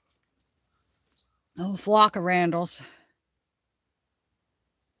whole flock of Randalls.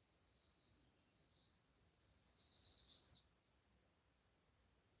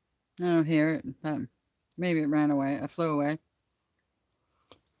 I don't hear it, but maybe it ran away. It flew away.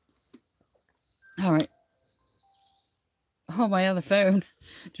 All right. Oh, my other phone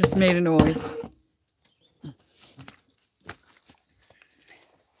just made a noise.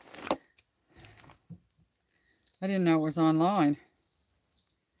 I didn't know it was online.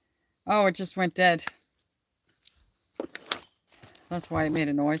 Oh, it just went dead. That's why it made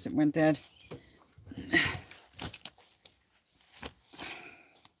a noise. It went dead.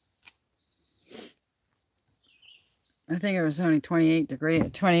 I think it was only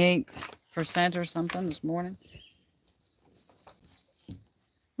 28% or something this morning.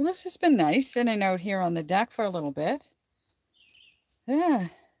 Well, this has been nice sitting out here on the deck for a little bit. Yeah.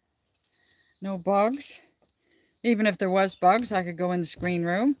 No bugs. Even if there was bugs, I could go in the screen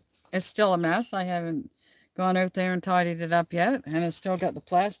room. It's still a mess. I haven't gone out there and tidied it up yet. And it's still got the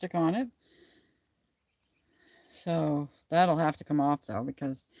plastic on it. So that'll have to come off though,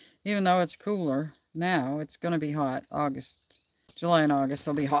 because even though it's cooler now, it's going to be hot. July and August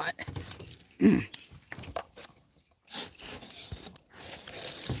will be hot.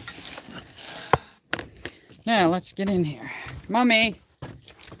 Now, let's get in here. Mommy!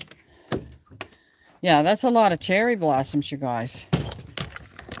 Yeah, that's a lot of cherry blossoms, you guys.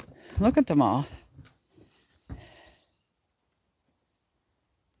 Look at them all.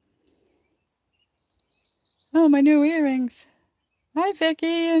 Oh, my new earrings. Hi,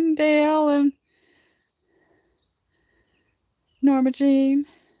 Vicky and Dale and Norma Jean.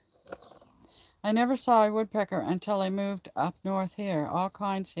 I never saw a woodpecker until I moved up north here. All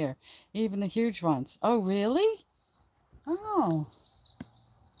kinds here. Even the huge ones. Oh, really? Oh.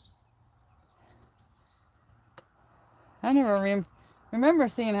 I never remember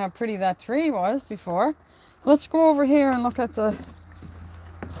seeing how pretty that tree was before. Let's go over here and look at the...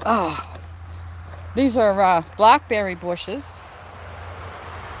 Oh. These are blackberry bushes.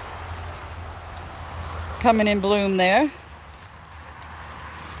 Coming in bloom there.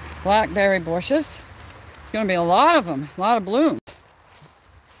 Blackberry bushes. There's going to be a lot of them. A lot of bloom.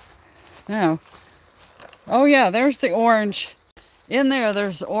 Now. Oh yeah, there's the orange. In there,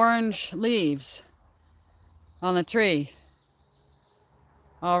 there's orange leaves on the tree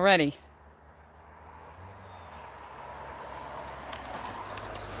already.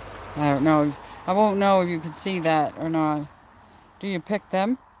 I don't know. I won't know if you can see that or not. Do you pick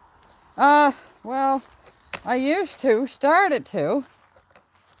them? Well, I used to, started to.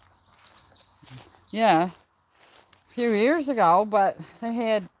 Yeah. A few years ago, but they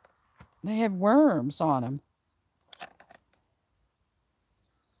had worms on them.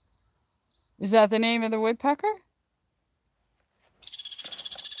 Is that the name of the woodpecker?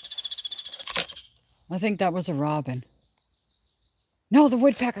 I think that was a robin. No, the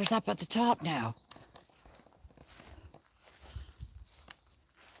woodpecker's up at the top now.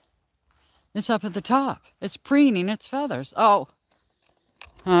 It's up at the top. It's preening its feathers. Oh.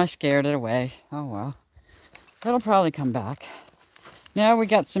 I scared it away. Oh well. It'll probably come back. Now we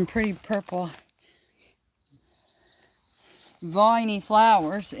got some pretty purple viney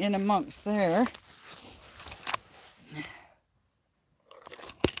flowers in amongst there.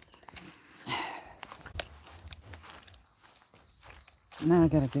 Now I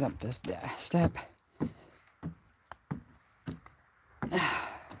gotta get up this step.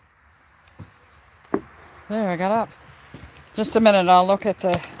 There, I got up. Just a minute, I'll look at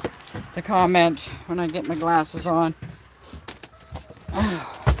the comment when I get my glasses on.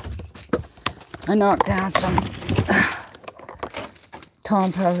 I knocked down some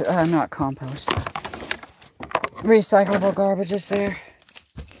not compost, recyclable garbages there.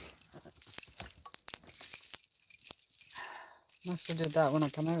 Must have did that when I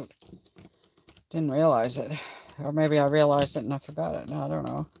come out. Didn't realize it. Or maybe I realized it and I forgot it. No, I don't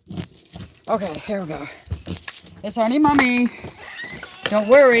know. Okay, here we go. It's Arnie Mommy. Don't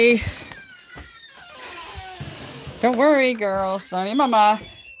worry. Don't worry, girls. Arnie Mama.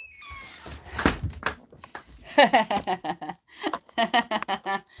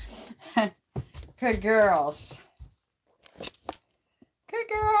 Good girls. Good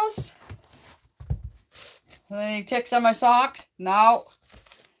girls. Any ticks on my sock? No.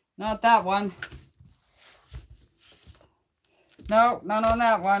 Not that one. No, none on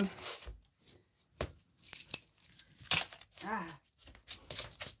that one. Ah.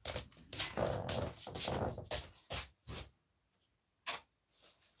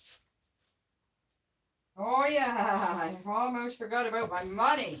 Oh yeah, I almost forgot about my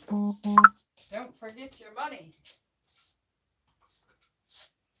money. Don't forget your money.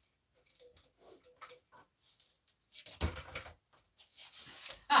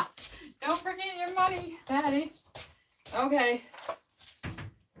 Don't forget your money, Patty. Okay.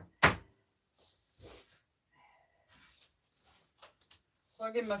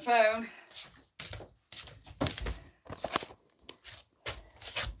 Plug in my phone.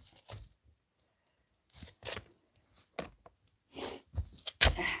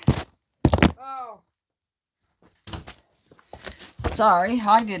 Oh. Sorry,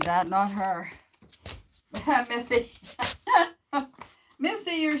 I did that, not her. Missy.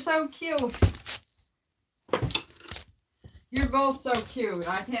 Missy, you're so cute. You're both so cute.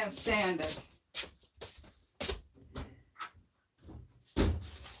 I can't stand it.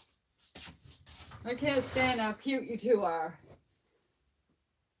 I can't stand how cute you two are.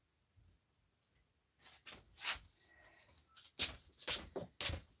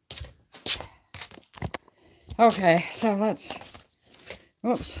 Okay, so let's...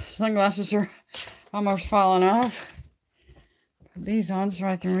 Whoops, sunglasses are almost falling off. Put these on so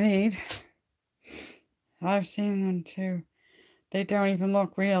I can read. I've seen them too. They don't even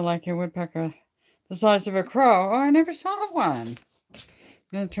look real, like a woodpecker. The size of a crow. Oh, I never saw one.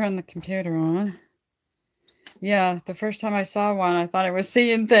 I'm going to turn the computer on. Yeah, the first time I saw one, I thought I was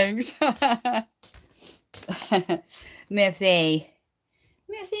seeing things. Missy.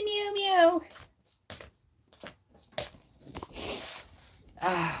 Missy Mew Mew.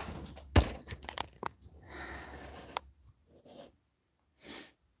 Ah.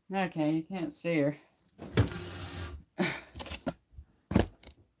 Okay, you can't see her.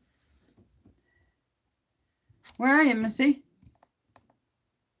 Where are you, Missy?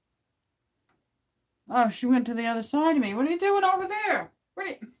 Oh, she went to the other side of me. What are you doing over there? What are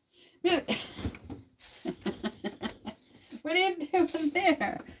you... What are you doing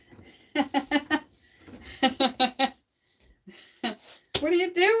there? What are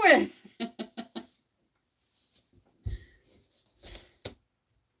you doing?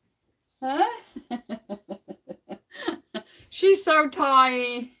 Huh? She's so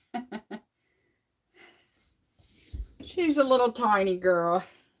tiny. She's a little tiny girl.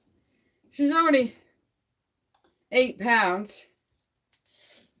 She's only 8 pounds.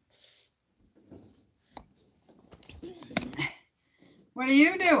 What are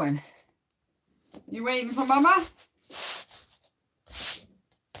you doing? You waiting for Mama?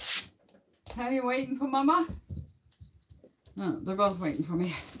 Are you waiting for Mama? Oh, they're both waiting for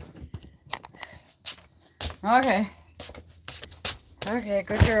me. Okay. Okay,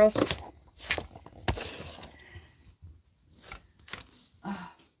 good girls.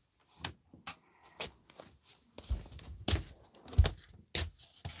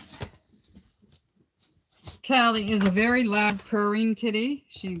 Callie is a very loud purring kitty.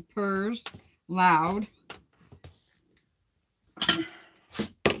 She purrs loud.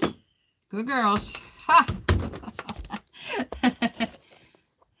 Good girls. Ha!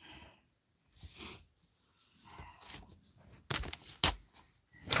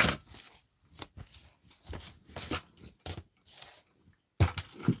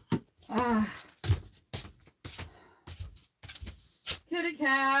 Kitty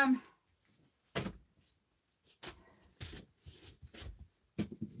cam.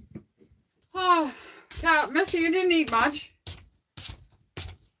 Oh, Missy, you didn't eat much.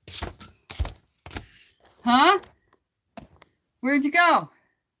 Huh? Where'd you go?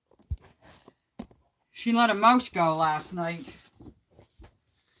 She let a mouse go last night.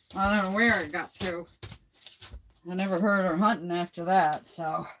 I don't know where it got to. I never heard her hunting after that,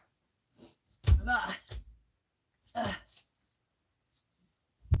 so.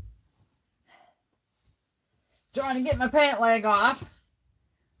 Trying to get my pant leg off.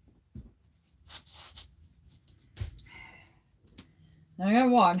 I got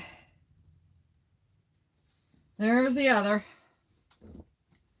one. There's the other.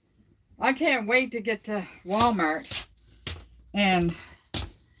 I can't wait to get to Walmart and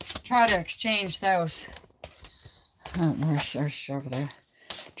try to exchange those. Oh, where's over there?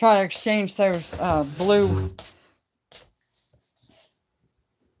 Try to exchange those blue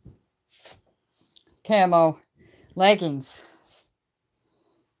camo leggings.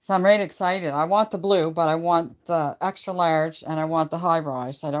 So I'm really excited. I want the blue, but I want the extra large and I want the high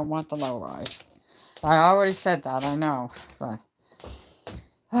rise. I don't want the low rise. I already said that, I know. But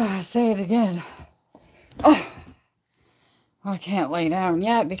I'll say it again. Oh, I can't lay down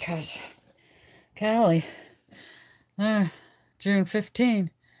yet because Callie, June 15.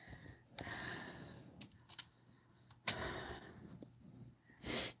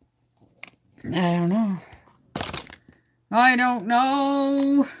 I don't know. I don't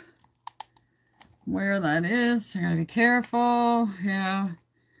know where that is. I gotta be careful. Yeah.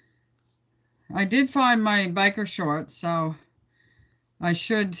 I did find my biker shorts, so I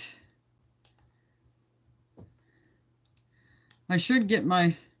should get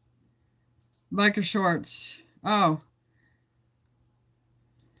my biker shorts. Oh.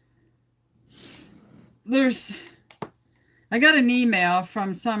 I got an email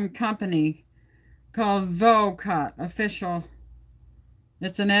from some company called V0T official.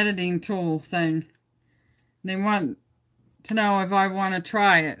 It's an editing tool thing. They want to know if I want to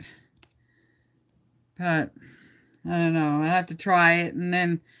try it. But I don't know. I have to try it, and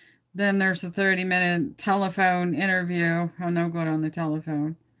then there's a 30-minute telephone interview. I'm no good on the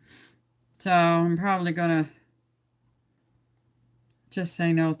telephone. So I'm probably gonna just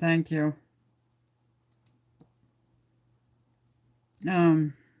say no thank you.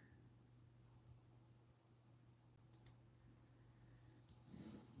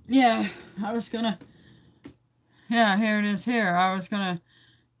 Yeah, I was gonna, yeah, here it is here. I was gonna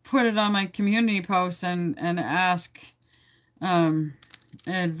put it on my community post and ask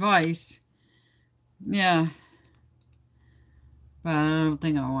advice. Yeah. But I don't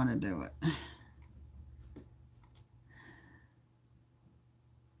think I want to do it.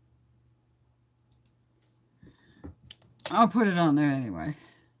 I'll put it on there anyway.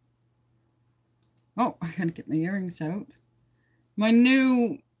 Oh, I gotta get my earrings out. My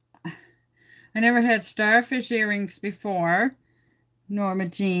new, I never had starfish earrings before. Norma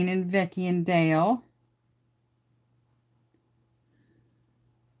Jean and Vicky and Dale.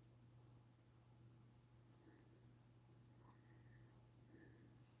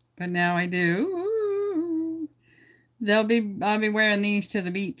 But now I do. Ooh. I'll be wearing these to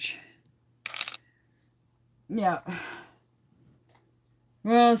the beach. Yeah.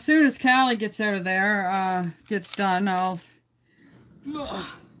 Well, as soon as Callie gets out of there, gets done, I'll...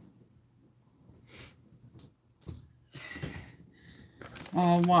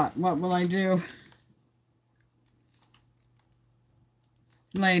 Oh, what? What will I do?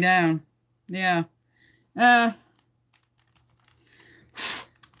 Lay down. Yeah.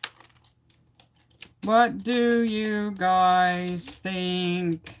 What do you guys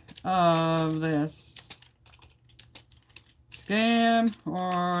think of this? Scam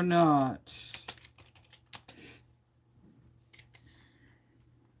or not?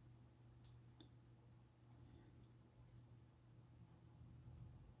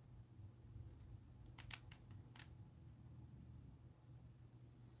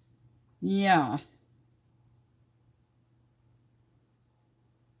 Yeah.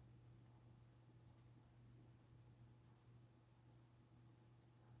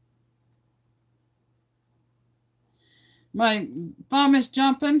 My thumb is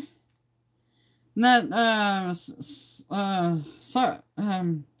jumping. That,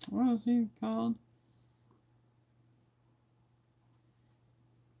 what is he called?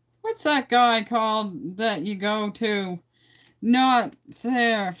 What's that guy called that you go to? Not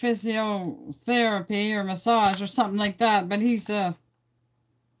physiotherapy or massage or something like that, but he's,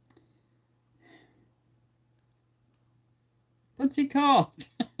 what's he called?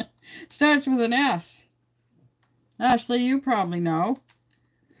 Starts with an S. Ashley, you probably know.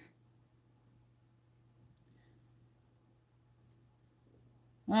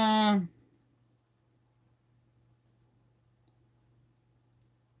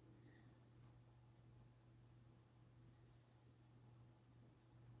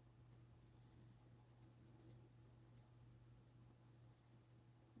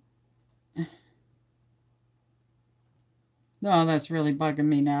 Oh, that's really bugging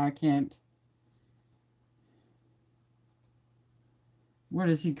me now. I can't. What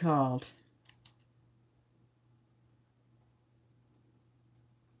is he called?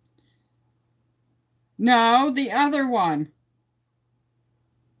 No, the other one.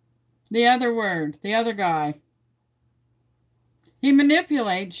 The other word. The other guy. He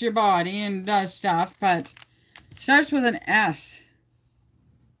manipulates your body and does stuff, but starts with an S.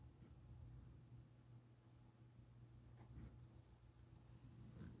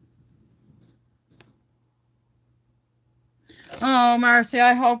 Oh, Marcy,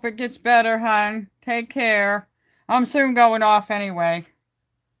 I hope it gets better, hon. Take care. I'm soon going off anyway.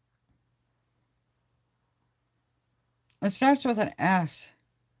 It starts with an S.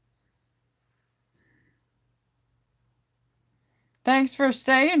 Thanks for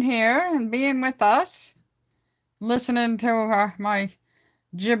staying here and being with us. Listening to my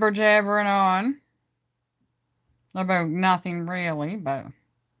jibber-jabbering on. About nothing really, but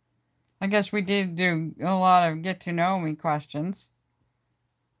I guess we did do a lot of get-to-know-me questions.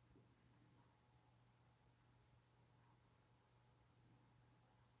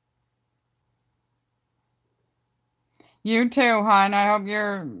 You too, hon. I hope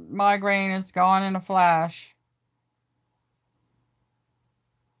your migraine is gone in a flash.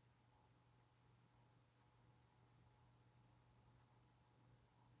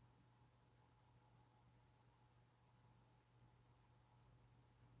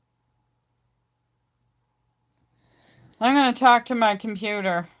 I'm going to talk to my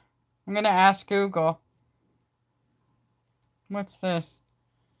computer. I'm going to ask Google. What's this?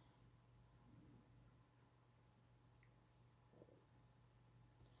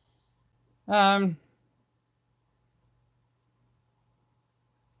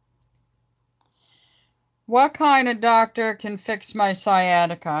 What kind of doctor can fix my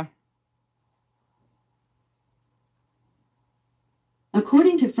sciatica?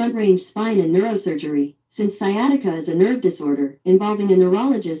 According to Front Range Spine and Neurosurgery, since sciatica is a nerve disorder, involving a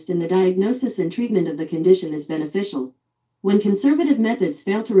neurologist in the diagnosis and treatment of the condition is beneficial. When conservative methods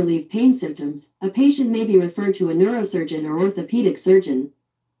fail to relieve pain symptoms, a patient may be referred to a neurosurgeon or orthopedic surgeon.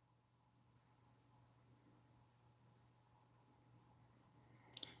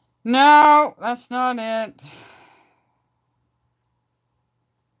 No, that's not it.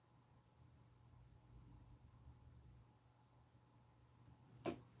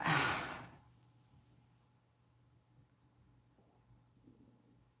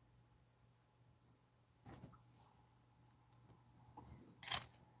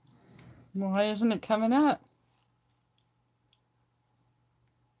 Why isn't it coming up?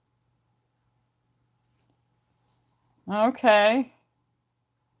 Okay.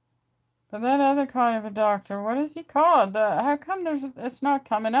 But that other kind of a doctor, what is he called? How come it's not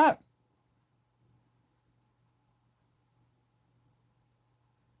coming up?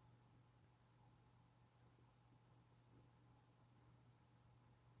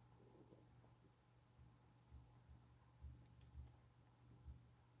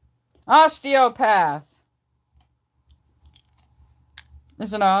 Osteopath.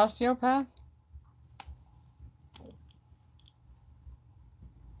 Is it an osteopath?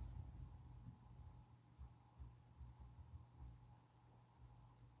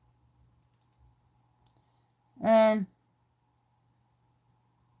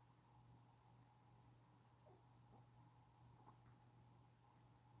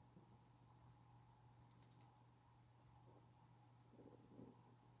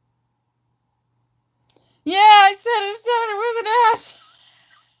 Yeah, I said it started with an S.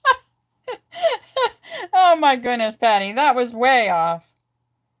 Oh my goodness, Patty, that was way off.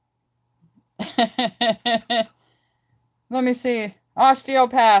 Let me see.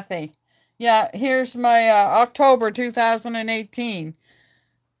 Osteopathy. Yeah, here's my October 2018.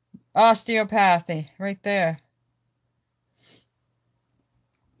 Osteopathy, right there.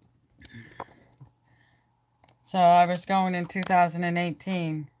 So I was going in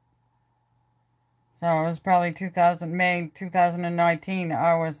 2018. So it was probably May 2019.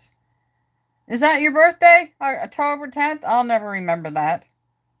 I was... Is that your birthday? October 10th? I'll never remember that.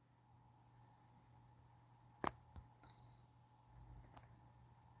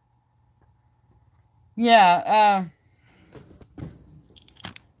 Yeah,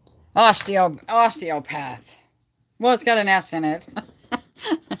 osteopath. Well, it's got an S in it.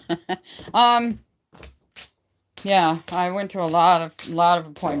 Yeah, I went to a lot of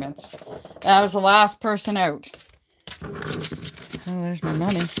appointments. I was the last person out. Oh, there's my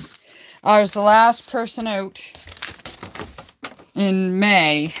money. I was the last person out in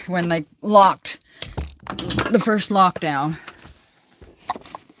May when they locked the first lockdown.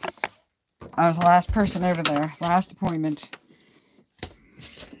 I was the last person over there, last appointment.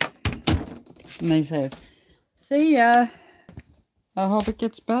 And they said, see ya. I hope it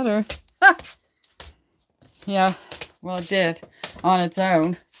gets better. Yeah, well it did on its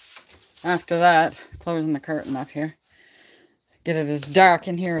own. After that, closing the curtain up here. Get it as dark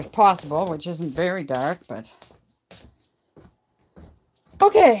in here as possible, which isn't very dark, but...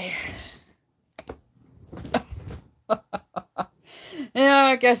 Okay. Yeah,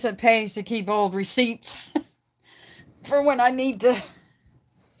 I guess it pays to keep old receipts for when I need to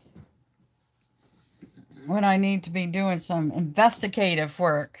be doing some investigative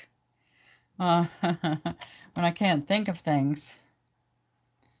work. When I can't think of things.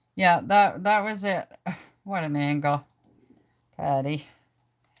 Yeah, that was it. What an angle, Patty.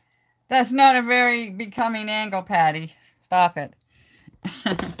 That's not a very becoming angle, Patty. Stop it.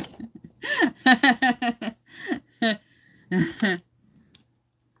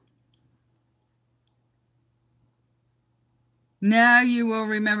 Now you will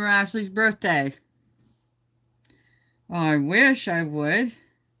remember Ashley's birthday. Well, I wish I would.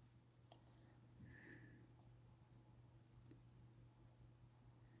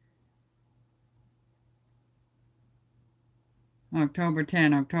 October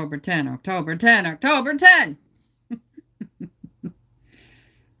 10, October 10, October 10, October 10!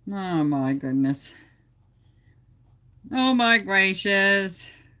 Oh my goodness. Oh my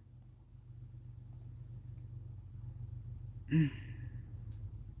gracious.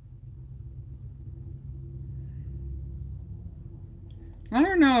 I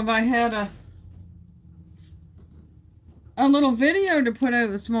don't know if I had a little video to put out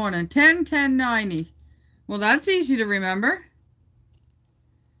this morning. 10-10-90. Well, that's easy to remember.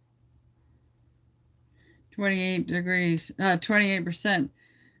 28 degrees, 28%.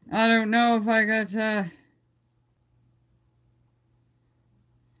 I don't know if I got,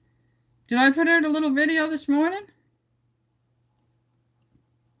 did I put out a little video this morning?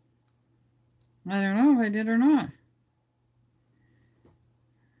 I don't know if I did or not.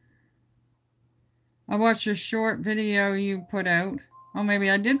 I watched a short video you put out. Oh, maybe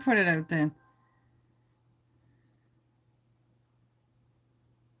I did put it out then.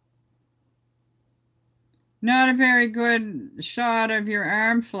 Not a very good shot of your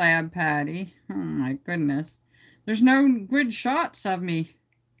arm flab, Patty. Oh my goodness. There's no good shots of me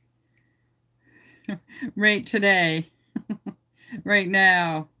right today. Right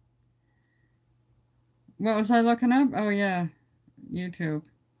now. What was I looking up? Oh yeah, YouTube.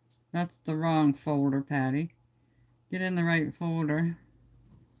 That's the wrong folder, Patty. Get in the right folder.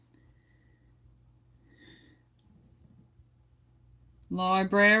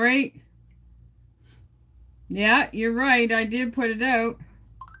 Library. Yeah, you're right. I did put it out.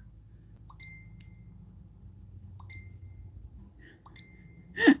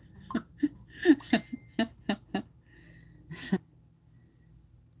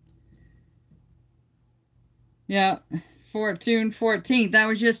 Yeah, June 14th. That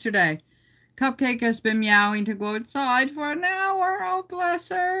was yesterday. Cupcake has been meowing to go outside for an hour. Oh, bless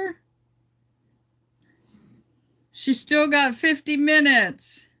her. She's still got 50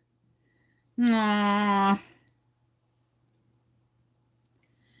 minutes. Aww.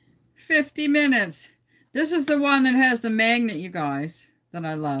 50 minutes. This is the one that has the magnet, you guys, that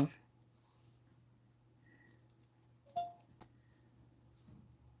I love.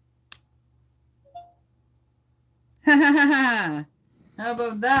 Ha ha ha ha. How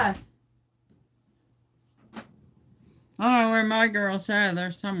about that? I don't know where my girls are.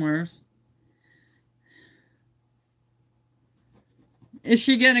 They're somewhere. Is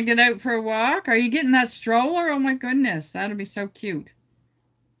she going to get out for a walk? Are you getting that stroller? Oh my goodness. That'll be so cute.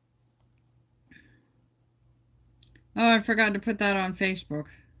 Oh, I forgot to put that on Facebook.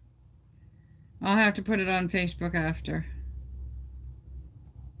 I'll have to put it on Facebook after.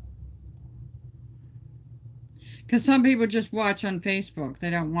 Because some people just watch on Facebook. They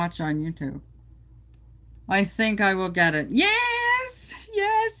don't watch on YouTube. I think I will get it. Yes!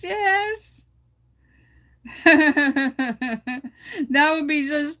 Yes, yes! That would be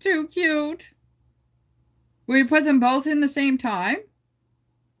just too cute. Will you put them both in the same time?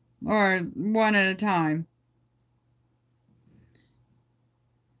 Or one at a time?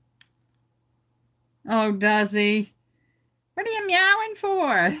 Oh, does he? What are you meowing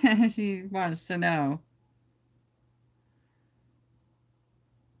for? She wants to know.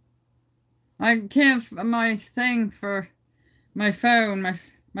 I can't, my thing for my phone,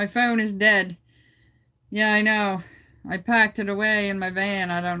 my phone is dead. Yeah, I know. I packed it away in my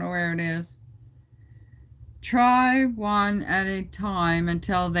van. I don't know where it is. Try one at a time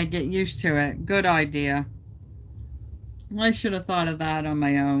until they get used to it. Good idea. I should have thought of that on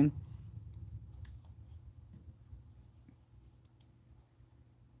my own.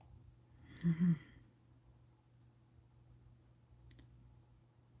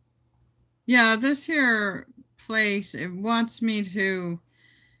 Yeah, this here place, it wants me to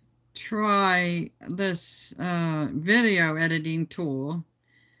try this video editing tool,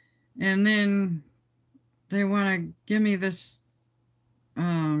 and then they want to give me this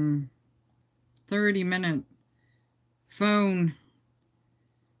 30-minute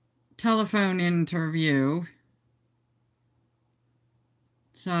telephone interview.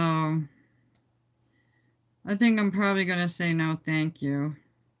 So I think I'm probably going to say no thank you.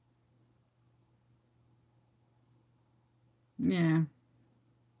 Yeah.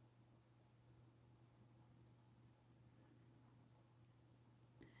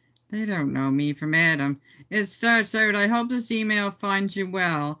 They don't know me from Adam. It starts out, I hope this email finds you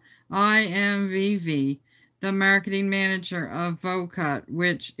well. I am Vivi, the marketing manager of VoCut,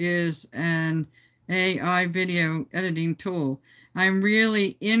 which is an AI video editing tool. I'm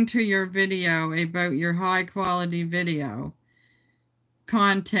really into your video about your high quality video.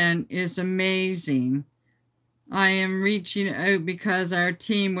 Content is amazing. I am reaching out because our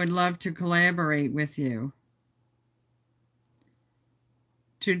team would love to collaborate with you.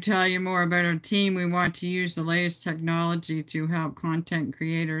 To tell you more about our team, we want to use the latest technology to help content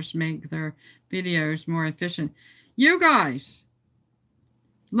creators make their videos more efficient. You guys,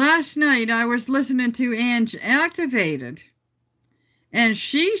 last night I was listening to Ange Activated, and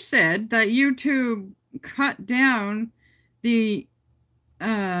she said that YouTube cut down the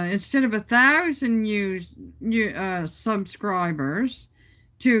instead of 1,000 subscribers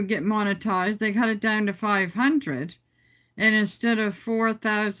to get monetized, they cut it down to 500. And instead of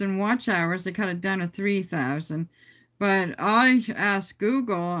 4,000 watch hours, they cut it down to 3,000. But I asked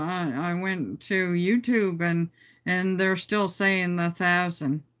Google, I went to YouTube, and they're still saying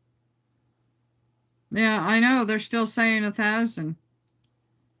 1,000. Yeah, I know, they're still saying 1,000.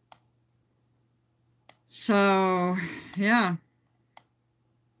 So, yeah.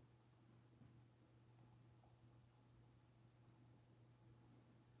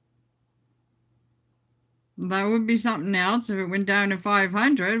 That would be something else if it went down to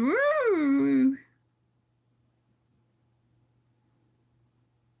 500. Woo!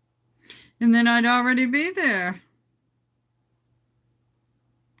 And then I'd already be there.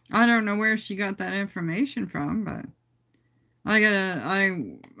 I don't know where she got that information from, but I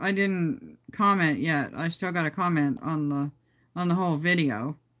didn't comment yet. I still got to comment on the whole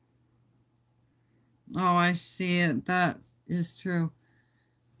video. Oh, I see it. That is true.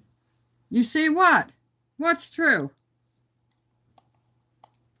 You see what? What's true?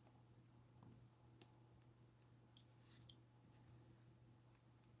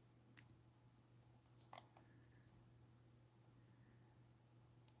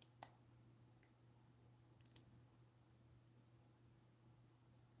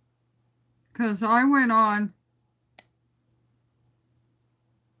 Because I went on.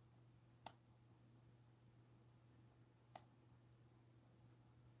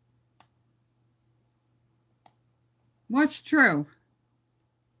 What's true?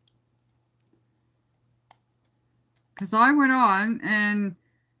 Because I went on and,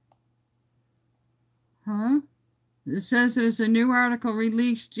 it says there's a new article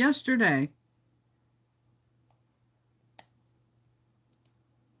released yesterday.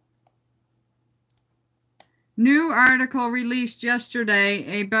 New article released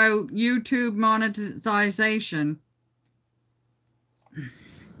yesterday about YouTube monetization.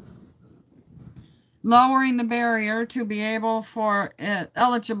 Lowering the barrier to be eligible for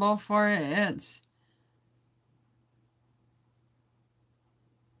its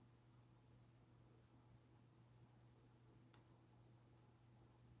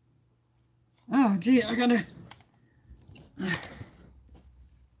oh gee, I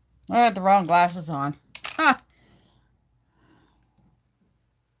had the wrong glasses on. Ha!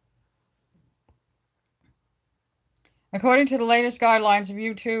 According to the latest guidelines of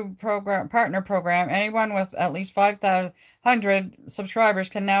YouTube partner program, anyone with at least 500 subscribers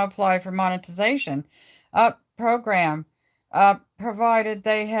can now apply for monetization. Provided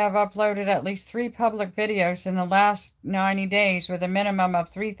they have uploaded at least 3 public videos in the last 90 days with a minimum of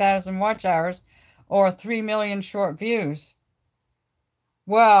 3,000 watch hours or 3 million short views.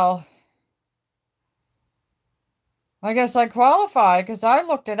 Well, I guess I qualify because I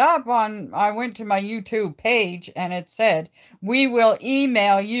looked it up I went to my YouTube page and it said, we will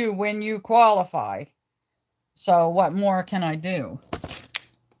email you when you qualify. So what more can I do?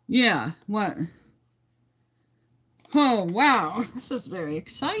 Yeah, what? Oh, wow. This is very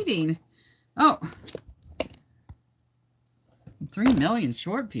exciting. Oh. 3 million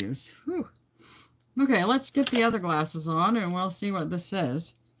short views. Whew. Okay, let's get the other glasses on and we'll see what this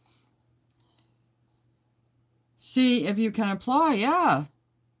says. See if you can apply, yeah.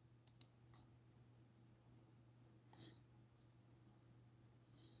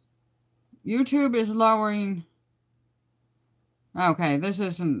 YouTube is lowering. Okay, this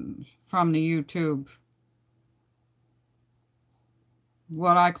isn't from the YouTube.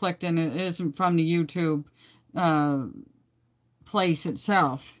 What I clicked in it isn't from the YouTube place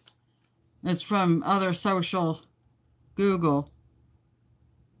itself. It's from other social Google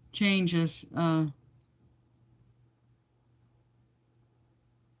changes.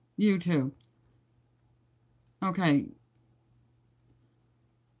 YouTube. Okay.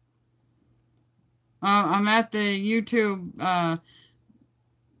 I'm at the YouTube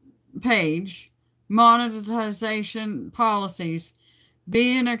page. Monetization policies.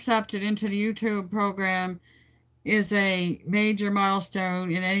 Being accepted into the YouTube program is a major milestone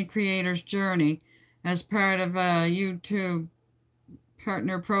in any creator's journey. As part of a YouTube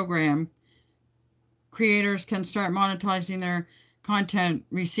partner program, creators can start monetizing their content,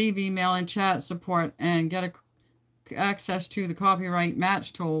 receive email and chat support, and get access to the copyright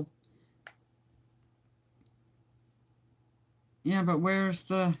match tool. Yeah, but where's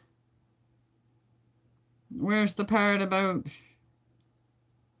the part about...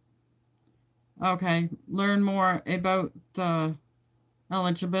 Okay, learn more about the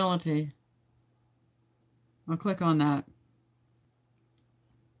eligibility. I'll click on that.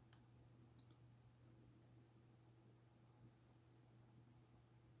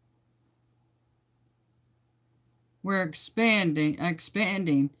 We're expanding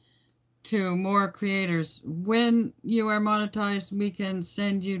to more creators. When you are monetized, we can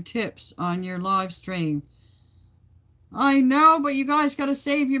send you tips on your live stream. I know, but you guys got to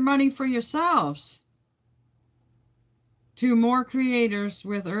save your money for yourselves. To more creators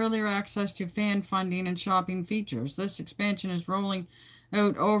with earlier access to fan funding and shopping features. This expansion is rolling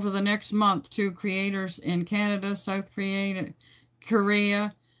out over the next month to creators in Canada, South Korea,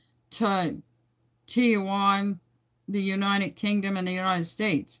 Taiwan, the United Kingdom, and the United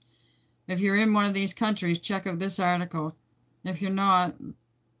States. If you're in one of these countries, check out this article. If you're not,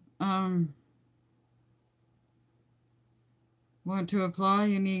 want to apply,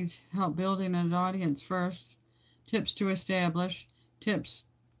 you need help building an audience first. Tips to establish. Tips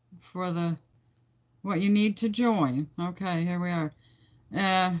for what you need to join. Okay, here we are.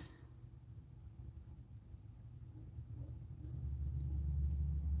 I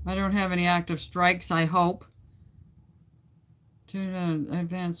don't have any active strikes, I hope. To the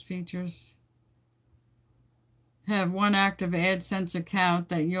advanced features. Have one active AdSense account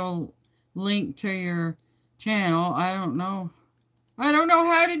that you'll link to your channel. I don't know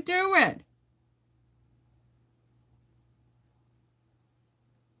how to do it.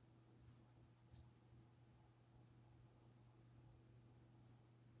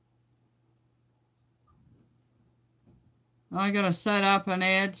 I gotta set up an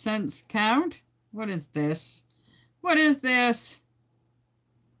AdSense account. What is this? What is this?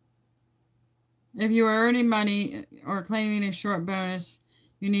 If you are earning money or claiming a short bonus,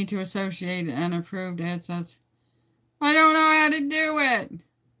 you need to associate an approved AdSense. I don't know how to do it.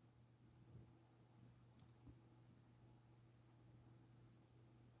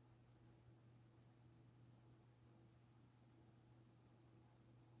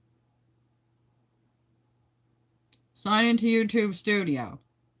 Sign into YouTube Studio.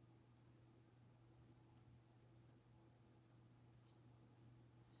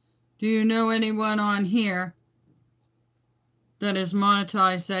 Do you know anyone on here that is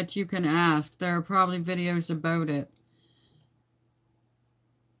monetized that you can ask? There are probably videos about it.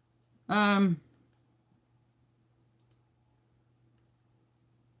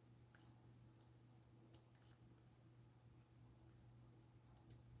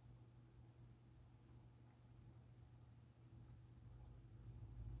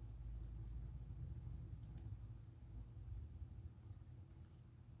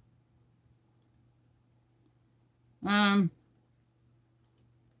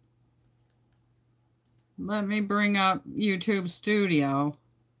 Let me bring up YouTube Studio.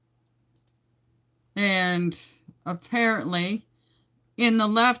 And apparently, in the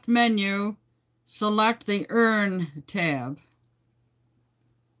left menu, select the Earn tab.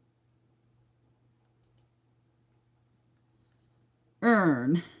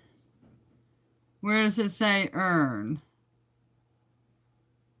 Earn. Where does it say Earn?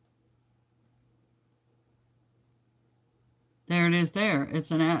 There it is there.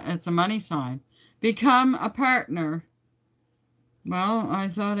 It's a money sign. Become a partner. Well, I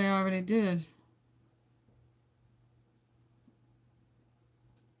thought I already did.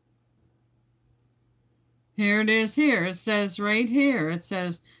 Here it is here. It says right here. It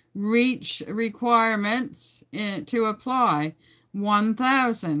says reach requirements to apply.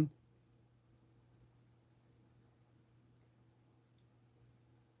 1,000.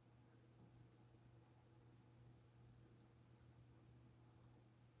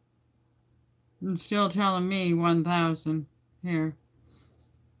 It's still telling me 1,000 here.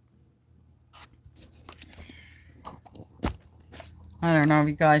 I don't know if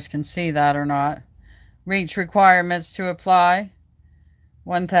you guys can see that or not. Reach requirements to apply.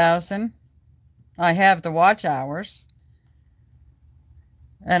 1,000. I have the watch hours.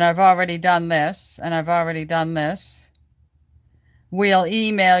 And I've already done this. And I've already done this. We'll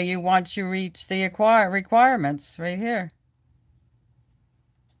email you once you reach the requirements right here.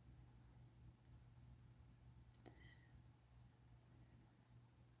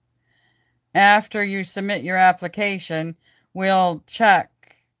 After you submit your application, we'll check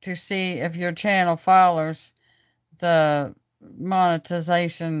to see if your channel follows the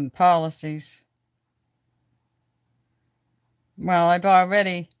monetization policies. Well, I've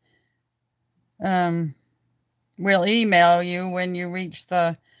already, we'll email you when you reach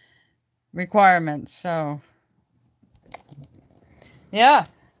the requirements, so, yeah.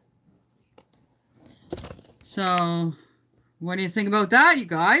 So, what do you think about that, you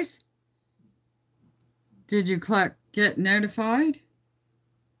guys? Did you click get notified?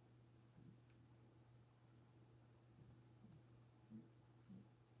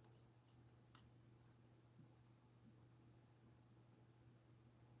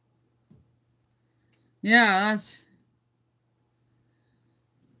 Yeah,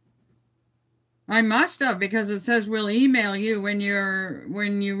 I must have, because it says we'll email you when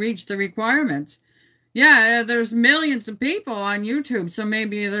you reach the requirements. Yeah, there's millions of people on YouTube, so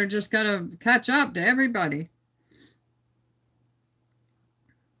maybe they're just gonna catch up to everybody.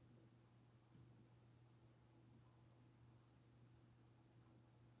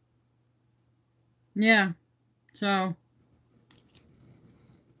 Yeah, so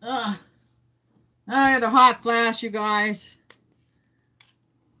I had a hot flash, you guys.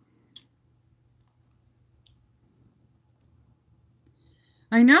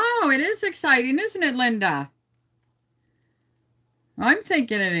 I know, it is exciting, isn't it, Linda? I'm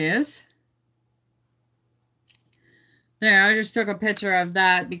thinking it is. There, I just took a picture of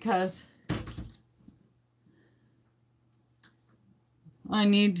that because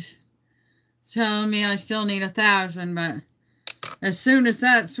telling me I still need 1,000, but as soon as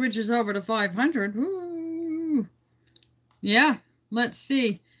that switches over to 500, woo, yeah, let's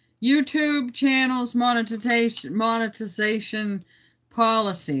see. YouTube channels monetization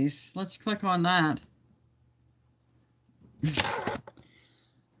policies. Let's click on that.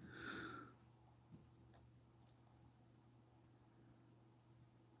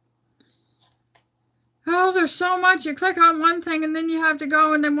 Oh, there's so much. You click on one thing and then you have to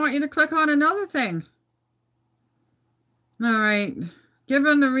go and they want you to click on another thing. All right.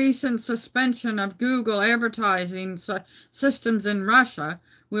 Given the recent suspension of Google advertising systems in Russia,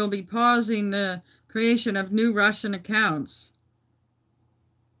 will be pausing the creation of new Russian accounts.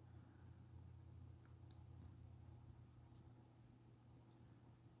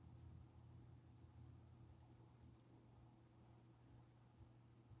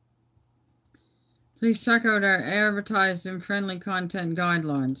 Please check out our advertising-friendly content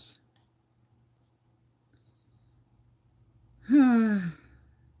guidelines.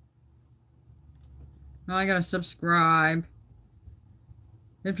 I gotta subscribe.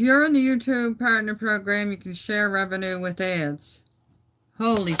 If you're in the YouTube Partner Program, you can share revenue with ads.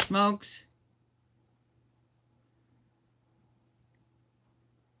 Holy smokes.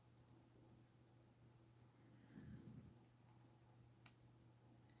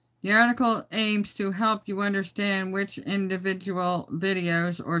 The article aims to help you understand which individual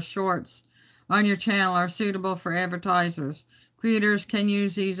videos or shorts on your channel are suitable for advertisers. Creators can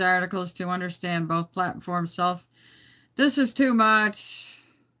use these articles to understand both platforms. This is too much.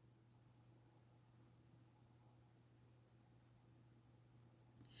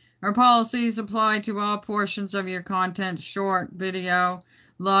 Our policies apply to all portions of your content: short, video,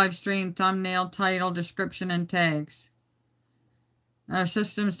 live stream, thumbnail, title, description, and tags. Our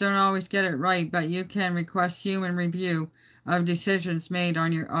systems don't always get it right, but you can request human review of decisions made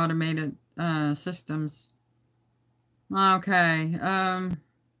on your automated systems. Okay.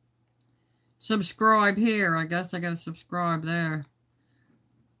 Subscribe here. I guess I gotta subscribe there.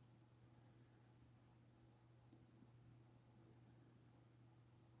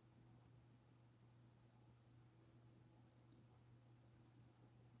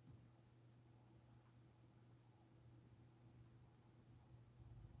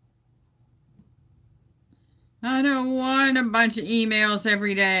 I don't want a bunch of emails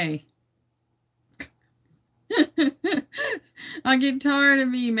every day. I get tired of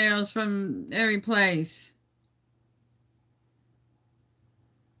emails from every place.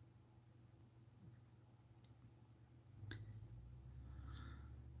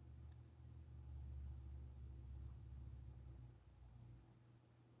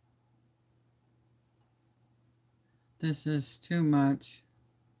 This is too much.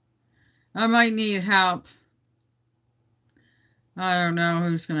 I might need help. I don't know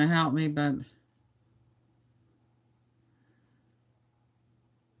who's going to help me, but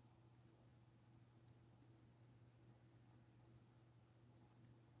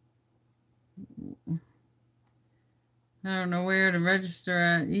I don't know where to register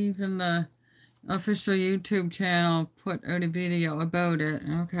at. Even the official YouTube channel put out a video about it.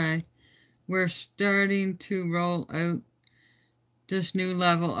 Okay. We're starting to roll out this new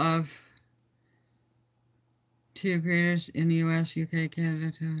level of to creators in the US, UK,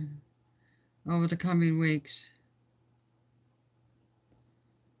 Canada over the coming weeks.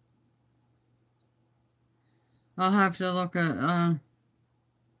 I'll have to look at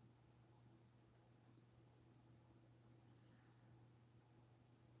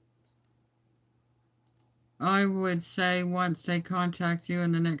I would say once they contact you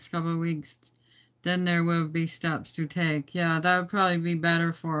in the next couple of weeks, then there will be steps to take. Yeah, that would probably be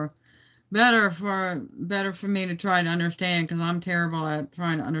better for me to try to understand, because I'm terrible at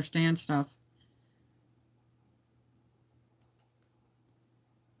trying to understand stuff.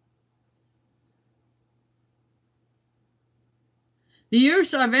 The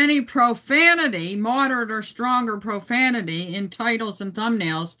use of any profanity, moderate or stronger profanity, in titles and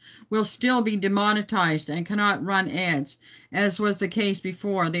thumbnails will still be demonetized and cannot run ads, as was the case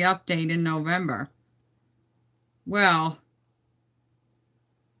before the update in November. Well,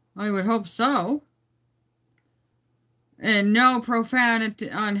 I would hope so. And no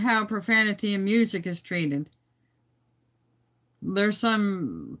profanity on how profanity in music is treated. There's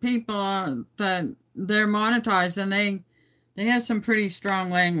some people that they're monetized and they have some pretty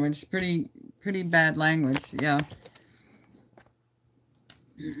strong language, pretty bad language, yeah.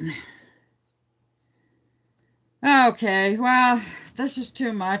 Okay, well, this is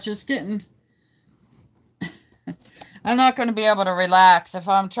too much. It's getting... I'm not going to be able to relax if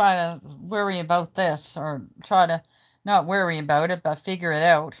I'm trying to worry about this, or try to not worry about it, but figure it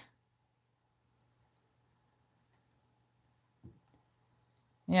out.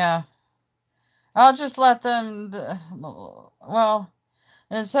 Yeah. I'll just let them, well,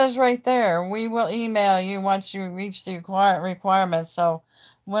 it says right there, we will email you once you reach the requirements. So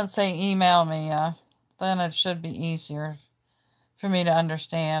once they email me, then it should be easier for me to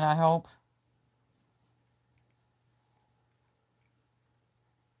understand, I hope.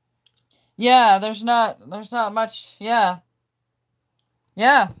 Yeah, there's not much, yeah.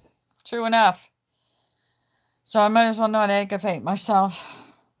 Yeah, true enough. So I might as well not aggravate myself.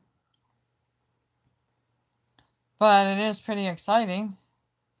 But it is pretty exciting.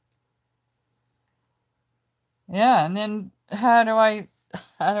 Yeah, and then how do I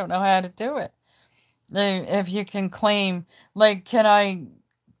don't know how to do it. If you can claim, like, can I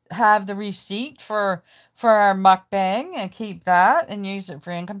have the receipt for our mukbang and keep that and use it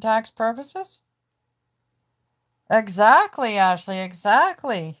for income tax purposes? Exactly, Ashley,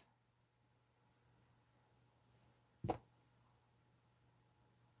 exactly.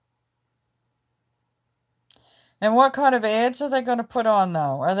 And what kind of ads are they going to put on,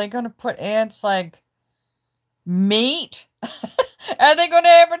 though? Are they going to put ads like meat? Are they going to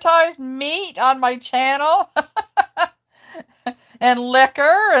advertise meat on my channel? And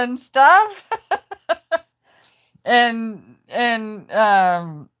liquor and stuff? and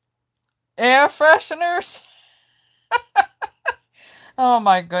air fresheners? Oh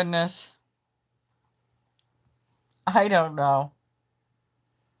my goodness. I don't know.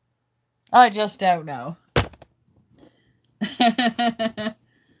 I just don't know.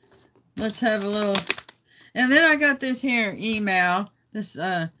 Let's have a little. And then I got this here email, this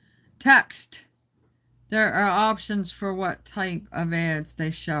text. There are options for what type of ads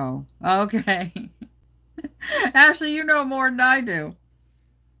they show. Okay. Ashley, you know more than I do.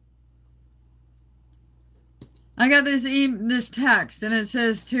 I got this text, and it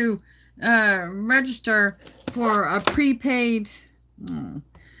says to register for a prepaid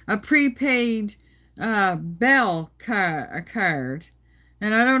Bell card,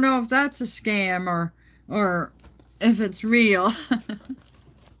 and I don't know if that's a scam or if it's real.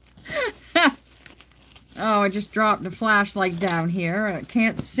 Oh, I just dropped the flashlight down here. I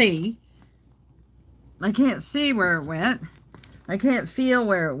can't see. I can't see where it went. I can't feel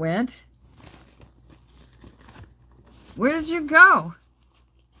where it went. Where did you go?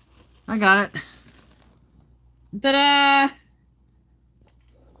 I got it. Ta-da!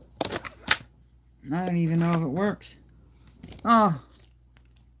 I don't even know if it works. Oh.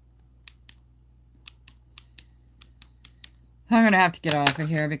 I'm going to have to get off of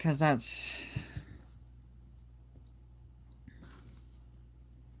here because that's...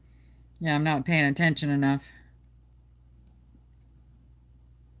 Yeah, I'm not paying attention enough.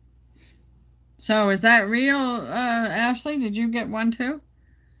 So, is that real, Ashley? Did you get one too?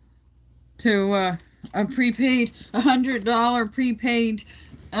 To, a prepaid, $100 prepaid,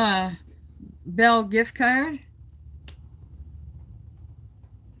 Bell gift card?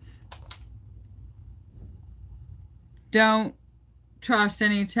 Don't trust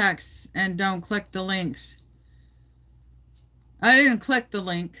any texts and don't click the links. I didn't click the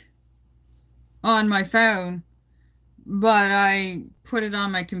link on my phone, but I put it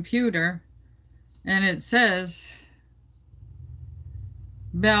on my computer, and it says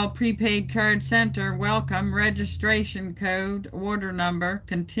Bell Prepaid Card Center, welcome, registration code, order number,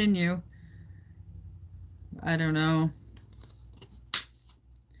 continue. I don't know.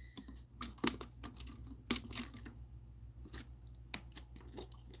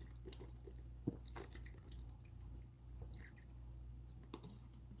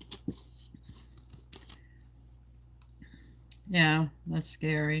 Yeah, that's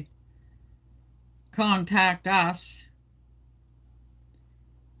scary. Contact us.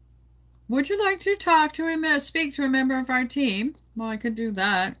 Would you like to talk to him, speak to a member of our team? Well, I could do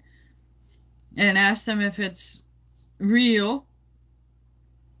that. And ask them if it's real.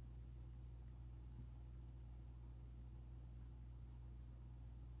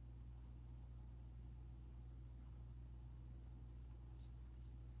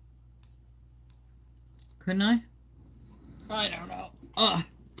 Couldn't I? I don't know. Ugh.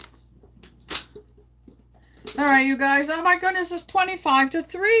 Alright, you guys. Oh my goodness, it's 25 to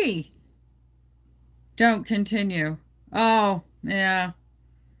 3. Don't continue. Oh, yeah.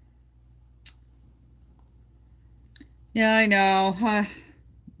 Yeah, I know.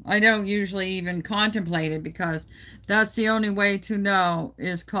 I don't usually even contemplate it because that's the only way to know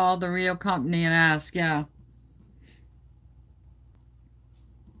is call the real company and ask. Yeah.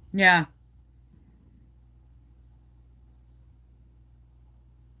 Yeah.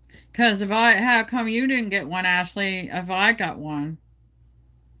 Because how come you didn't get one, Ashley, if I got one?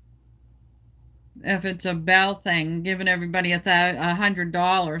 If it's a Bell thing, giving everybody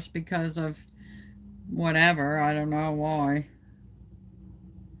 $100 because of whatever, I don't know why.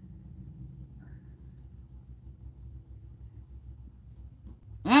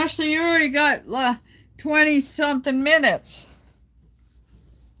 Ashley, you already got 20-something minutes.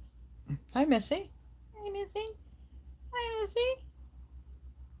 Hi, Missy. Hi, Missy. Hi, Missy.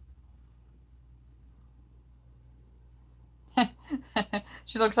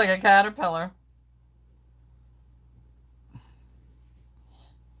 She looks like a caterpillar.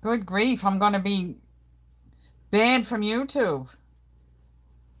 Good grief, I'm going to be banned from YouTube.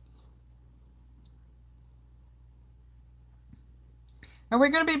 Are we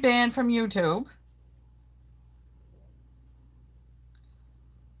going to be banned from YouTube?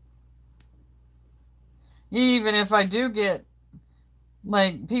 Even if I do get,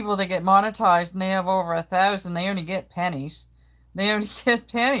 like, people that get monetized and they have over 1,000, they only get pennies. They only get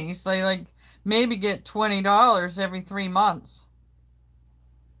pennies. They, like, maybe get $20 every 3 months.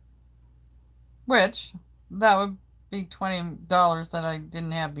 Which, that would be $20 that I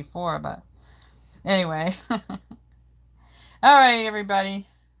didn't have before, but anyway. All right, everybody.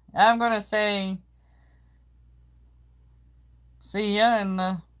 I'm going to say see ya in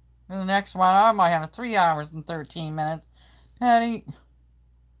the next one. I might have 3 hours and 13 minutes. Patty.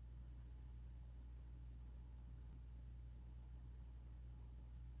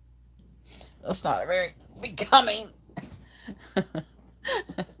 That's not a very becoming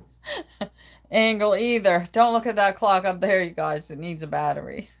angle either. Don't look at that clock up there, you guys. It needs a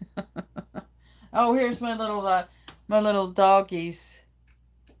battery. Oh, here's my little doggies.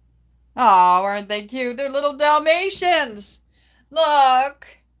 Oh, aren't they cute? They're little Dalmatians. Look.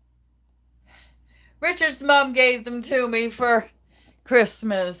 Richard's mom gave them to me for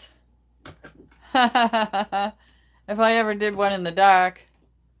Christmas. If I ever did one in the dark.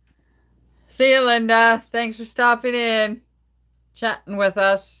 See you, Linda. Thanks for stopping in, chatting with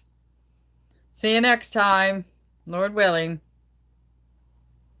us. See you next time, Lord willing.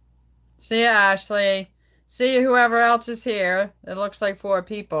 See you, Ashley. See you, whoever else is here. It looks like 4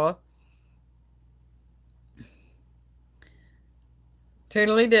 people.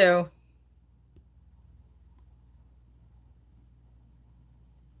 Toodly-doo.